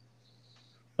there,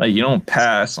 like you don't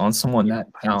pass on someone that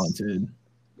talented,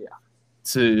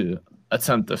 to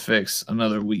attempt to fix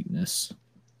another weakness.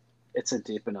 It's a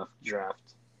deep enough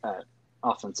draft at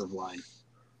offensive line.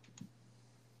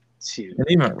 And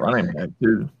even running back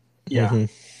too. Yeah.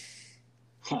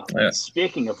 Mm-hmm. Yeah.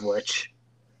 Speaking of which,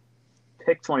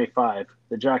 pick 25,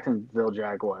 the Jacksonville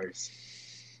Jaguars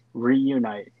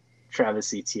reunite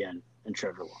Travis Etienne and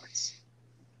Trevor Lawrence.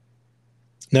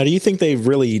 Now, do you think they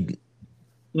really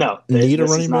need a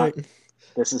running back?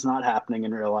 This is not happening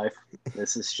in real life.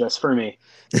 This is just for me.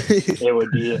 It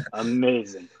would be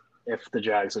amazing if the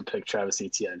Jags would pick Travis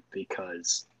Etienne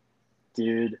because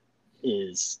dude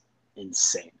is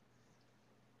insane.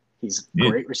 He's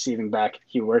great receiving back.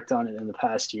 He worked on it in the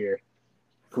past year.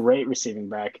 Great receiving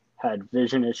back. Had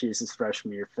vision issues his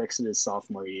freshman year, fixed it his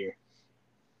sophomore year.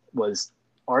 Was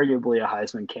arguably a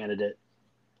Heisman candidate.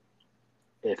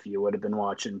 if you would have been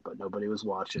watching, but nobody was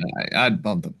watching. I'd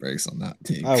bump the brakes on that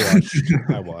take.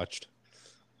 I watched.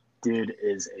 Dude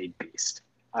is a beast.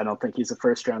 I don't think he's a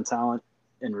first-round talent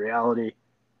in reality,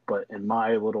 but in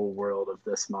my little world of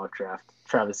this mock draft,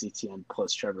 Travis Etienne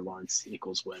plus Trevor Lawrence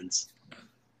equals wins,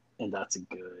 and that's a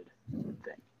good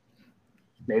thing.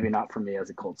 Maybe not for me as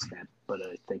a Colts fan, but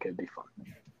I think it'd be fun.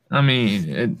 I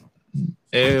mean,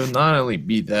 it would not only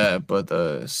be that, but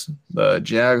the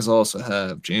Jags also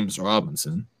have James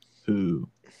Robinson, who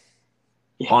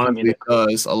honestly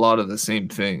does a lot of the same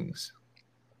things.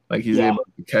 Like, he's able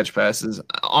to catch passes.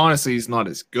 Honestly, he's not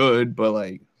as good, but,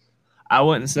 like, I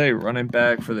wouldn't say running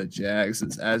back for the Jags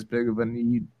is as big of a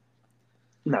need.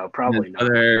 No, probably not.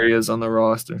 Other areas on the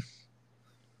roster.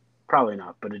 Probably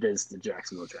not, but it is the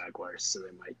Jacksonville Jaguars, so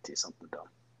they might do something dumb.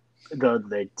 Though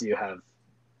they do have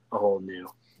a whole new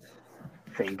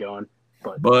thing going.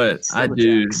 But I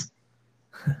do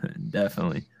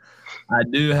definitely. I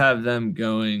do have them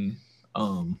going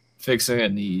fixing a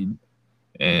need.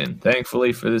 And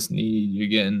thankfully for this need, you're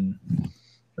getting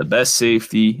the best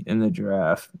safety in the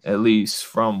draft, at least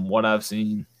from what I've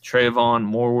seen. Trayvon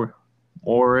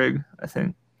Moehrig, I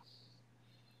think.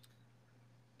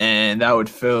 And that would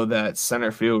fill that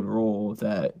center field role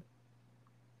that,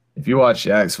 if you watch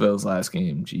Jacksonville's last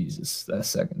game, Jesus, that's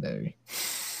secondary.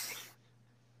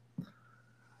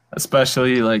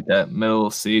 Especially like that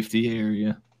middle safety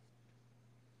area.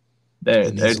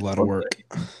 There's a lot of work.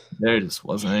 There just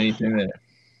wasn't anything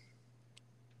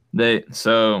there.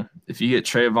 So if you get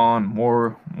Trayvon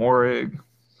Moehrig,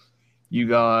 you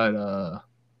got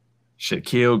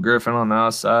Shaquille Griffin on the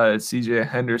outside. CJ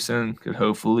Henderson could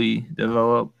hopefully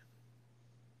develop.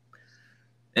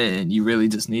 And you really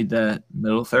just need that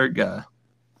middle third guy.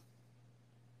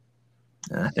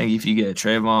 And I think if you get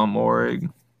Trayvon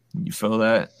Moehrig, you fill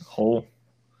that hole.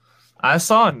 I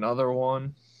saw another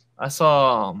one. I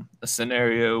saw a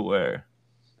scenario where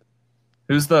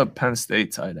who's the Penn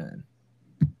State tight end?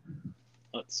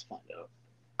 Let's find out.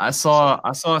 I saw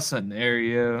a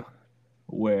scenario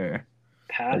where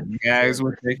Pat the Jags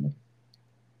were taking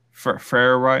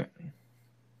Fair, right?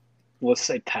 Let's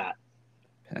say Pat.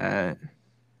 Pat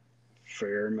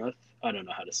Freiermuth. I don't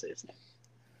know how to say his name.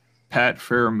 Pat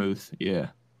Freiermuth, yeah.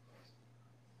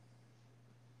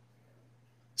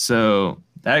 So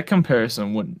that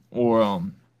comparison wouldn't, or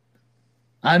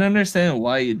I'd understand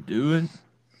why you do it.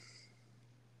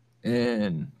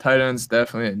 And tight end's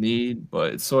definitely a need,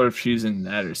 but it's sort of choosing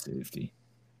that or safety.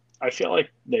 I feel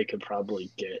like they could probably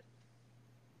get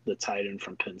the tight end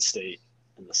from Penn State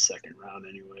in the second round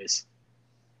anyways.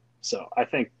 So I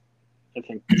think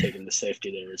taking the safety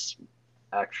there is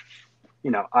actually,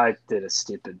 I did a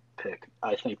stupid pick.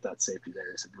 I think that safety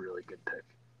there is a really good pick.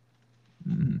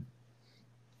 Mm-hmm.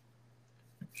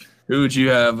 Who would you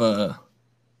have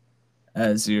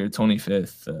as your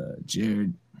 25th,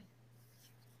 Jared?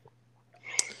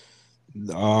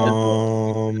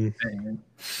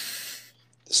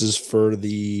 This is for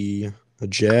the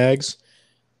Jags.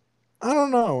 I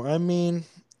don't know. I mean,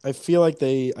 I feel like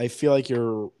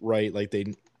you're right. Like,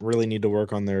 they really need to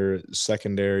work on their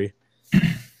secondary.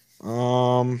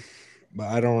 But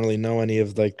I don't really know any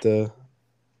of the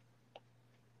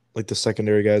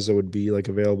secondary guys that would be like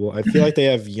available. I feel like they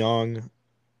have young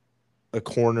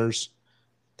corners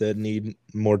that need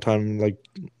more time, like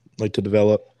to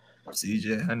develop.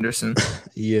 CJ Henderson.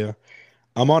 Yeah,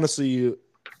 I'm honestly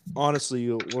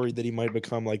worried that he might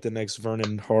become like the next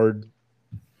Vernon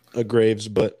Graves,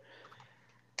 but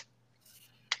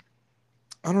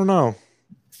I don't know.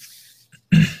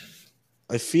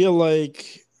 I feel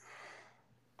like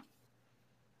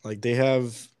they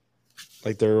have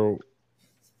their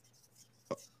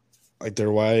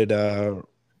wide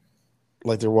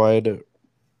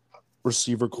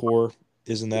receiver core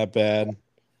isn't that bad.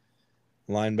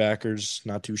 Linebackers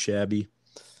not too shabby.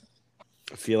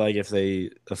 I feel like if they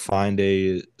find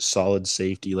a solid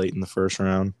safety late in the first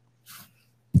round,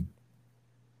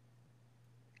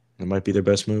 it might be their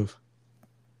best move.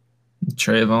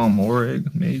 Trayvon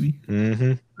Moehrig, maybe.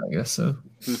 Mm-hmm. I guess so.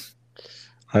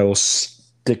 I will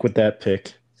stick with that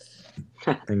pick.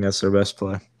 I think that's their best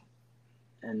play.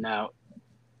 And now,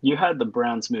 you had the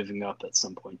Browns moving up at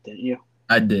some point, didn't you?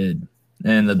 I did.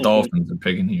 And the Dolphins are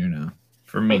picking here now.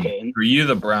 For me. Okay. For you,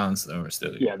 the Browns, though, are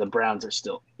still here. Yeah, the Browns are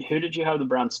still. Who did you have the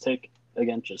Browns take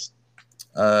again? Just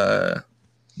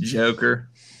Joker.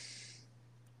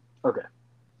 Okay.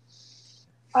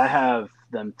 I have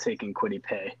them taking Kwity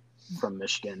Paye from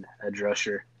Michigan, edge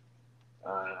rusher.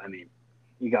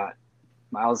 You got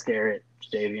Myles Garrett,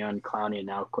 Jadeveon Clowney, and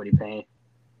now Kwity Paye.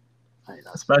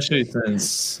 Especially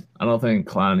since I don't think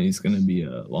Clowney's going to be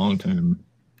a long-term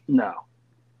No.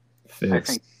 I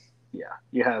think,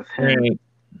 you have him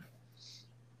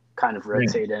kind of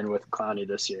rotate in with Clowney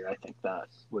this year. I think that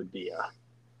would be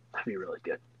that'd be really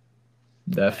good.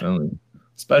 Definitely.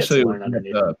 Especially what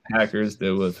the Packers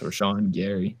did with Rashawn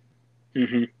Gary.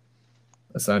 Mm-hmm.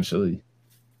 Essentially.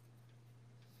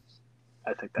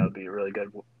 I think that would be a really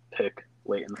good pick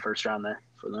late in the first round there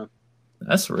for them.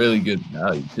 That's really good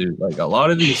value, too. Like, a lot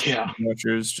of these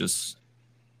rushers just –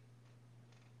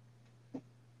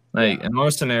 like, in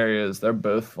most scenarios, they're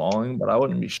both falling, but I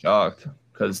wouldn't be shocked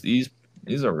because these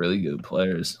are really good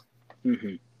players.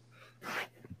 Mm-hmm.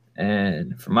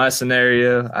 And for my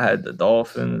scenario, I had the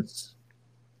Dolphins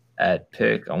at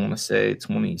pick, I want to say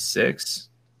 26.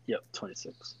 Yep,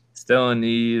 26. Still in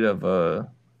need of a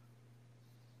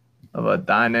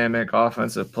dynamic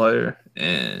offensive player,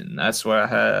 and that's where I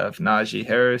have Najee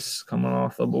Harris coming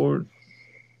off the board.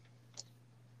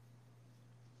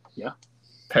 Yeah.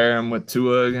 Pair him with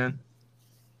Tua again.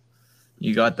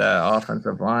 You got that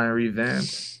offensive line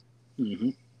revamped. Mm-hmm.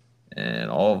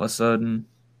 And all of a sudden,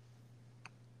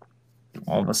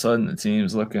 the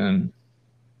team's looking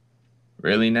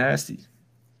really nasty.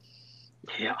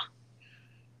 Yeah.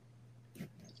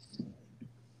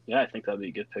 Yeah, I think that'd be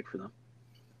a good pick for them.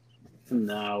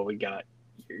 Now we got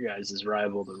your guys'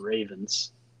 rival, the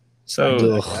Ravens.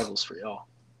 So rivals for y'all.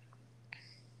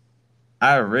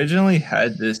 I originally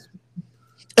had this.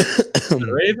 The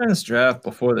Ravens draft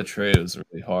before the trade was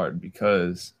really hard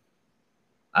because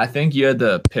I think you had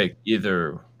to pick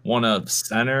either one of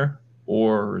center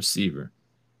or receiver.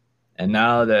 And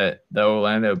now that the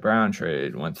Orlando Brown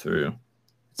trade went through,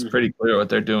 it's pretty clear what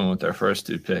they're doing with their first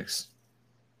two picks.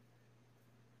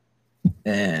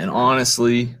 And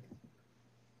honestly,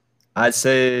 I'd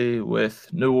say with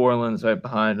New Orleans right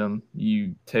behind him,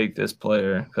 you take this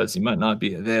player because he might not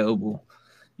be available.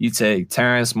 You take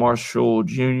Terrence Marshall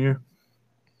Jr.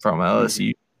 from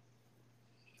LSU.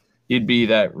 He'd be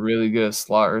that really good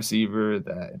slot receiver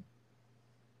that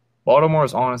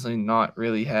Baltimore's honestly not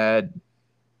really had.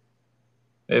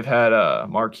 They've had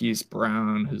Marquise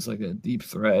Brown, who's like a deep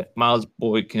threat. Miles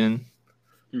Boykin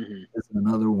is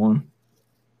another one.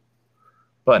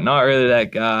 But not really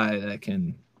that guy that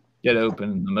can get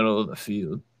open in the middle of the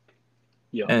field.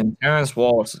 Yeah. And Terrence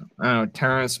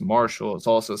Marshall is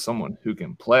also someone who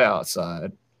can play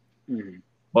outside. Mm-hmm.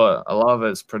 But a lot of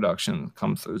his production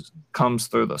comes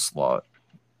through the slot.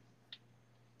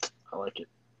 I like it.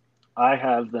 I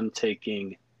have them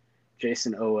taking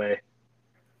Jason Owe,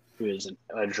 who is an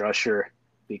edge rusher,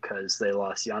 because they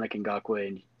lost Yannick Ngakoue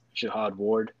and Jihad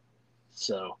Ward.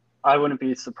 So I wouldn't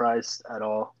be surprised at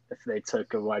all if they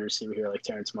took a wide receiver here like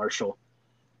Terrence Marshall.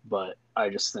 But I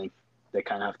just think they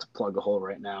kind of have to plug a hole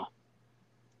right now.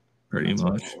 Pretty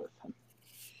much.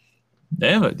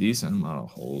 They have a decent amount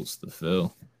of holes to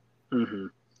fill. Mm-hmm.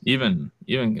 Even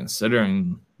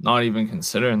not even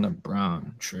considering the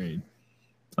Brown trade.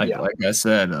 Like I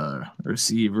said,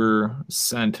 receiver,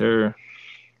 center,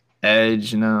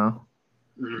 edge now.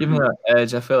 Mm-hmm. Even that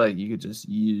edge, I feel like you could just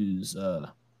use who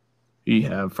you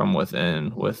have from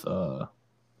within with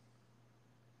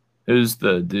who's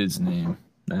the dude's name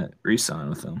that re-signed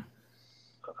with him?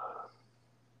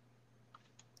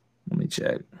 Let me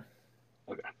check.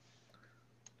 Okay.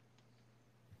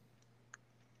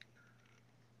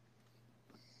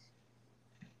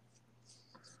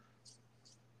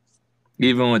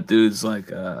 Even with dudes like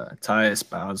Tyus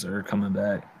Bowser coming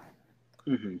back,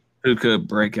 who could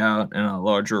break out in a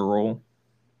larger role.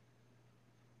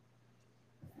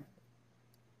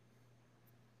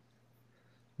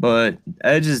 But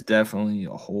edge is definitely a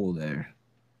hole there.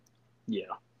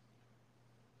 Yeah.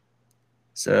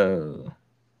 So,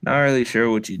 not really sure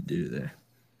what you do there.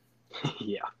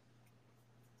 Yeah.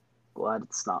 Glad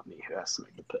it's not me who has to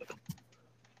make the pick.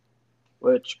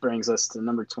 Which brings us to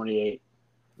number 28,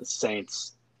 the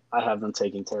Saints. I have them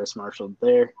taking Terrace Marshall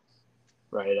there.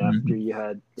 Right after you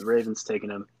had the Ravens taking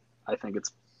him. I think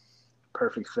it's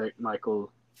perfect fit.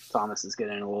 Michael Thomas is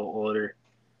getting a little older.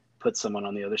 Put someone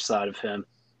on the other side of him.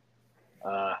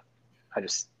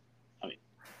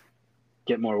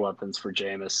 Get more weapons for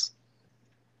Jameis.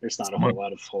 There's not a whole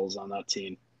lot of holes on that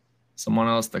team. Someone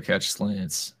else to catch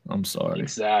slants. I'm sorry.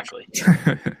 Exactly.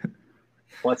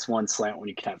 What's one slant when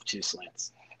you can have two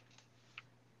slants?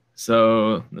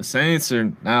 So the Saints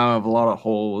now have a lot of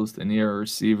holes. They need a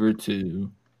receiver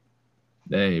too.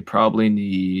 They probably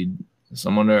need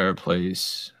someone to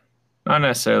replace, not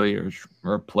necessarily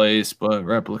replace, but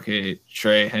replicate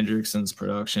Trey Hendrickson's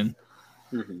production.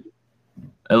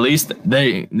 At least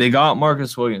they got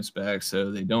Marcus Williams back,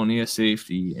 so they don't need a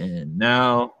safety. And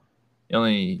now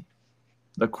the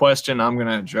question I'm going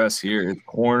to address here is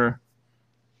corner.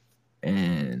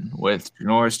 And with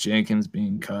Janoris Jenkins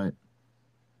being cut,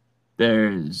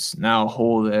 there's now a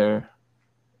hole there.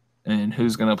 And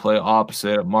who's going to play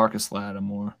opposite of Marcus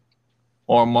Lattimore?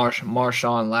 Or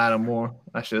Marshawn Lattimore,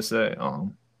 I should say.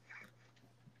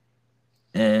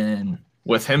 And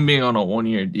with him being on a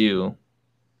 1-year deal,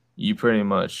 you pretty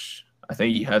much, I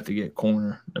think you have to get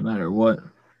corner no matter what.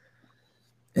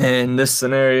 In this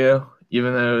scenario,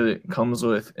 even though it comes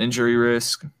with injury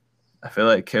risk, I feel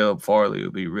like Caleb Farley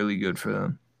would be really good for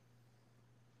them,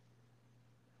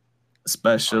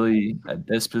 especially at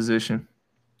this position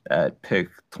at pick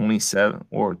 27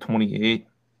 or 28.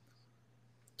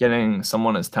 Getting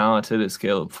someone as talented as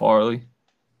Caleb Farley,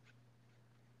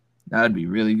 that would be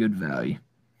really good value.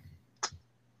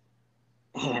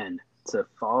 And to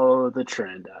follow the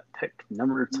trend at pick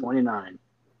number 29,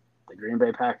 the Green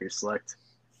Bay Packers select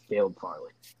Caleb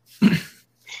Farley.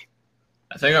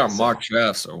 I think our mock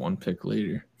drafts are one pick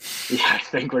later. Yeah, I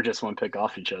think we're just one pick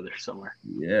off each other somewhere.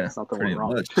 Yeah, something pretty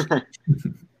went wrong.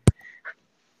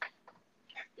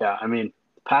 Yeah, I mean,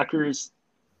 the Packers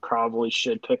probably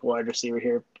should pick a wide receiver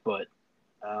here, but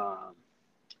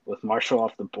with Marshall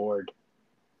off the board,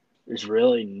 there's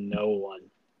really no one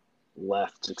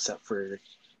left except for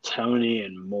Tony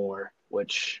and Moore,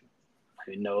 which,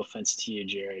 I mean, no offense to you,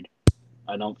 Jared,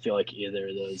 I don't feel like either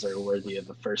of those are worthy of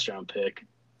a first-round pick.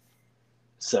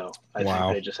 So I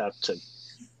think they just have to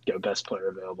go best player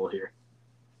available here.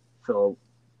 So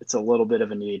it's a little bit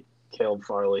of a need. Caleb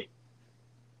Farley.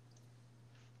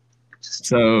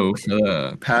 So for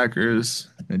the Packers,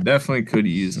 they definitely could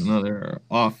use another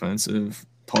offensive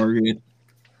target.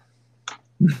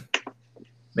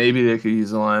 Maybe they could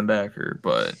use a linebacker,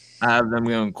 but I have them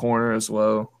going corner as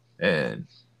well. And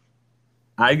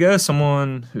I guess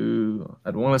someone who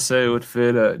I'd want to say would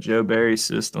fit Joe Barry's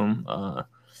system,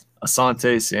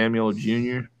 Asante Samuel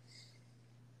Jr.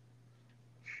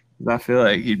 I feel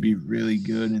like he'd be really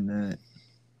good in that.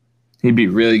 He'd be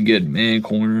really good man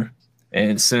corner.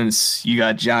 And since you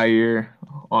got Jair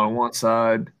on one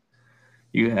side,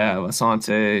 you have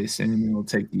Asante Samuel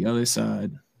take the other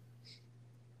side.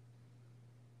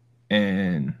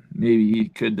 And maybe he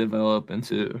could develop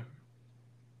into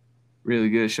really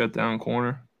good shutdown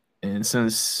corner. And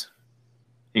since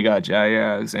he got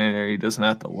Jair Alexander, he doesn't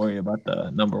have to worry about the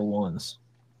number ones.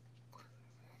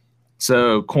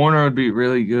 So corner would be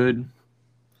really good.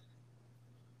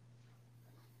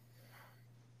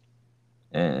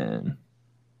 And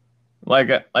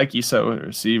like you said with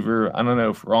receiver, I don't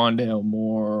know if Rondale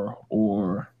Moore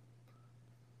or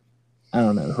I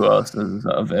don't know who else is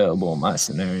available in my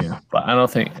scenario, but I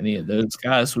don't think any of those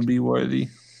guys would be worthy.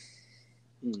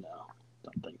 No,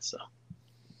 don't think so.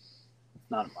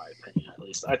 Not in my opinion, at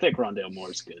least. I think Rondale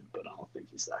Moore is good, but I don't think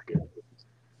he's that good.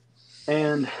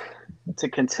 And to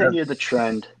continue the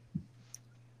trend,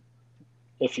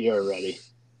 if you're ready.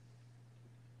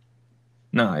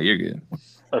 No, you're good.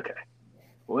 Okay.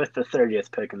 With the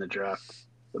 30th pick in the draft,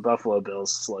 the Buffalo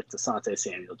Bills select Asante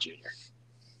Samuel Jr.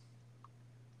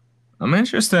 I'm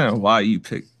interested in why you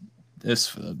picked this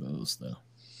for the Bills, though.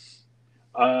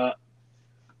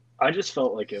 I just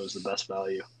felt like it was the best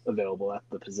value available at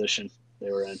the position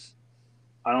they were in.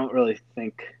 I don't really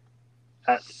think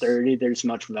at 30 there's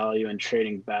much value in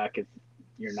trading back if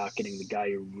you're not getting the guy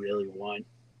you really want.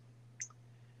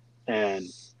 And,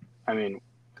 I mean,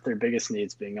 their biggest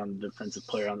needs being on the defensive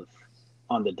player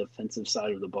on the defensive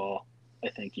side of the ball, I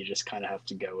think you just kind of have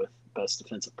to go with best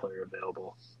defensive player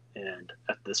available. And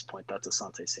at this point, that's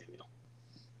Asante Samuel.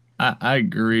 I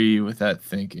agree with that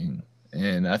thinking.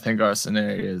 And I think our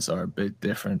scenarios are a bit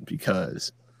different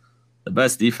because the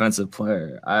best defensive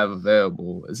player I have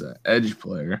available is an edge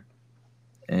player.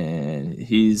 And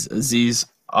he's Azeez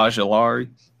Ojulari.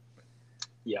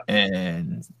 Yeah.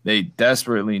 And they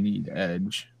desperately need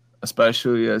edge,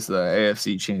 especially as the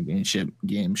AFC Championship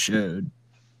game showed,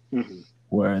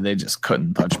 where they just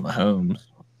couldn't touch Mahomes.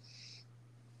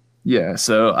 Yeah,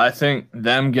 so I think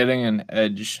them getting an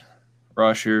edge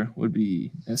rusher would be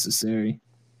necessary.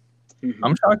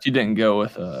 I'm shocked you didn't go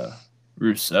with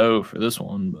Rousseau for this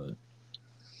one, but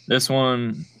this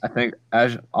one, I think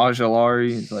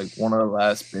Ojulari is like one of the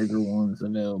last bigger ones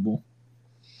available.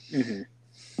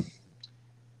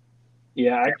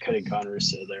 Yeah, I could have gone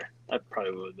Rousseau there. That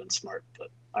probably would have been smart, but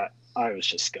I was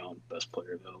just going best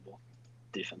player available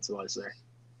defensive-wise there.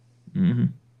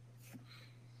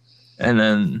 And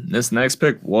then this next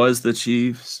pick was the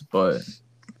Chiefs, but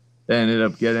they ended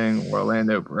up getting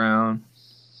Orlando Brown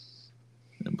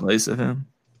in place of him.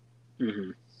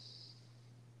 Who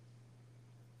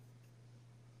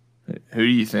do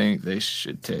you think they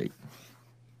should take?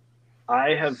 I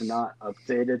have not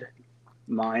updated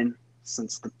mine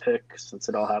since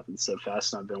it all happened so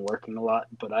fast and I've been working a lot,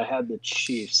 but I had the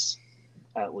Chiefs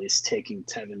at least taking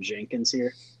Tevin Jenkins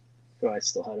here, who I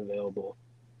still had available.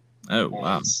 Oh,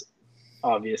 wow. And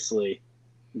obviously,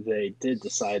 they did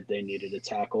decide they needed a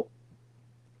tackle.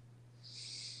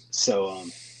 So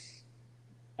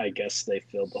I guess they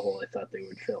filled the hole I thought they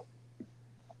would fill.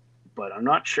 But I'm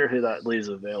not sure who that leaves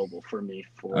available for me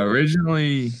for.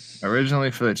 Originally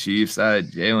for the Chiefs, I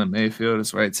had Jalen Mayfield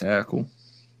as right tackle.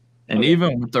 And Okay.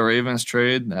 even with the Ravens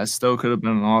trade, that still could have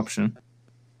been an option.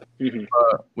 Mhm.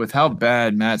 But with how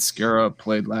bad Matt Skura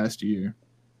played last year,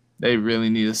 they really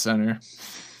need a center.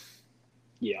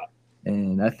 Yeah.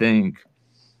 And I think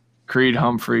Creed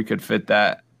Humphrey could fit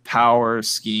that power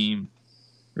scheme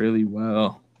really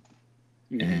well.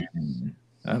 Mhm. And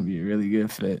that would be a really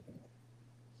good fit.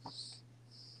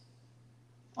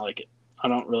 I like it. I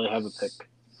don't really have a pick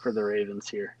for the Ravens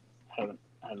here. Haven't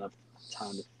had enough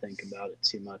time to think about it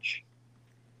too much.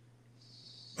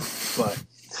 But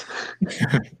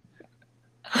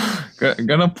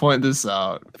Gonna point this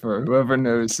out for whoever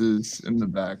notices in the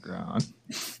background.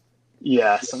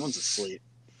 yeah, someone's asleep.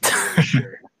 For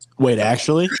sure. Wait,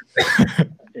 actually?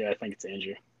 Yeah, I think it's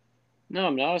Andrew. No,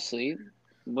 I'm not asleep.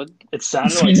 What? It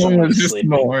sounded like someone was just sleeping.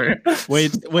 snoring.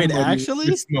 Wait, Somebody actually?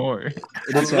 just snoring.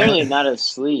 I'm clearly not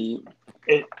asleep.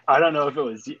 I don't know if it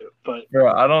was you, but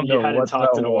Bro, I don't you know hadn't what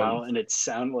talked that in a was. while, and it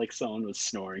sounded like someone was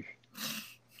snoring.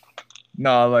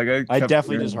 No, like I kept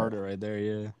definitely hearing just it. heard it right there,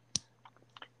 yeah.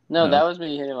 No, No. that was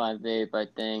me hitting my vape, I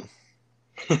think.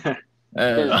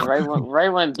 Because right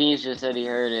when Beans just said he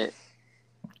heard it.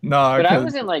 No, But I because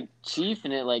wasn't like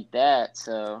chiefing it like that,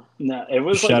 so. No, it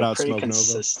was Shout like a out pretty Smoke Nova.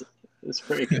 consistent. It was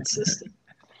pretty consistent.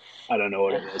 I don't know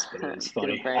what it was, but it was Get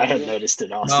funny. a I had brand. noticed it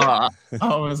no, also.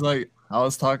 I was like, I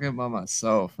was talking about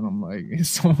myself, and I'm like, is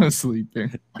someone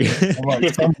sleeping? I'm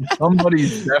like,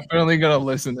 somebody's definitely gonna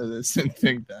listen to this and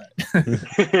think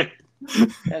that.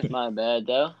 That's my bad,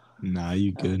 though. Nah,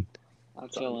 you good. I'll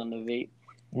chill on the vape.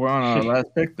 We're on our last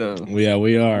pick though. Yeah,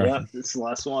 we are. Yeah, this is the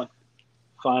last one.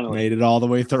 Finally, Made it all the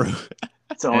way through.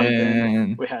 it's only been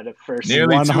And we had it first.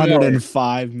 Nearly 2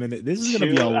 105 minutes. This is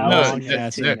gonna be a 2 hours long and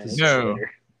ass 15 minutes No.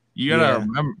 later. you gotta Yeah.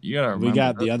 remember. You gotta remember. We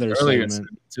got the that's other earlier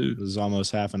segment. too. It was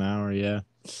almost half an hour, yeah.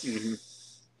 Mhm.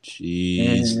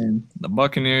 Jeez. And the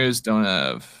Buccaneers don't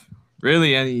have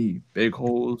really any big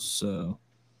holes, so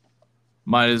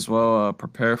might as well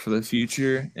prepare for the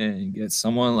future and get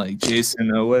someone like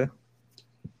Jason Owe.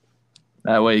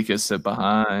 That way he could sit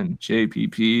behind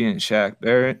JPP and Shaq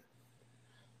Barrett,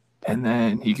 and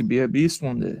then he could be a beast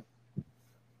one day.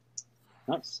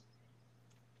 Nice.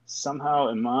 Somehow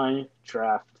in my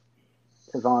draft,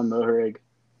 Kevon Moharig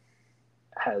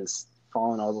has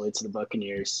fallen all the way to the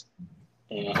Buccaneers,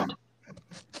 and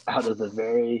out of the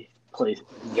very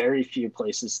few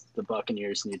places the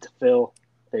Buccaneers need to fill,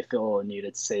 they fill a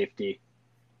needed safety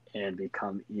and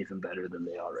become even better than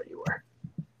they already were.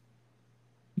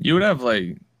 You would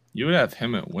have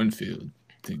him at Winfield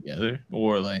together,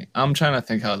 or like I'm trying to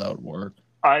think how that would work.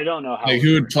 I don't know how Like it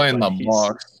who would works, play in the but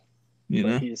box? You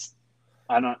but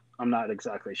know, I'm not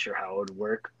exactly sure how it would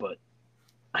work, but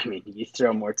I mean, you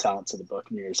throw more talent to the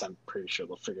Buccaneers, I'm pretty sure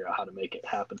they'll figure out how to make it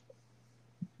happen.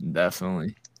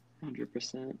 definitely.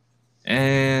 100%.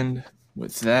 And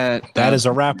with that, That is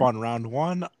a wrap on round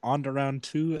one. On to round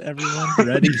two, everyone.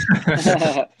 Ready?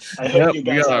 I hope Yep, you we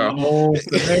guys got have our enough. whole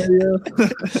scenario.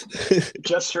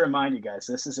 Just to remind you guys,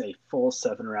 this is a full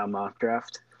 7-round mock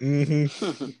draft.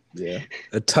 Mm-hmm. Yeah.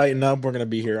 Tighten up. We're gonna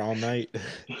be here all night.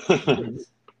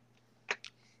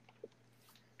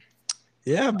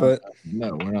 Yeah, but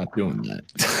No, we're not doing that.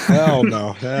 hell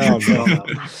no. Hell no.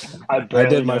 I barely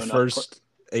did my know enough first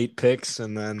 8 picks,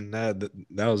 and then that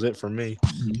was it for me.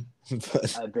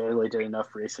 But I barely did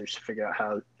enough research to figure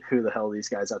out who the hell these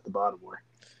guys at the bottom were.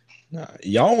 nah,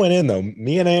 y'all went in though.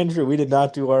 Me and Andrew, we did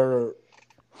not do our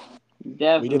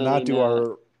Definitely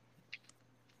our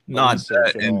Not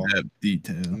research that at all. in-depth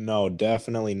detail. No,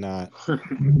 definitely not.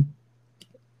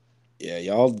 Yeah,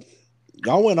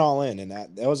 y'all went all in, and that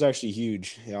was actually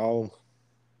huge. Y'all,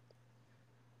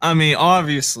 I mean,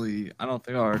 obviously, I don't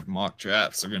think our mock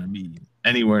drafts are going to be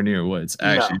anywhere near what it's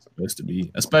actually supposed to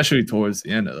be, especially towards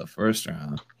the end of the first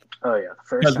round. Oh yeah, the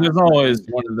first Because round. there's always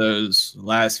one of those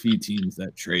last few teams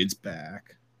that trades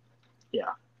back. Yeah.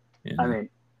 You I know? mean,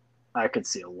 I could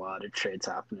see a lot of trades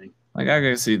happening. Like I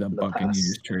can see the the Buccaneers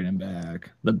past. trading back,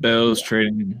 the Bills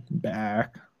trading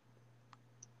back,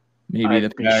 maybe I'd the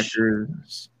be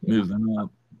Packers moving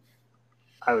up.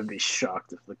 I would be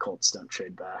shocked if the Colts don't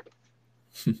trade back,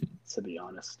 to be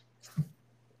honest.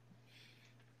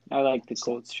 I like the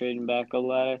Colts trading back a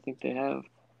lot. I think they have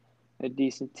a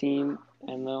decent team,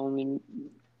 and the only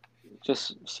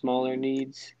just smaller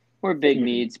needs or big Mhm.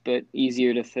 needs, but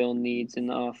easier to fill needs in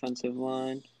the offensive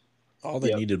line. All they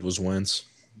Yep. needed was Wentz.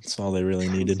 That's all they really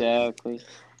needed. Exactly.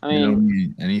 I You don't mean,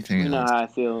 need anything you know else. how I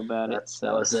feel about it.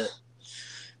 That was it.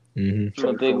 Mm-hmm.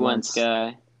 I'm a big Wentz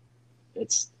guy.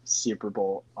 It's Super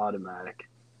Bowl automatic.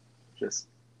 Just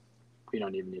we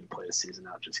don't even need to play the season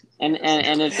out. Just And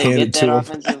if they Hand get it that to 'em.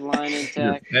 offensive line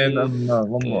intact, And dude,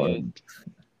 one more. dude,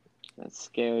 that's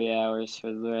scary hours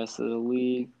for the rest of the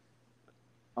league.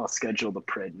 I'll schedule the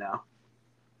parade now.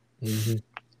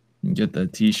 Mm-hmm. Get the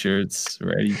t-shirts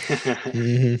ready.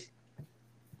 Mm-hmm.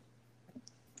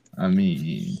 I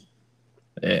mean,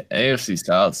 AFC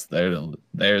South's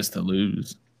theirs to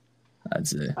lose. I'd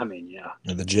say. I mean, yeah.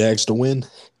 And the Jags to win.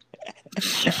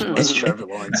 Unless Trevor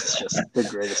Lawrence is just the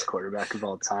greatest quarterback of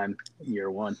all time, year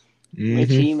one, Which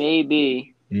Mm-hmm. he may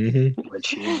be. Mm-hmm. which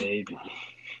he may be.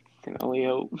 Can only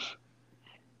hope.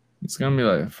 It's gonna be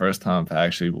like the first time I've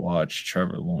actually watched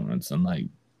Trevor Lawrence and like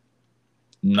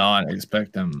not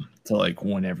expect him to like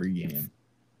win every game.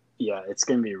 Yeah, it's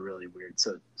gonna be really weird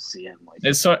to see him like.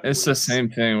 It's the lose. same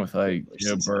thing with like Or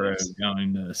Joe Burrow Cincinnati.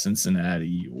 going to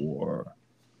Cincinnati or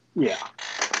Yeah.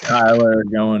 Kyler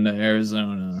going to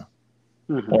Arizona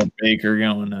Mhm. or Baker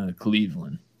going to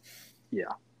Cleveland. Yeah.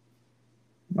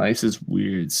 Like, it's just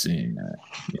weird seeing that.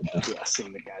 You know? Yeah,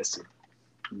 seeing the guys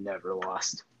who never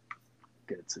lost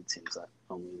get to teams that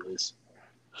only lose.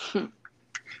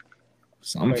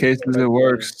 Some Like- cases like, it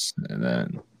works, and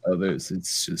then others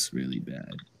it's just really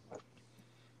bad.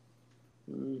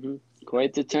 Hmm.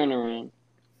 Quite the turnaround.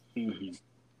 Mm-hmm.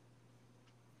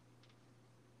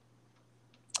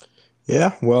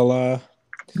 Yeah, well,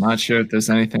 Not sure if there's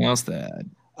anything else to add.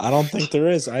 I don't think there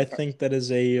is. I think that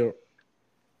is a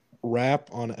wrap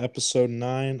on episode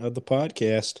 9 of the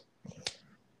podcast.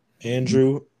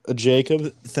 Andrew,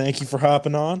 Jacob, thank you for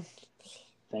hopping on.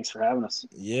 Thanks for having us.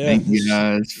 Yeah. Thank you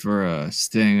guys for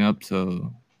staying up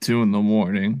till 2 in the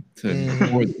morning to Mhm.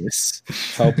 record this.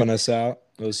 Helping us out.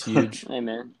 That was huge. Hey,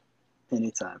 man.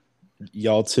 Anytime.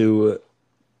 Y'all two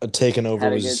taking over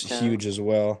Had a was good time. huge as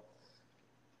well.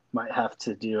 Might have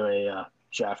to do a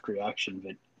draft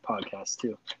reaction podcast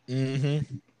too.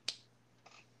 Mm-hmm.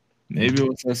 Maybe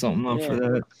we'll set something up for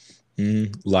that.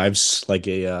 Lives like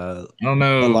I don't a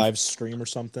know. live stream or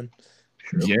something.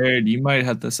 Jared, you might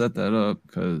have to set that up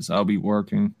because I'll be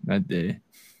working that day.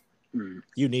 Mm,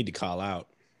 You need to call out.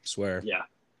 Swear. yeah.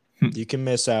 You can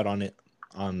miss out on it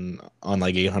on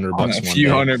like $800 On bucks a one few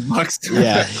day. $100.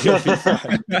 Yeah, you'll be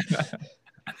fine.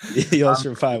 You'll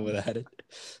survive without it.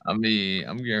 I mean,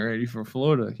 I'm getting ready for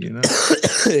Florida, you know.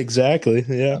 Exactly.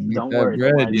 Yeah. Make Don't that worry, the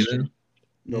bread, live you know? stream.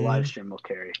 The Mhm. live stream will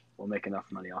carry. We'll make enough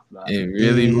money off of that. It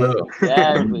really Mhm. will.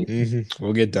 Exactly.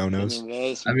 We'll get donos.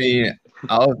 I mean,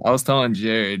 I was telling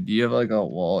Jared, do you have like a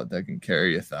wallet that can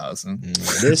carry 1,000?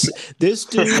 This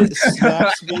dude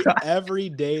snaps me every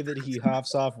day that he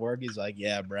hops off work. He's like,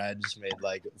 "Yeah, Brad just made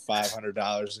like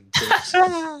 $500 in tips."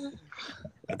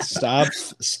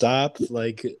 Stop.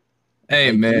 Like, Hey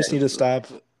you man, just need to stop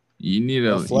you need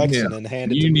to flexing and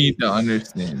hand it you to need me. to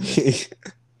understand this.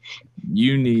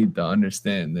 You need to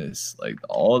understand this. Like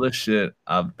all the shit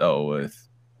I've dealt with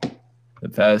the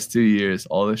past 2 years,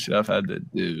 all the shit I've had to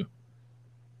do,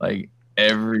 like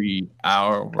every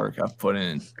hour of work I've put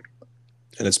in.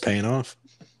 And it's paying off.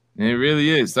 And it really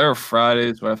is. There are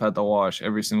Fridays where I've had to wash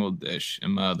every single dish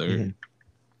in my other, Mhm.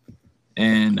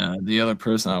 and the other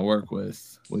person I work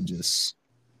with would just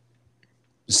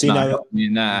See not now, help me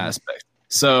in that aspect.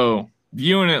 So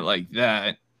viewing it like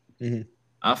that, Mhm.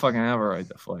 I fucking have a right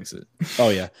to flex it. oh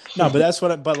yeah, no, but that's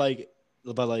what. But like,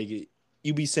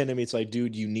 you be saying to me, it's like,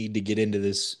 dude, you need to get into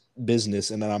this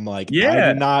business, and then I'm like, I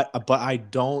Yeah. do not, but I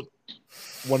don't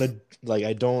want to. Like,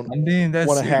 I don't I mean, that's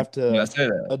want to have when I to say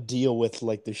that. deal with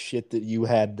like the shit that you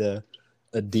had to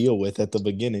deal with at the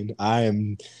beginning. I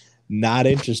am not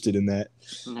interested in that.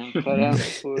 No, cut out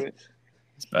for it.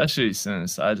 Especially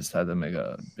since I just had to make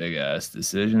a big ass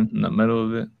decision in the middle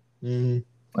of it. Mhm.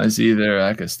 It's either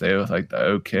I could stay with like the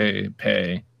okay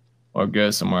pay or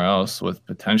go somewhere else with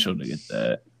potential to get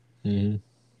that. Mhm.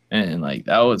 And like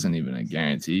that wasn't even a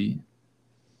guarantee.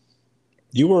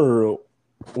 You were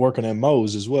working at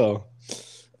Moe's as well.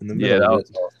 In the Yeah, middle of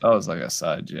that was like a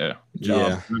side job.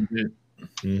 Yeah. It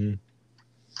Mhm.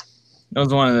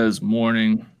 was one of those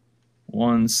morning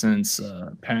ones since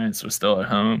parents were still at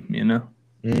home, you know?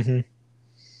 Mhm.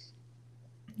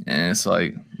 And it's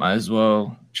like, might as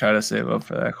well try to save up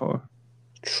for that car.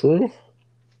 True.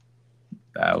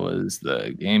 That was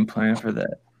the game plan for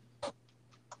that.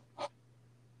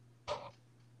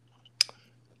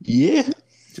 Yeah.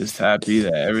 Just happy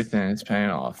that everything is paying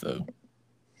off, though.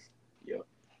 Yep.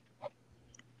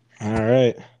 All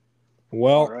right.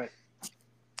 Well, All right.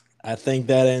 I think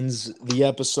that ends the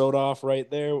episode off right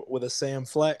there with a Sam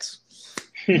Flex.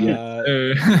 Thank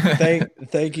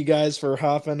you guys for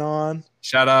hopping on.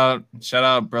 Shout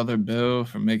out brother Bill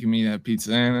for making me that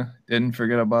pizza. Didn't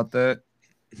forget about that.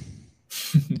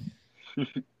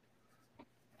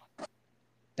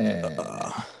 And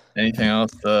anything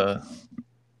else?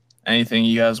 Anything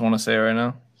you guys want to say right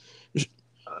now?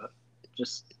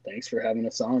 Just thanks for having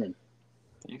us on. And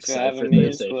Thanks for having me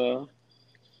as well.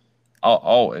 I'll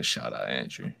always shout out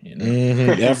Andrew. You know,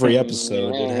 every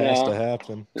episode it has to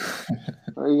happen.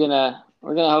 We're gonna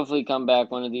hopefully come back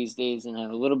one of these days and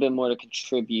have a little bit more to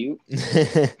contribute.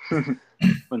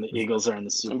 When the Eagles are in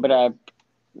the Super Bowl.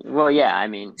 Well, yeah, I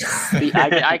mean,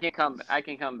 I can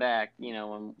come back. You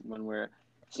know, when we're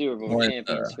Super Bowl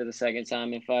champions for the second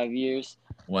time in 5 years.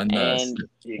 When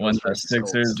the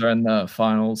Sixers are in the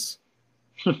finals.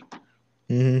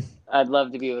 I'd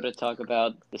love to be able to talk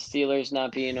about the Steelers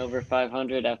not being over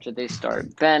 500 after they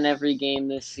start Ben every game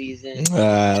this season.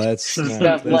 Let's not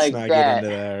get into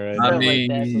that, right? I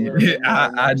mean,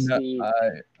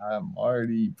 I'm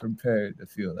already prepared to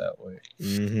feel that way.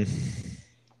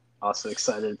 Also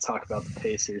excited to talk about the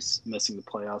Pacers missing the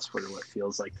playoffs for what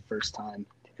feels like the first time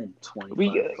in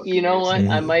 20. You know what?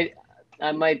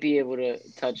 I might be able to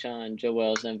touch on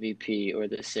Joel's MVP or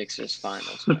the Sixers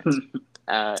finals wins.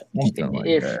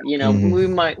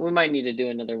 We might need to do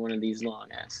another one of these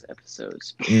long ass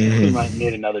episodes. We might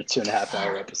need another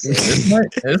 2.5-hour episode.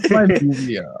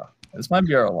 This might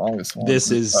be our longest one.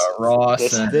 This is Ross.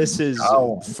 This is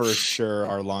for sure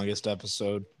our longest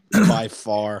episode by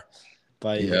far,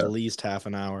 by at least half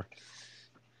an hour.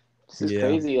 This is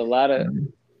crazy. A lot of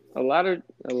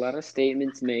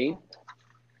statements made.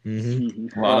 A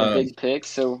lot of big picks.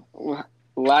 So a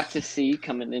lot to see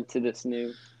coming into this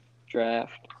new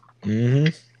draft.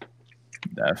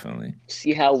 Definitely.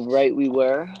 See how right we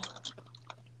were.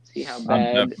 See how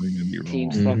bad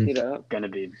teams fucked it up. Gonna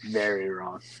be very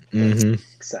wrong.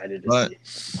 Excited to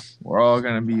see. We're all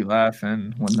gonna be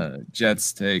laughing when the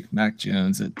Jets take Mac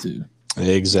Jones at 2.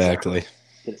 Exactly.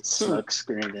 Get smoke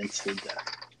screened into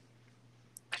death.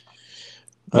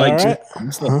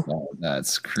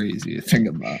 That's crazy to think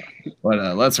about.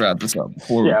 But let's wrap this up.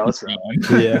 Let's wrap.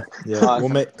 Yeah. Awesome. We'll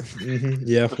make.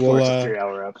 Before it's a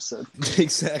 3-hour episode.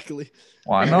 Exactly.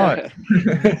 Why not?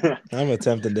 I'm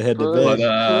attempting to head to bed.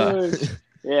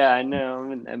 Yeah, I know.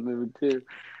 I'm in that mood too.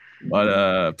 But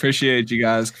appreciate you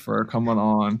guys for coming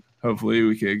on. Hopefully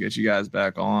we could get you guys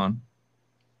back on.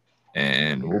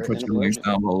 And we'll put your links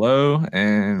down below,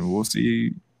 and we'll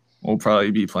see. We'll probably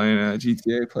be playing a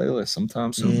GTA playlist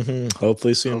sometime soon.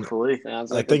 Hopefully soon.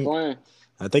 Sounds like a plan.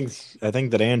 I think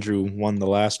that Andrew won the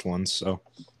last one, so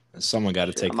someone got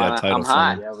to take that title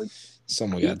from him.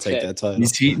 Someone got to take that title.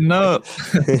 He's heating up.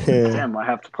 Damn, I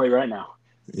have to play right now.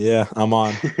 Yeah, I'm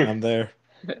on. I'm there.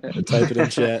 Type it in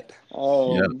chat.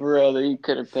 Oh, brother, you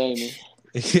could have paid me.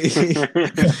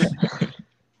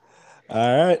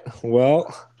 All right.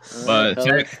 Well. But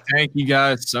thank you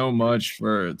guys so much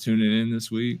for tuning in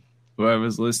this week.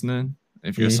 Whoever's listening,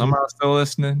 if you're somehow still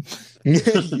listening, you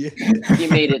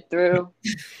made it through.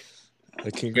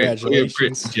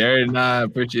 Congratulations. Jared and I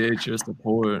appreciate your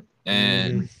support,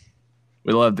 and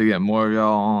we love to get more of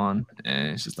y'all on.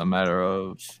 And it's just a matter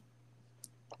of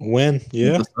when, what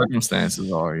the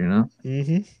circumstances are, you know.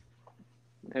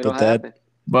 It'll happen.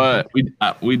 But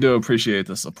we do appreciate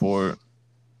the support,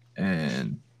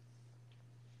 and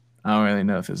I don't really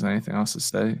know if there's anything else to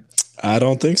say. I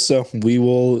don't think so. We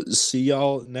will see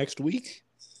y'all next week.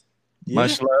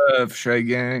 Much love, Stray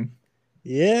Gang.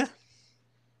 Yeah.